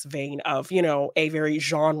in this vein of, a very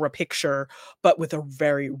genre picture, but with a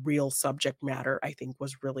very real subject matter, I think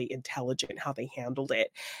was really intelligent how they handled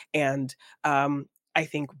it. And I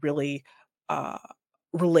think really uh,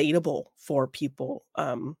 relatable for people.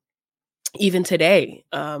 Even today,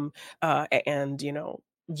 and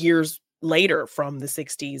years later from the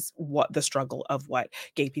 60s, what the struggle of what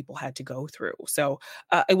gay people had to go through. So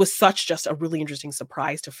it was such just a really interesting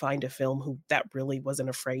surprise to find a film who that really wasn't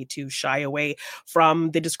afraid to shy away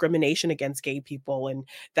from the discrimination against gay people, and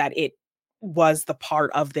that it was the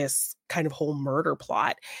part of this kind of whole murder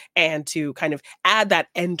plot, and to kind of add that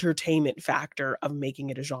entertainment factor of making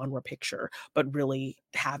it a genre picture but really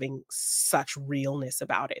having such realness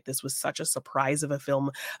about it. This was such a surprise of a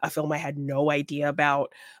film I had no idea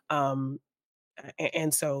about. Um,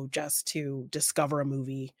 and so just to discover a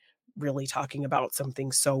movie really talking about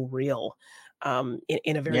something so real,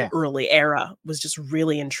 in a very Yeah. early era was just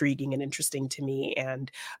really intriguing and interesting to me.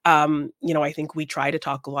 And, I think we try to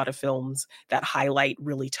talk a lot of films that highlight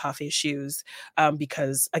really tough issues,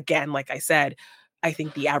 because, again, like I said, I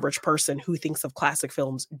think the average person who thinks of classic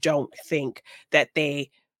films don't think that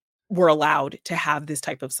they were allowed to have this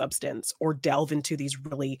type of substance or delve into these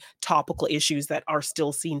really topical issues that are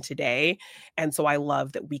still seen today. And so I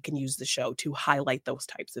love that we can use the show to highlight those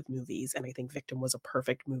types of movies. And I think Victim was a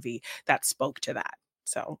perfect movie that spoke to that.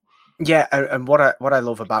 So Yeah, and what I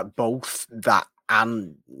love about both that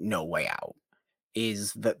and No Way Out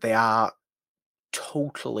is that they are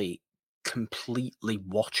totally, completely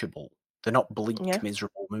watchable. They're not bleak, yeah,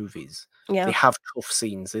 miserable movies. They yeah, have tough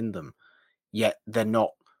scenes in them, yet they're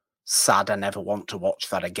not sad, I never want to watch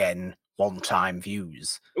that again, one-time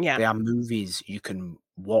views. yeah. They are movies you can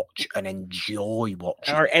watch and enjoy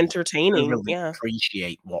watching Are and entertaining. thoroughly Yeah.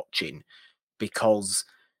 appreciate watching because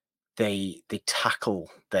they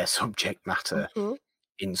tackle their subject matter Hmm.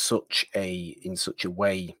 in such a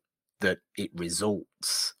way that it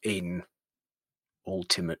results in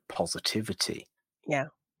ultimate positivity, Yeah.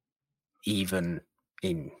 even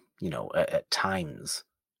in at times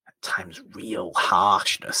real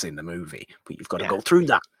harshness in the movie, but you've got to Yeah. go through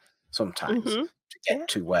that sometimes Hmm. to get Yeah.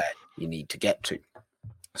 to where you need to get to.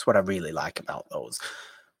 That's what I really like about those.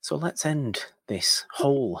 So let's end this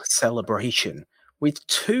whole celebration with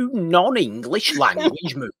two non-English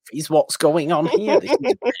language movies. What's going on here? This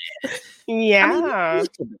is I mean, it's a Yeah.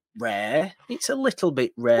 little bit rare. It's a little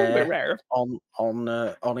bit A little bit rare rare. on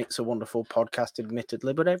It's a Wonderful Podcast,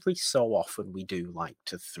 admittedly, but every so often we do like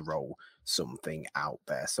to throw something out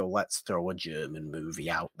there. So let's throw a German movie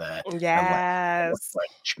out there and let's throw a Yes.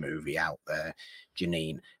 French movie out there,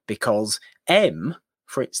 Janine, because M,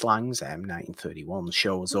 Fritz Lang's M, 1931,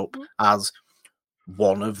 shows up Mhm. as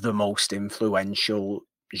one of the most influential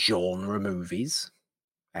genre movies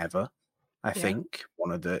ever. I Yeah. think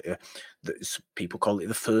one of people call it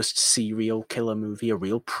the first serial killer movie, a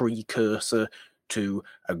real precursor to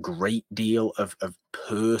a great deal of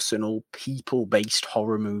personal, people-based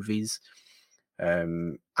horror movies,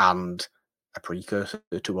 and a precursor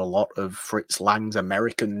to a lot of Fritz Lang's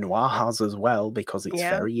American noirs as well, because it's Yeah.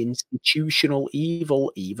 very institutional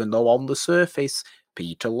evil, even though on the surface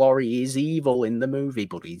Peter Lorre is evil in the movie,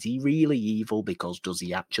 but is he really evil? Because does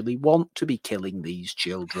he actually want to be killing these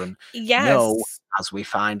children? No, Yes. as we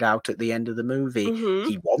find out at the end of the movie, Mhm.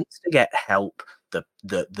 he wants to get help.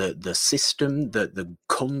 The system, the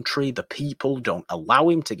country, the people don't allow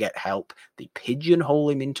him to get help. They pigeonhole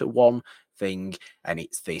him into one thing, and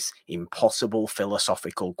it's this impossible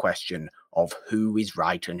philosophical question of who is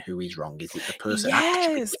right and who is wrong. Is it the person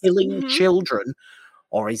actually Yes. killing Mhm. children,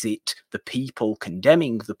 or is it the people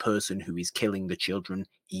condemning the person who is killing the children,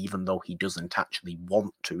 even though he doesn't actually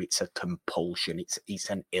want to? It's a compulsion. It's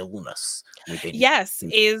an illness within Yes,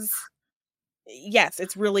 him. is yes,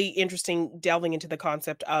 it's really interesting delving into the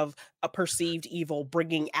concept of a perceived evil,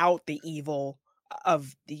 bringing out the evil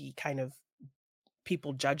of the kind of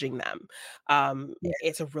people judging them. Yeah,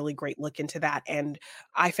 It's a really great look into that, and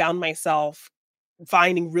I found myself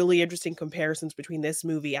finding really interesting comparisons between this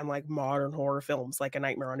movie and, like, modern horror films like A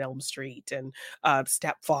Nightmare on Elm Street and,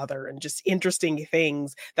 Stepfather, and just interesting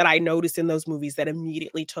things that I noticed in those movies that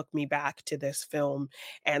immediately took me back to this film.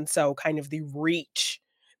 And so kind of the reach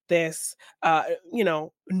this,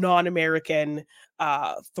 non-American,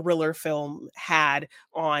 thriller film had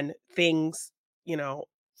on things, you know,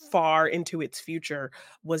 far into its future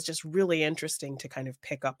was just really interesting to kind of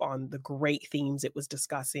pick up on the great themes it was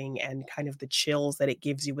discussing and kind of the chills that it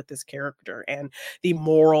gives you with this character and the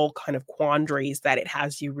moral kind of quandaries that it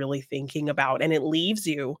has you really thinking about. And it leaves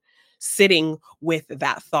you sitting with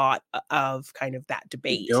that thought of kind of that It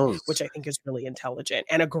debate, which does. I think is really intelligent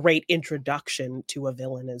and a great introduction to a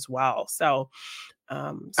villain as well. So,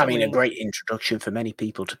 I so mean, a many. great introduction for many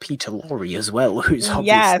people to Peter Lorre as well, who's Yes. obviously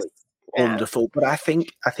Yes. wonderful. But I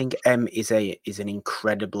think M is an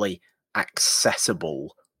incredibly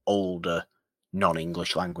accessible, older,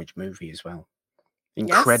 non-English language movie as well. Yes.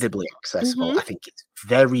 Incredibly accessible. Mhm. I think it's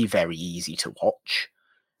very, very easy to watch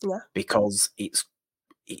Yeah. because it's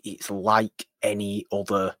like any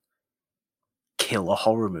other killer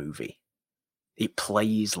horror movie. It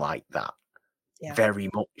plays like that, Yeah. very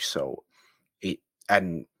much so. It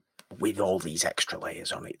and with all these extra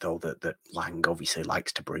layers on it, though, that Lang obviously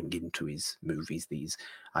likes to bring into his movies, these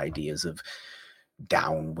ideas of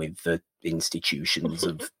down with the institutions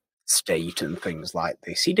of state and things like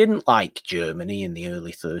this. He didn't like Germany in the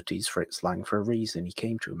early 30s, Fritz Lang, for a reason. He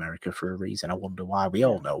came to America for a reason. I wonder why. We Yeah.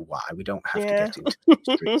 all know why. We don't have to Yeah. get into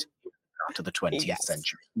history to the 20th Yes.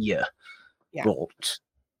 century here, Yeah. but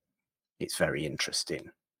it's very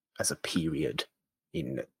interesting as a period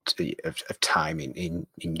of time in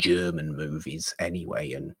German movies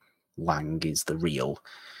anyway, and Lang is the real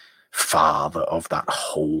father of that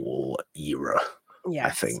whole era, I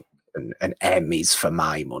Yes. think. And M is, for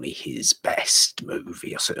my money, his best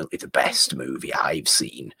movie, or certainly the best movie I've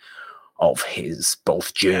seen of his,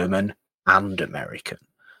 both Yeah. German and American.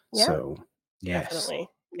 Yeah. So, yes. Definitely.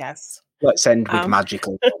 Yes. Let's end with Um,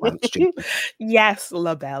 magical romance, Jinky. yes,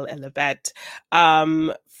 La Belle et la Bête,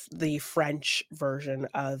 the French version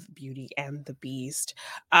of Beauty and the Beast.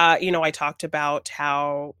 I talked about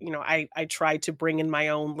how, I tried to bring in my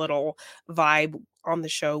own little vibe on the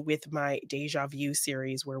show with my Deja Vu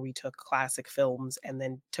series, where we took classic films and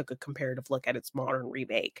then took a comparative look at its modern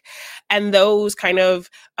remake. And those kind of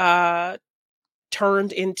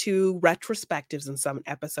turned into retrospectives in some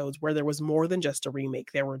episodes where there was more than just a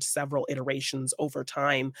remake. There were several iterations over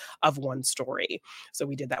time of one story. So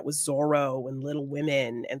we did that with Zorro and Little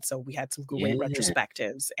Women. And so we had some great Yeah.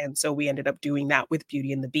 retrospectives. And so we ended up doing that with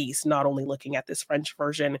Beauty and the Beast, not only looking at this French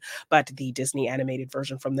version, but the Disney animated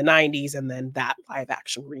version from the 90s and then that live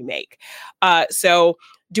action remake. So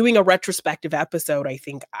doing a retrospective episode, I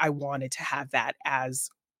think I wanted to have that as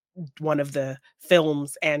one of the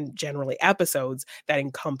films and generally episodes that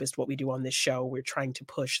encompassed what we do on this show. We're trying to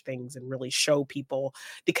push things and really show people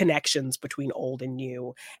the connections between old and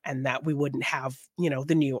new, and that we wouldn't have,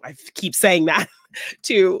 the new. I keep saying that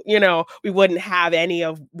we wouldn't have any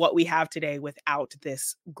of what we have today without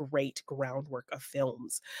this great groundwork of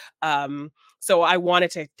films. So I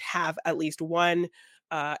wanted to have at least one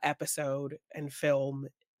episode and film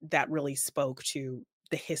that really spoke to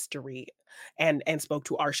the history and spoke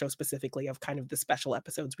to our show specifically of kind of the special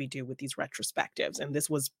episodes we do with these retrospectives. And this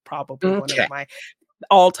was probably one of Okay. my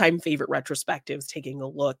all-time favorite retrospectives, taking a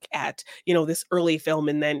look at, this early film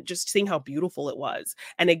and then just seeing how beautiful it was.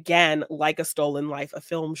 And again, like A Stolen Life, a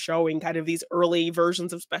film showing kind of these early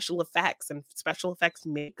versions of special effects and special effects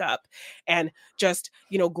makeup and just,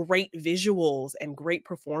 great visuals and great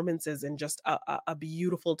performances and just a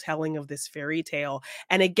beautiful telling of this fairy tale.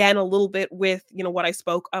 And again, a little bit with, what I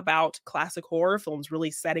spoke about classic horror films really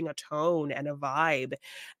setting a tone and a vibe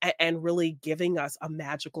and really giving us a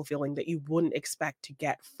magical feeling that you wouldn't expect to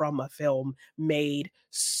get from a film made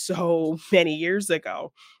so many years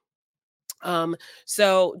ago.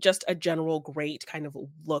 So just a general great kind of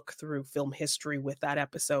look through film history with that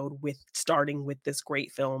episode, with starting with this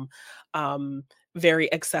great film.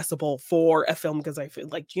 Very accessible for a film because I feel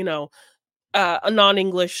like, a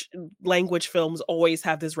non-English language films always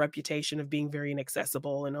have this reputation of being very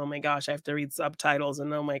inaccessible and oh my gosh, I have to read subtitles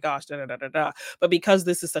and oh my gosh, da da da da da. But because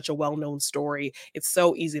this is such a well-known story, it's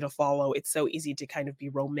so easy to follow. It's so easy to kind of be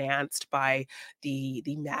romanced by the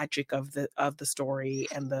magic of the story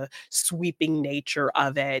and the sweeping nature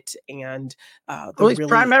of it and the Well, it's really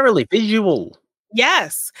primarily visual.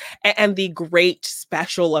 yes, and the great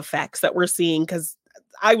special effects that we're seeing because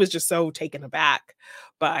I was just so taken aback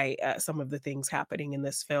by some of the things happening in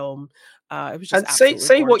this film. It was just And say absolutely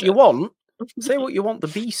say what you gorgeous. want. Say what you want. The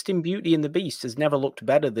Beast in Beauty and the Beast has never looked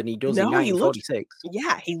better than he does in No, he looks 1946.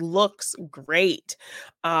 yeah, he looks great.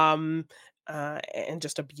 Um, and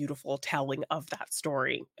just a beautiful telling of that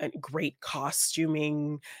story and great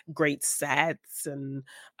costuming, great sets, and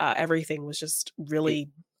everything was just It really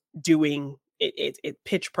doing it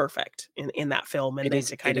pitch perfect in that film, and It then is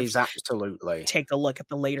to it kind of is absolutely. take a look at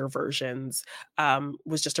the later versions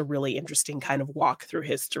was just a really interesting kind of walk through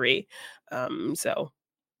history. So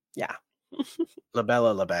yeah. La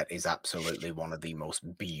Bella La Bête is absolutely one of the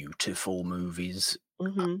most beautiful movies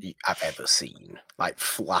Hmm. I've ever seen. Like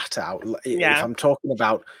flat out. If Yeah. I'm talking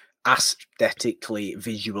about aesthetically,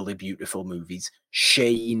 visually beautiful movies,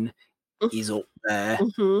 Shane is up there.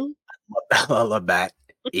 Hmm. La Bella La Bête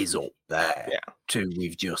is up there. Yeah. Too.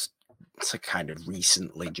 We've just kind of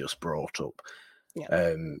recently just brought up.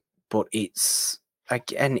 Yeah. But it's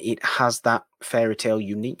again, it has that fairy tale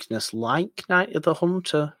uniqueness, like Night of the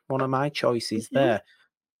Hunter, one of my choices Hmm. there.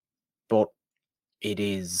 But it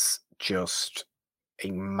is just a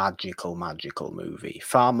magical, magical movie.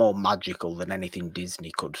 Far more magical than anything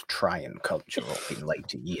Disney could try and conjure up in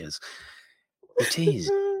later years. It is,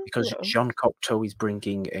 because Yeah. Jean Cocteau is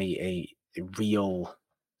bringing a real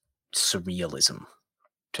surrealism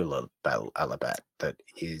to La Belle à la Bête that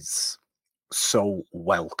is so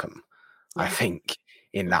welcome, I Yeah. think,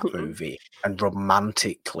 in that movie. And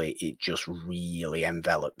romantically, it just really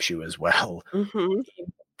envelops you as well. Hmm.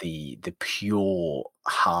 The pure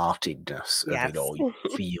heartedness of it Yes. all. You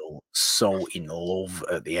feel so in love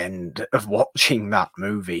at the end of watching that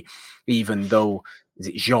movie, even though is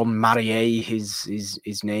it Jean Marie,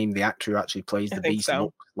 his name, the actor who actually plays I the think beast, so.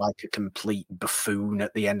 looks like a complete buffoon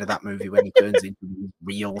at the end of that movie when he turns into his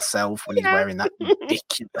real self when he's Yeah. wearing that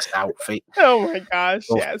ridiculous outfit. Oh my gosh,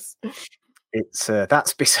 But yes. it's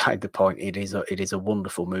that's beside the point. It is a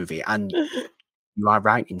wonderful movie, and you are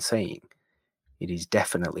right in saying it is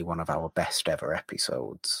definitely one of our best ever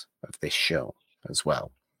episodes of this show as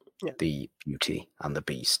well. Yeah. The Beauty and the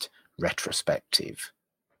Beast retrospective.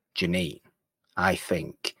 Janine, I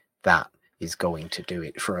think that is going to do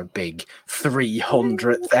it for a big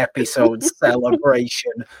 300th episode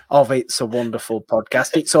celebration of It's a Wonderful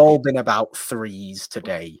Podcast. It's all been about threes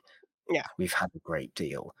today. Yeah. We've had a great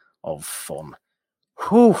deal of fun.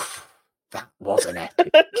 Whew, that was an epic.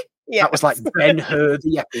 Yes. That was like Ben-Hur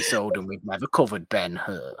the episode, and we've never covered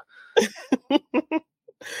Ben-Hur.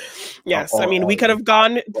 Yes, I mean, we could have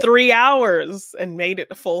gone 3 hours and made it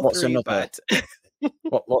a full What's 3, another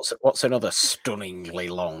but what's another stunningly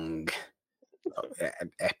long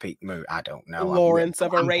epic movie? I don't know. Lawrence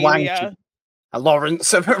of I'm Arabia. blanking.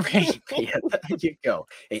 Lawrence of Arabia. There you go.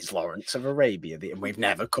 It's Lawrence of Arabia, and we've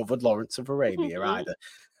never covered Lawrence of Arabia either,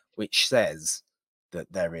 which says that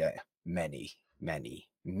there are many, many,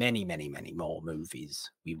 many, many, many more movies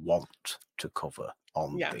we want to cover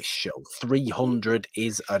on Yes. this show. 300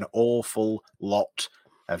 is an awful lot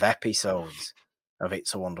of episodes of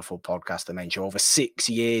It's a Wonderful Podcast. I mentioned over 6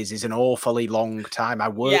 years is an awfully long time. I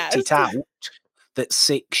worked it out that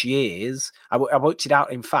 6 years, I worked it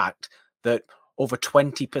out, in fact, that over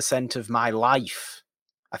 20% of my life,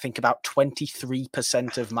 I think about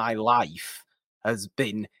 23% of my life has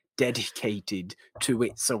been dedicated to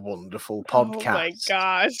It's a Wonderful Podcast. Oh my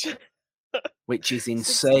gosh. Which is 6 years,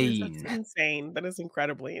 that's insane. insane. That is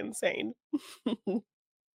incredibly insane.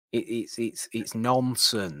 It's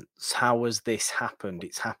nonsense. How has this happened?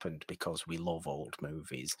 It's happened because we love old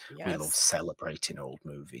movies. We love Yes. celebrating old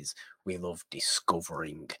movies. We love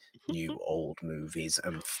discovering new old movies.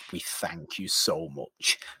 And we thank you so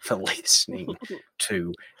much for listening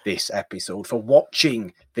to this episode, for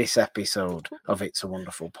watching this episode of It's a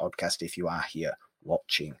Wonderful Podcast. If you are here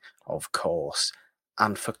watching, of course,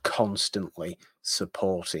 and for constantly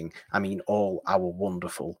supporting, I mean, all our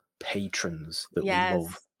wonderful patrons that we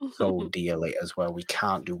love so dearly as well. We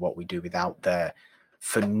can't do what we do without their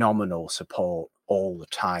phenomenal support all the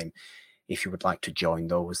time. If you would like to join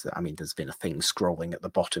those, I mean, there's been a thing scrolling at the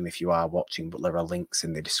bottom if you are watching, but there are links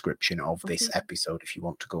in the description of this episode if you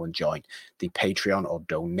want to go and join the Patreon or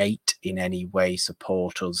donate in any way,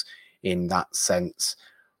 support us in that sense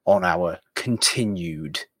on our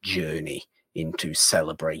continued journey into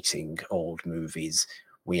celebrating old movies.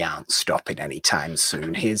 We aren't stopping anytime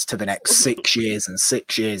soon. Here's to the next 6 years and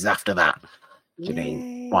 6 years after that.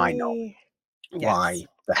 Janine, why not? Yes. Why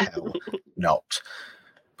the hell not?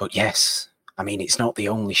 But yes, I mean, it's not the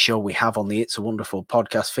only show we have on the It's a Wonderful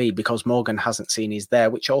Podcast feed, because Morgan Hasn't Seen is there,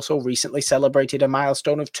 which also recently celebrated a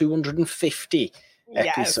milestone of 250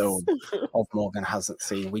 episodes of Morgan Hasn't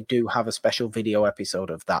Seen. We do have a special video episode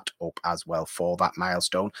of that up as well for that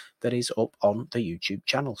milestone that is up on the YouTube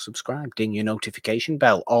channel. Subscribe, ding your notification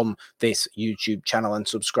bell on this YouTube channel, and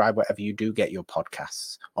subscribe wherever you do get your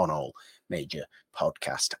podcasts on all major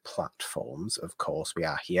podcast platforms. Of course, we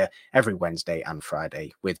are here every Wednesday and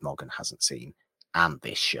Friday with Morgan Hasn't Seen and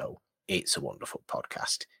this show, It's a Wonderful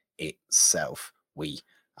Podcast itself. We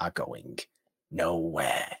are going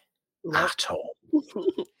nowhere. at all.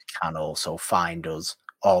 You can also find us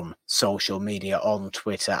on social media, on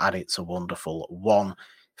Twitter at It's a Wonderful One.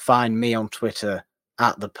 Find me on Twitter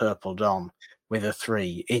at the Purple Don with a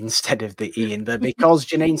 3 instead of the E in there, because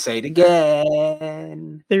Janine said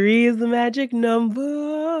again. 3 is the magic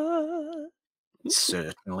number. It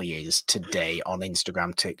certainly is today on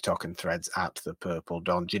Instagram, TikTok, and Threads at the Purple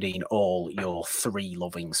Don. Janine, all your 3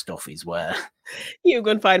 loving stuff is where? You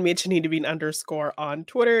can find me at Janine Devine _ on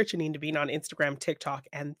Twitter, Janine Devine on Instagram, TikTok,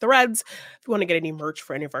 and Threads. If you want to get any merch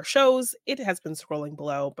for any of our shows, it has been scrolling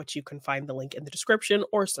below, but you can find the link in the description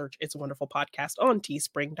or search It's a Wonderful Podcast on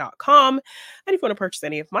teespring.com. And if you want to purchase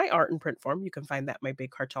any of my art in print form, you can find that at my Big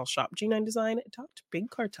Cartel shop,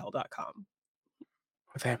 g9design.bigcartel.com.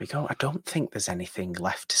 There we go. I don't think there's anything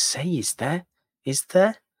left to say, is there? Is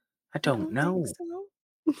there? I don't know. So.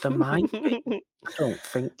 There might be. I don't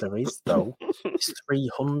think there is, though. It's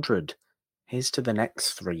 300. Here's to the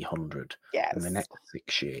next 300. Yes. And the next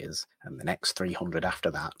 6 years. And the next 300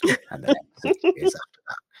 after that. And the next 6 years after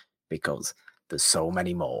that. Because there's so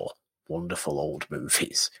many more wonderful old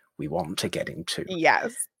movies we want to get into.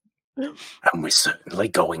 Yes. And we're certainly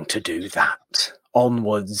going to do that.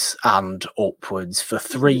 Onwards and upwards for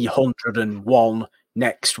 301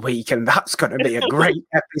 next week. And that's going to be a great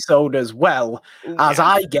episode as well, as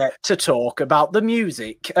I get to talk about the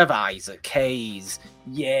music of Isaac Hayes.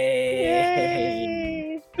 Yay!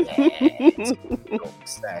 Yes.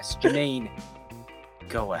 Success. Janine,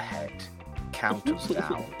 go ahead. Count us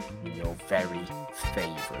down in your very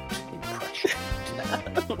favourite impression today.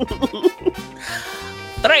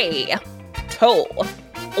 3, 2,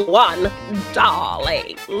 1,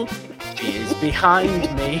 darling. She is behind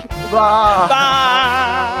me. Bye.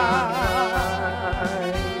 Bye.